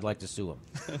operation, and I'd like to sue him.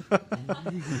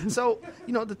 So,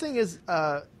 the thing is,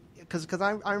 because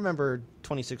I remember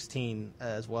 2016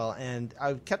 as well, and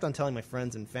I kept on telling my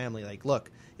friends and family, like, look,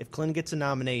 if Clinton gets a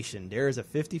nomination, there is a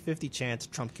 50-50 chance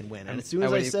Trump can win. And as soon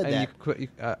as I said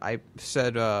that... I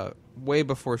said way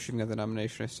before she got the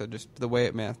nomination, I said just the way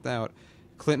it mathed out,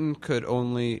 Clinton could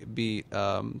only beat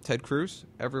Ted Cruz.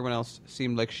 Everyone else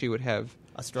seemed like she would have...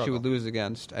 she would lose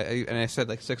against. And I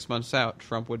said, 6 months out,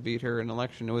 Trump would beat her in an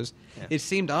election. It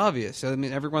seemed obvious. I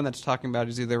mean, everyone that's talking about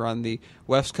is either on the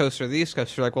West Coast or the East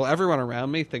Coast. They're like, well, everyone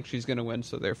around me thinks she's going to win,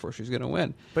 so therefore she's going to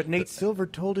win. But Nate Silver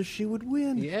told us she would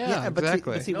win. Yeah,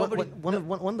 exactly. But see, one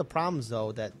of the problems,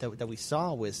 though, that we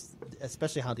saw was,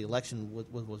 especially how the election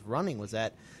was running, was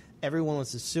that everyone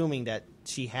was assuming that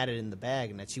she had it in the bag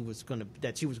and that she was going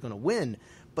to win.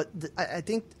 But I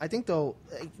think though,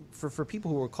 for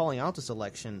people who were calling out this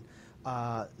election,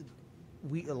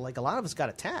 we a lot of us got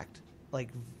attacked,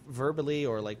 verbally,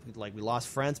 or we lost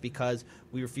friends because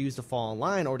we refused to fall in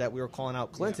line, or that we were calling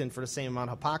out Clinton for the same amount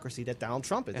of hypocrisy that Donald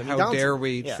Trump is. How dare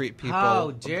we treat people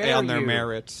on their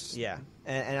merits? Yeah.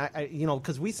 And I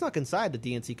because we snuck inside the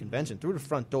DNC convention through the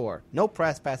front door, no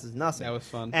press passes, nothing. That was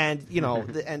fun. And we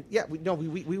went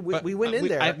in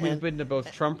there. We've been to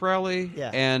both Trump rally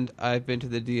and I've been to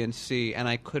the DNC, and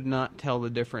I could not tell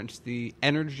the difference. The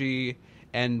energy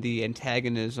and the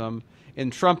antagonism.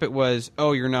 In Trump, it was,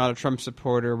 oh, you're not a Trump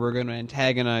supporter, we're going to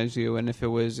antagonize you. And if it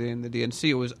was in the DNC,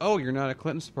 it was, oh, you're not a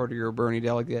Clinton supporter, you're a Bernie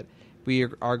delegate. We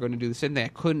are going to do the same thing. I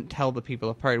couldn't tell the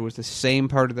people apart. It was the same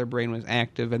part of their brain was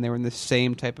active, and they were in the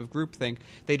same type of groupthink.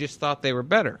 They just thought they were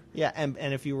better. Yeah, and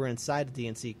if you were inside the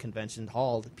DNC convention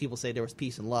hall, people say there was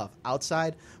peace and love.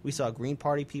 Outside, we saw Green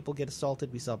Party people get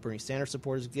assaulted. We saw Bernie Sanders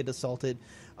supporters get assaulted.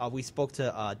 We spoke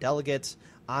to delegates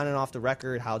on and off the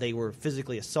record how they were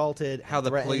physically assaulted, how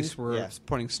the police were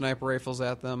pointing sniper rifles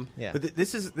at them. Yeah. But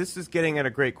this is getting at a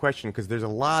great question, because there's a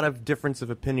lot of difference of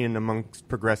opinion amongst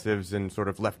progressives and sort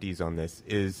of lefties on this.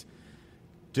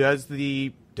 Does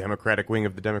the Democratic wing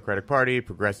of the Democratic Party,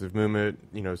 progressive movement,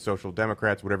 social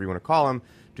democrats, whatever you want to call them,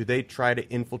 do they try to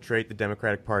infiltrate the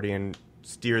Democratic Party and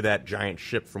steer that giant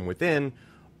ship from within?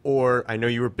 Or, I know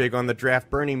you were big on the draft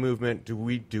Bernie movement. Do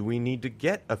we need to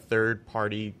get a third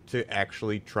party to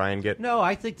actually try and get? No,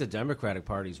 I think the Democratic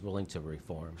Party is willing to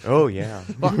reform. Oh yeah.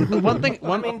 Well, do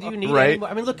you need any more?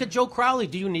 I mean, look at Joe Crowley.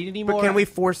 Do you need any more? But can we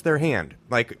force their hand?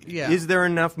 Is there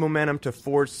enough momentum to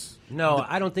force? No,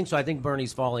 I don't think so. I think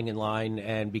Bernie's falling in line,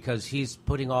 and because he's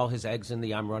putting all his eggs in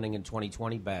the "I'm running in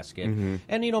 2020" basket. Mm-hmm.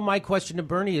 And my question to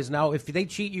Bernie is now: if they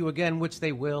cheat you again, which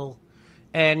they will,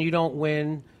 and you don't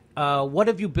win. What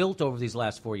have you built over these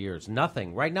last 4 years?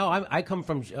 Nothing. Right now, I come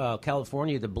from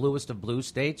California, the bluest of blue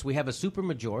states. We have a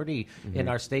supermajority in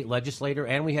our state legislature,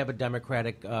 and we have a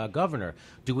Democratic governor.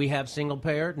 Do we have single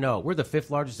payer? No. We're the 5th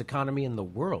largest economy in the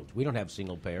world. We don't have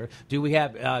single payer. Do we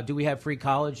have free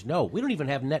college? No. We don't even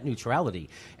have net neutrality.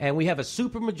 And we have a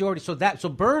supermajority. So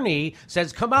Bernie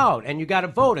says, come out, and you got to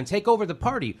vote and take over the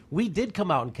party. We did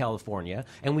come out in California,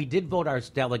 and we did vote our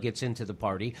delegates into the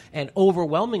party, and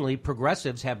overwhelmingly,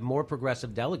 progressives have more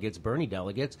progressive delegates, Bernie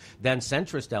delegates, than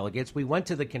centrist delegates. We went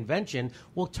to the convention.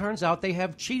 Well, it turns out they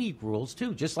have cheating rules,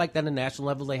 too. Just like on the national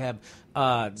level, they have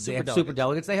super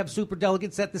delegates. They have super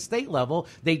delegates at the state level.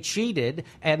 They cheated,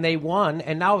 and they won.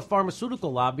 And now a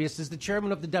pharmaceutical lobbyist is the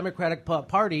chairman of the Democratic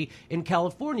Party in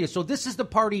California. So this is the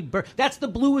party. That's the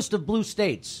bluest of blue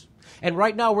states. And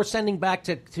right now we're sending back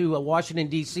to Washington,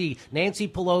 D.C., Nancy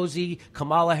Pelosi,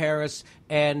 Kamala Harris,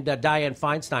 and Dianne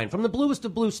Feinstein from the bluest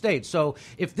of blue states. So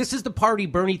if this is the party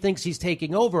Bernie thinks he's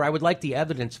taking over, I would like the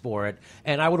evidence for it.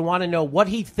 And I would want to know what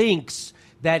he thinks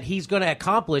that he's going to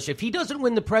accomplish. If he doesn't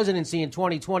win the presidency in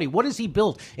 2020, what has he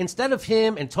built? Instead of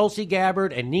him and Tulsi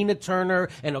Gabbard and Nina Turner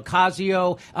and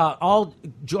Ocasio all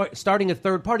starting a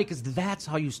third party, because that's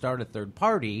how you start a third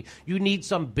party. You need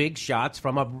some big shots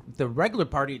from the regular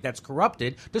party that's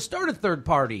corrupted to start a third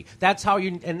party. That's how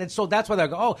you, and so that's why they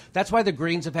go, oh, that's why the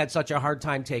Greens have had such a hard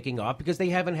time taking off, because they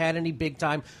haven't had any big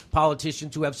time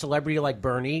politicians who have celebrity like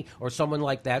Bernie or someone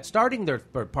like that starting their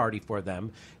third party for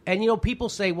them. And, people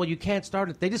say, well, you can't start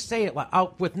it. They just say it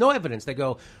out with no evidence. They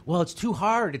go, well, it's too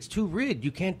hard. It's too rigged.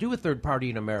 You can't do a third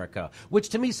party in America, which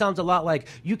to me sounds a lot like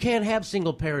you can't have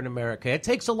single payer in America. It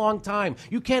takes a long time.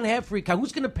 You can't have free college.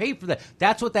 Who's going to pay for that?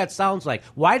 That's what that sounds like.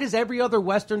 Why does every other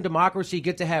Western democracy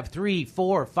get to have 3,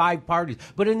 4, 5 parties?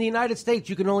 But in the United States,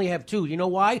 you can only have 2. You know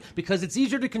why? Because it's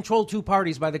easier to control 2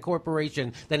 parties by the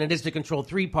corporation than it is to control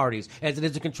 3 parties, as it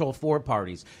is to control 4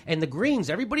 parties. And the Greens,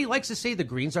 everybody likes to say the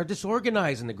Greens are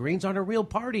disorganized and the Greens aren't a real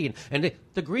party. And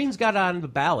the Greens got on the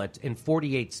ballot in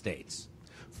 48 states.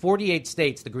 48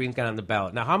 states the Greens got on the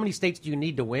ballot. Now, how many states do you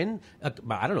need to win? I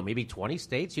don't know, maybe 20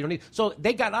 states? You don't need. So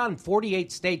they got on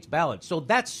 48 states ballot. So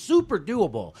that's super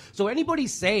doable. So anybody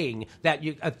saying that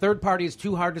a third party is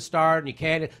too hard to start and you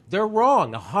can't, they're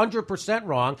wrong, 100%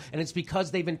 wrong. And it's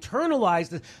because they've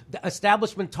internalized the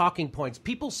establishment talking points.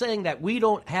 People saying that we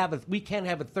can't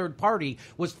have a third party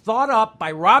was thought up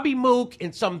by Robbie Mook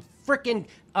in some frickin'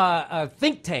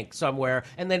 think tank somewhere,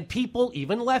 and then people,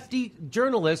 even lefty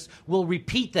journalists, will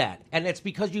repeat that. And it's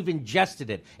because you've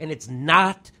ingested it, and it's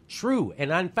not true.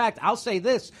 And in fact, I'll say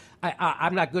this.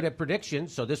 I'm not good at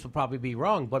predictions, so this will probably be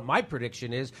wrong, but my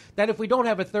prediction is that if we don't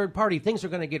have a third party, things are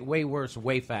going to get way worse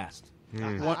way fast.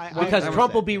 Because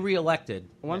Trump will be reelected.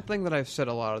 One thing that I've said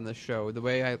a lot on this show, the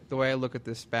way I look at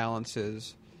this balance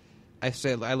is, I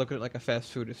look at it like a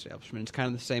fast food establishment. It's kind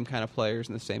of the same kind of players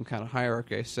and the same kind of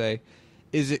hierarchy. I say,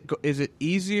 is it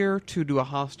easier to do a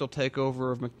hostile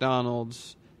takeover of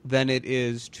McDonald's than it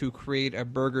is to create a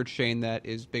burger chain that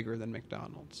is bigger than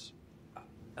McDonald's?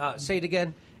 Say it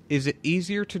again. Is it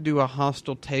easier to do a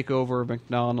hostile takeover of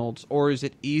McDonald's, or is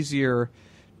it easier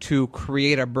to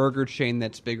create a burger chain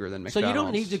that's bigger than McDonald's? So you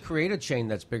don't need to create a chain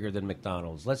that's bigger than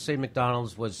McDonald's. Let's say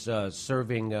McDonald's was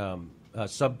serving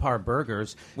subpar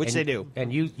burgers, which they do,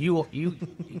 and you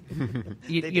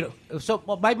know. So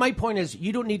my point is,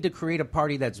 you don't need to create a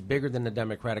party that's bigger than the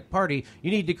Democratic Party.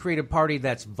 You need to create a party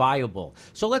that's viable.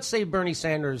 So let's say Bernie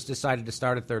Sanders decided to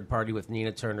start a third party with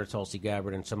Nina Turner, Tulsi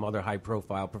Gabbard, and some other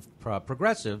high-profile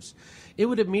progressives. It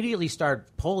would immediately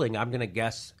start polling. I'm going to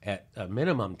guess at a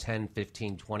minimum 10,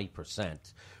 15,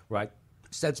 20%, right?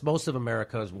 Since most of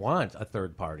Americans want a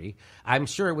third party, I'm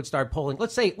sure it would start polling.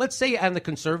 Let's say on the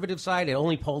conservative side, it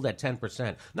only polled at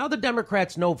 10%. Now the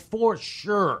Democrats know for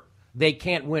sure they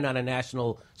can't win on a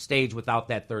national stage without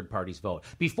that third party's vote.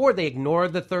 Before, they ignore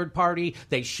the third party,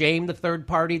 they shame the third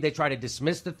party, they try to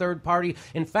dismiss the third party.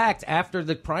 In fact, after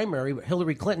the primary,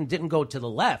 Hillary Clinton didn't go to the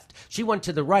left. She went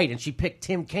to the right, and she picked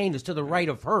Tim Kaine, who's to the right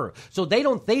of her. So they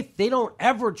don't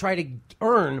ever try to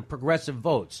earn progressive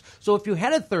votes. So if you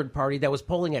had a third party that was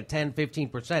polling at 10,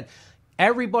 15%,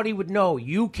 everybody would know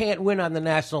you can't win on the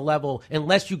national level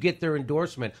unless you get their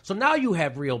endorsement. So now you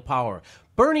have real power.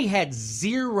 Bernie had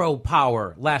zero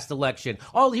power last election.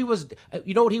 All he was,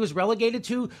 you know what he was relegated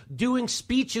to? Doing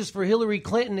speeches for Hillary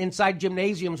Clinton inside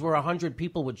gymnasiums where 100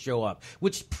 people would show up,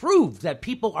 which proved that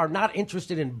people are not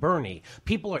interested in Bernie.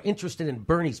 People are interested in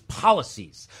Bernie's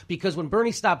policies, because when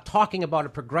Bernie stopped talking about a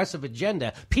progressive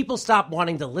agenda, people stopped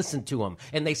wanting to listen to him,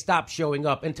 and they stopped showing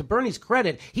up. And to Bernie's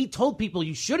credit, he told people,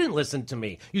 you shouldn't listen to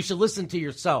me. You should listen to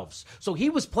yourselves. So he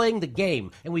was playing the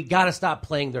game, and we got to stop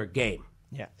playing their game.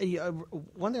 Yeah.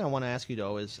 One thing I want to ask you,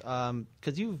 though, is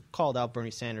because you've called out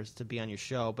Bernie Sanders to be on your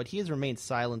show, but he has remained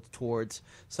silent towards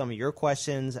some of your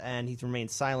questions, and he's remained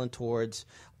silent towards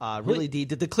really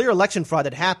the clear election fraud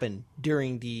that happened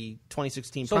during the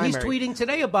 2016 primary. So he's tweeting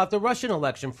today about the Russian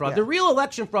election fraud. Yeah. The real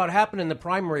election fraud happened in the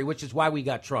primary, which is why we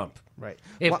got Trump. Right.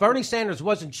 If Bernie Sanders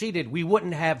wasn't cheated, we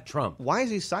wouldn't have Trump. Why is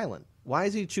he silent? Why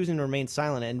is he choosing to remain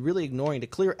silent and really ignoring the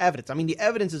clear evidence? I mean, the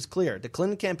evidence is clear. The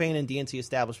Clinton campaign and DNC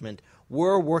establishment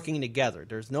were working together.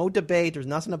 There's no debate. There's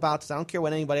nothing about this. I don't care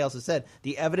what anybody else has said.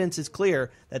 The evidence is clear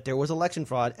that there was election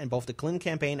fraud, and both the Clinton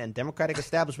campaign and Democratic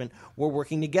establishment were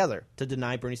working together to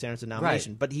deny Bernie Sanders the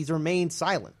nomination. Right. But he's remained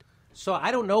silent. So I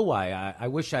don't know why. I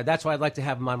wish that's why I'd like to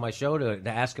have him on my show to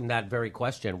ask him that very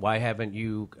question. Why haven't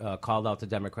you called out the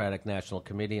Democratic National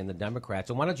Committee and the Democrats?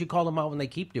 And why don't you call them out when they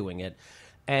keep doing it?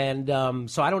 And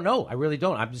so I don't know. I really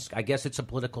don't. I guess it's a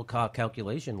political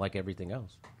calculation like everything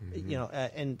else. You know,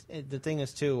 and the thing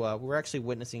is, too, we're actually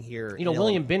witnessing here. You know,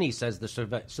 William Binney says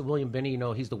so William Binney, you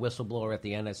know, he's the whistleblower at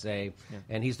the NSA,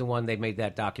 and he's the one they made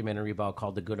that documentary about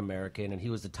called The Good American, and he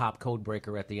was the top code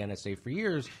breaker at the NSA for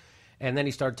years. And then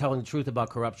he started telling the truth about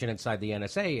corruption inside the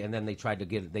NSA, and then they tried to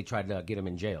get him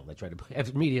in jail. They tried to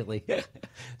immediately.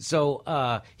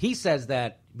 So he says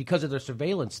that because of their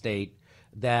surveillance state,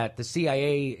 that the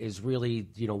CIA is really,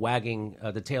 you know, wagging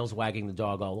the tail's wagging the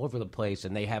dog all over the place,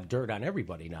 and they have dirt on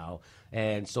everybody now.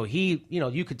 And so he, you know,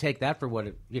 you could take that for what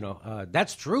it, you know,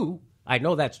 that's true. I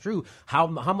know that's true. How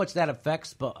much that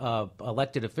affects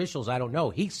elected officials, I don't know.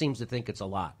 He seems to think it's a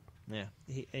lot. Yeah,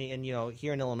 and you know,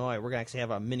 here in Illinois, we're going to actually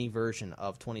have a mini version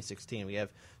of 2016. We have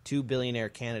 2 billionaire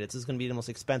candidates. This is going to be the most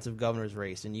expensive governor's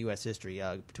race in U.S. history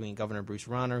between Governor Bruce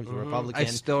Rauner, who's a Republican, I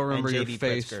still remember and your J.B.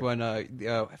 face Pritzker. when I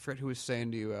forget who was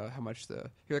saying to you how much you're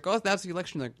like, oh, that's the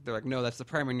election. They're like, no, that's the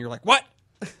primary, and you're like, what?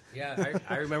 Yeah,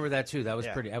 I remember that too. That was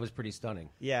pretty stunning.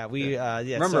 Yeah,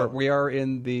 remember, we are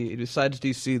besides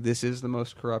D.C., this is the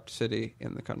most corrupt city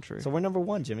in the country. So we're number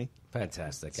one, Jimmy.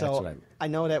 Fantastic. So that's right. I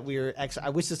know that we're actually. I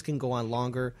wish this can go on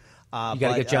longer. You got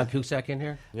to get John Cusack in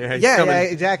here. Yeah,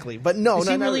 exactly. But no, is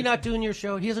he really not doing your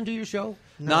show? He doesn't do your show.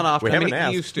 No. Not often. I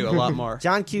mean, he used to a lot more.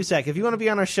 John Cusack, if you want to be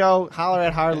on our show, holler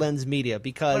at Harlan's Media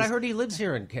because. But I heard he lives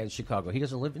here in Chicago. He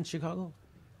doesn't live in Chicago.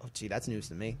 Oh, gee, that's news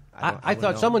to me. I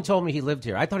thought someone told me he lived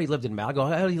here. I thought he lived in Malibu. I go,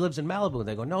 oh, he lives in Malibu. And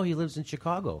they go, no, he lives in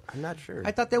Chicago. I'm not sure.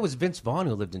 I thought that was Vince Vaughn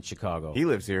who lived in Chicago. He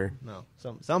lives here. No,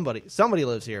 somebody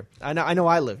lives here. I know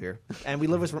I live here, and we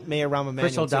live with Mayor Rahm Emanuel.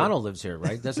 Chris O'Donnell lives here,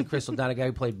 right? Doesn't Chris O'Donnell, guy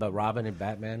who played Robin and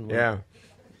Batman? Yeah.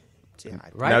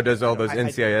 Right? Now does all those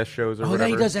NCIS shows or whatever. Oh,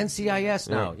 he does NCIS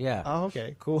now. Yeah. Oh,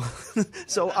 okay, cool.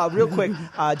 So, real quick,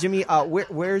 Jimmy,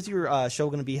 where's your show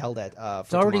going to be held at?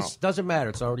 It's already doesn't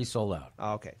matter. It's already sold out.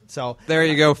 Oh, okay, so there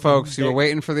you go, folks. You were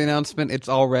waiting for the announcement. It's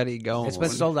already going. It's been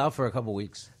sold out for a couple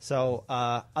weeks. So,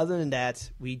 other than that,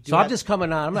 we do. So I'm just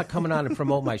coming on. I'm not coming on to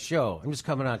promote my show. I'm just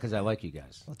coming on because I like you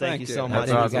guys. Well, thank you so much.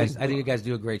 I think you guys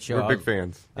do a great show. We're big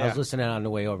fans. I was listening on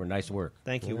the way over. Nice work.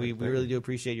 Thank you. We really do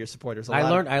appreciate your support.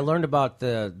 I learned about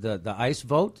the ICE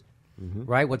vote,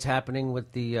 right? What's happening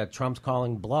with the Trump's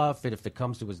calling bluff if it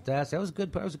comes to his desk. That was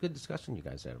good. That was a good discussion you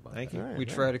guys had about. Thank you. We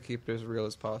try to keep it as real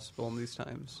as possible in these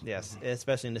times. Yes,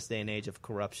 especially in this day and age of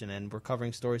corruption, and we're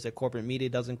covering stories that corporate media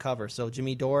doesn't cover. So,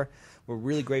 Jimmy Dore, we're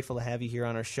really grateful to have you here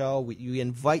on our show. We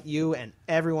invite you and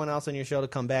everyone else on your show to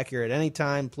come back here at any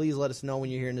time. Please let us know when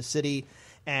you're here in the city.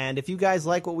 And if you guys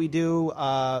like what we do,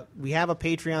 we have a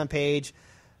Patreon page.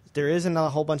 There isn't a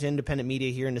whole bunch of independent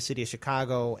media here in the city of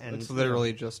Chicago, and it's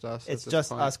literally just us. It's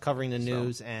just us covering the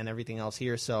news and everything else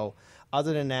here. So,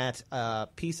 other than that,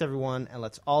 peace, everyone, and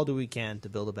let's all do what we can to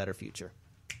build a better future.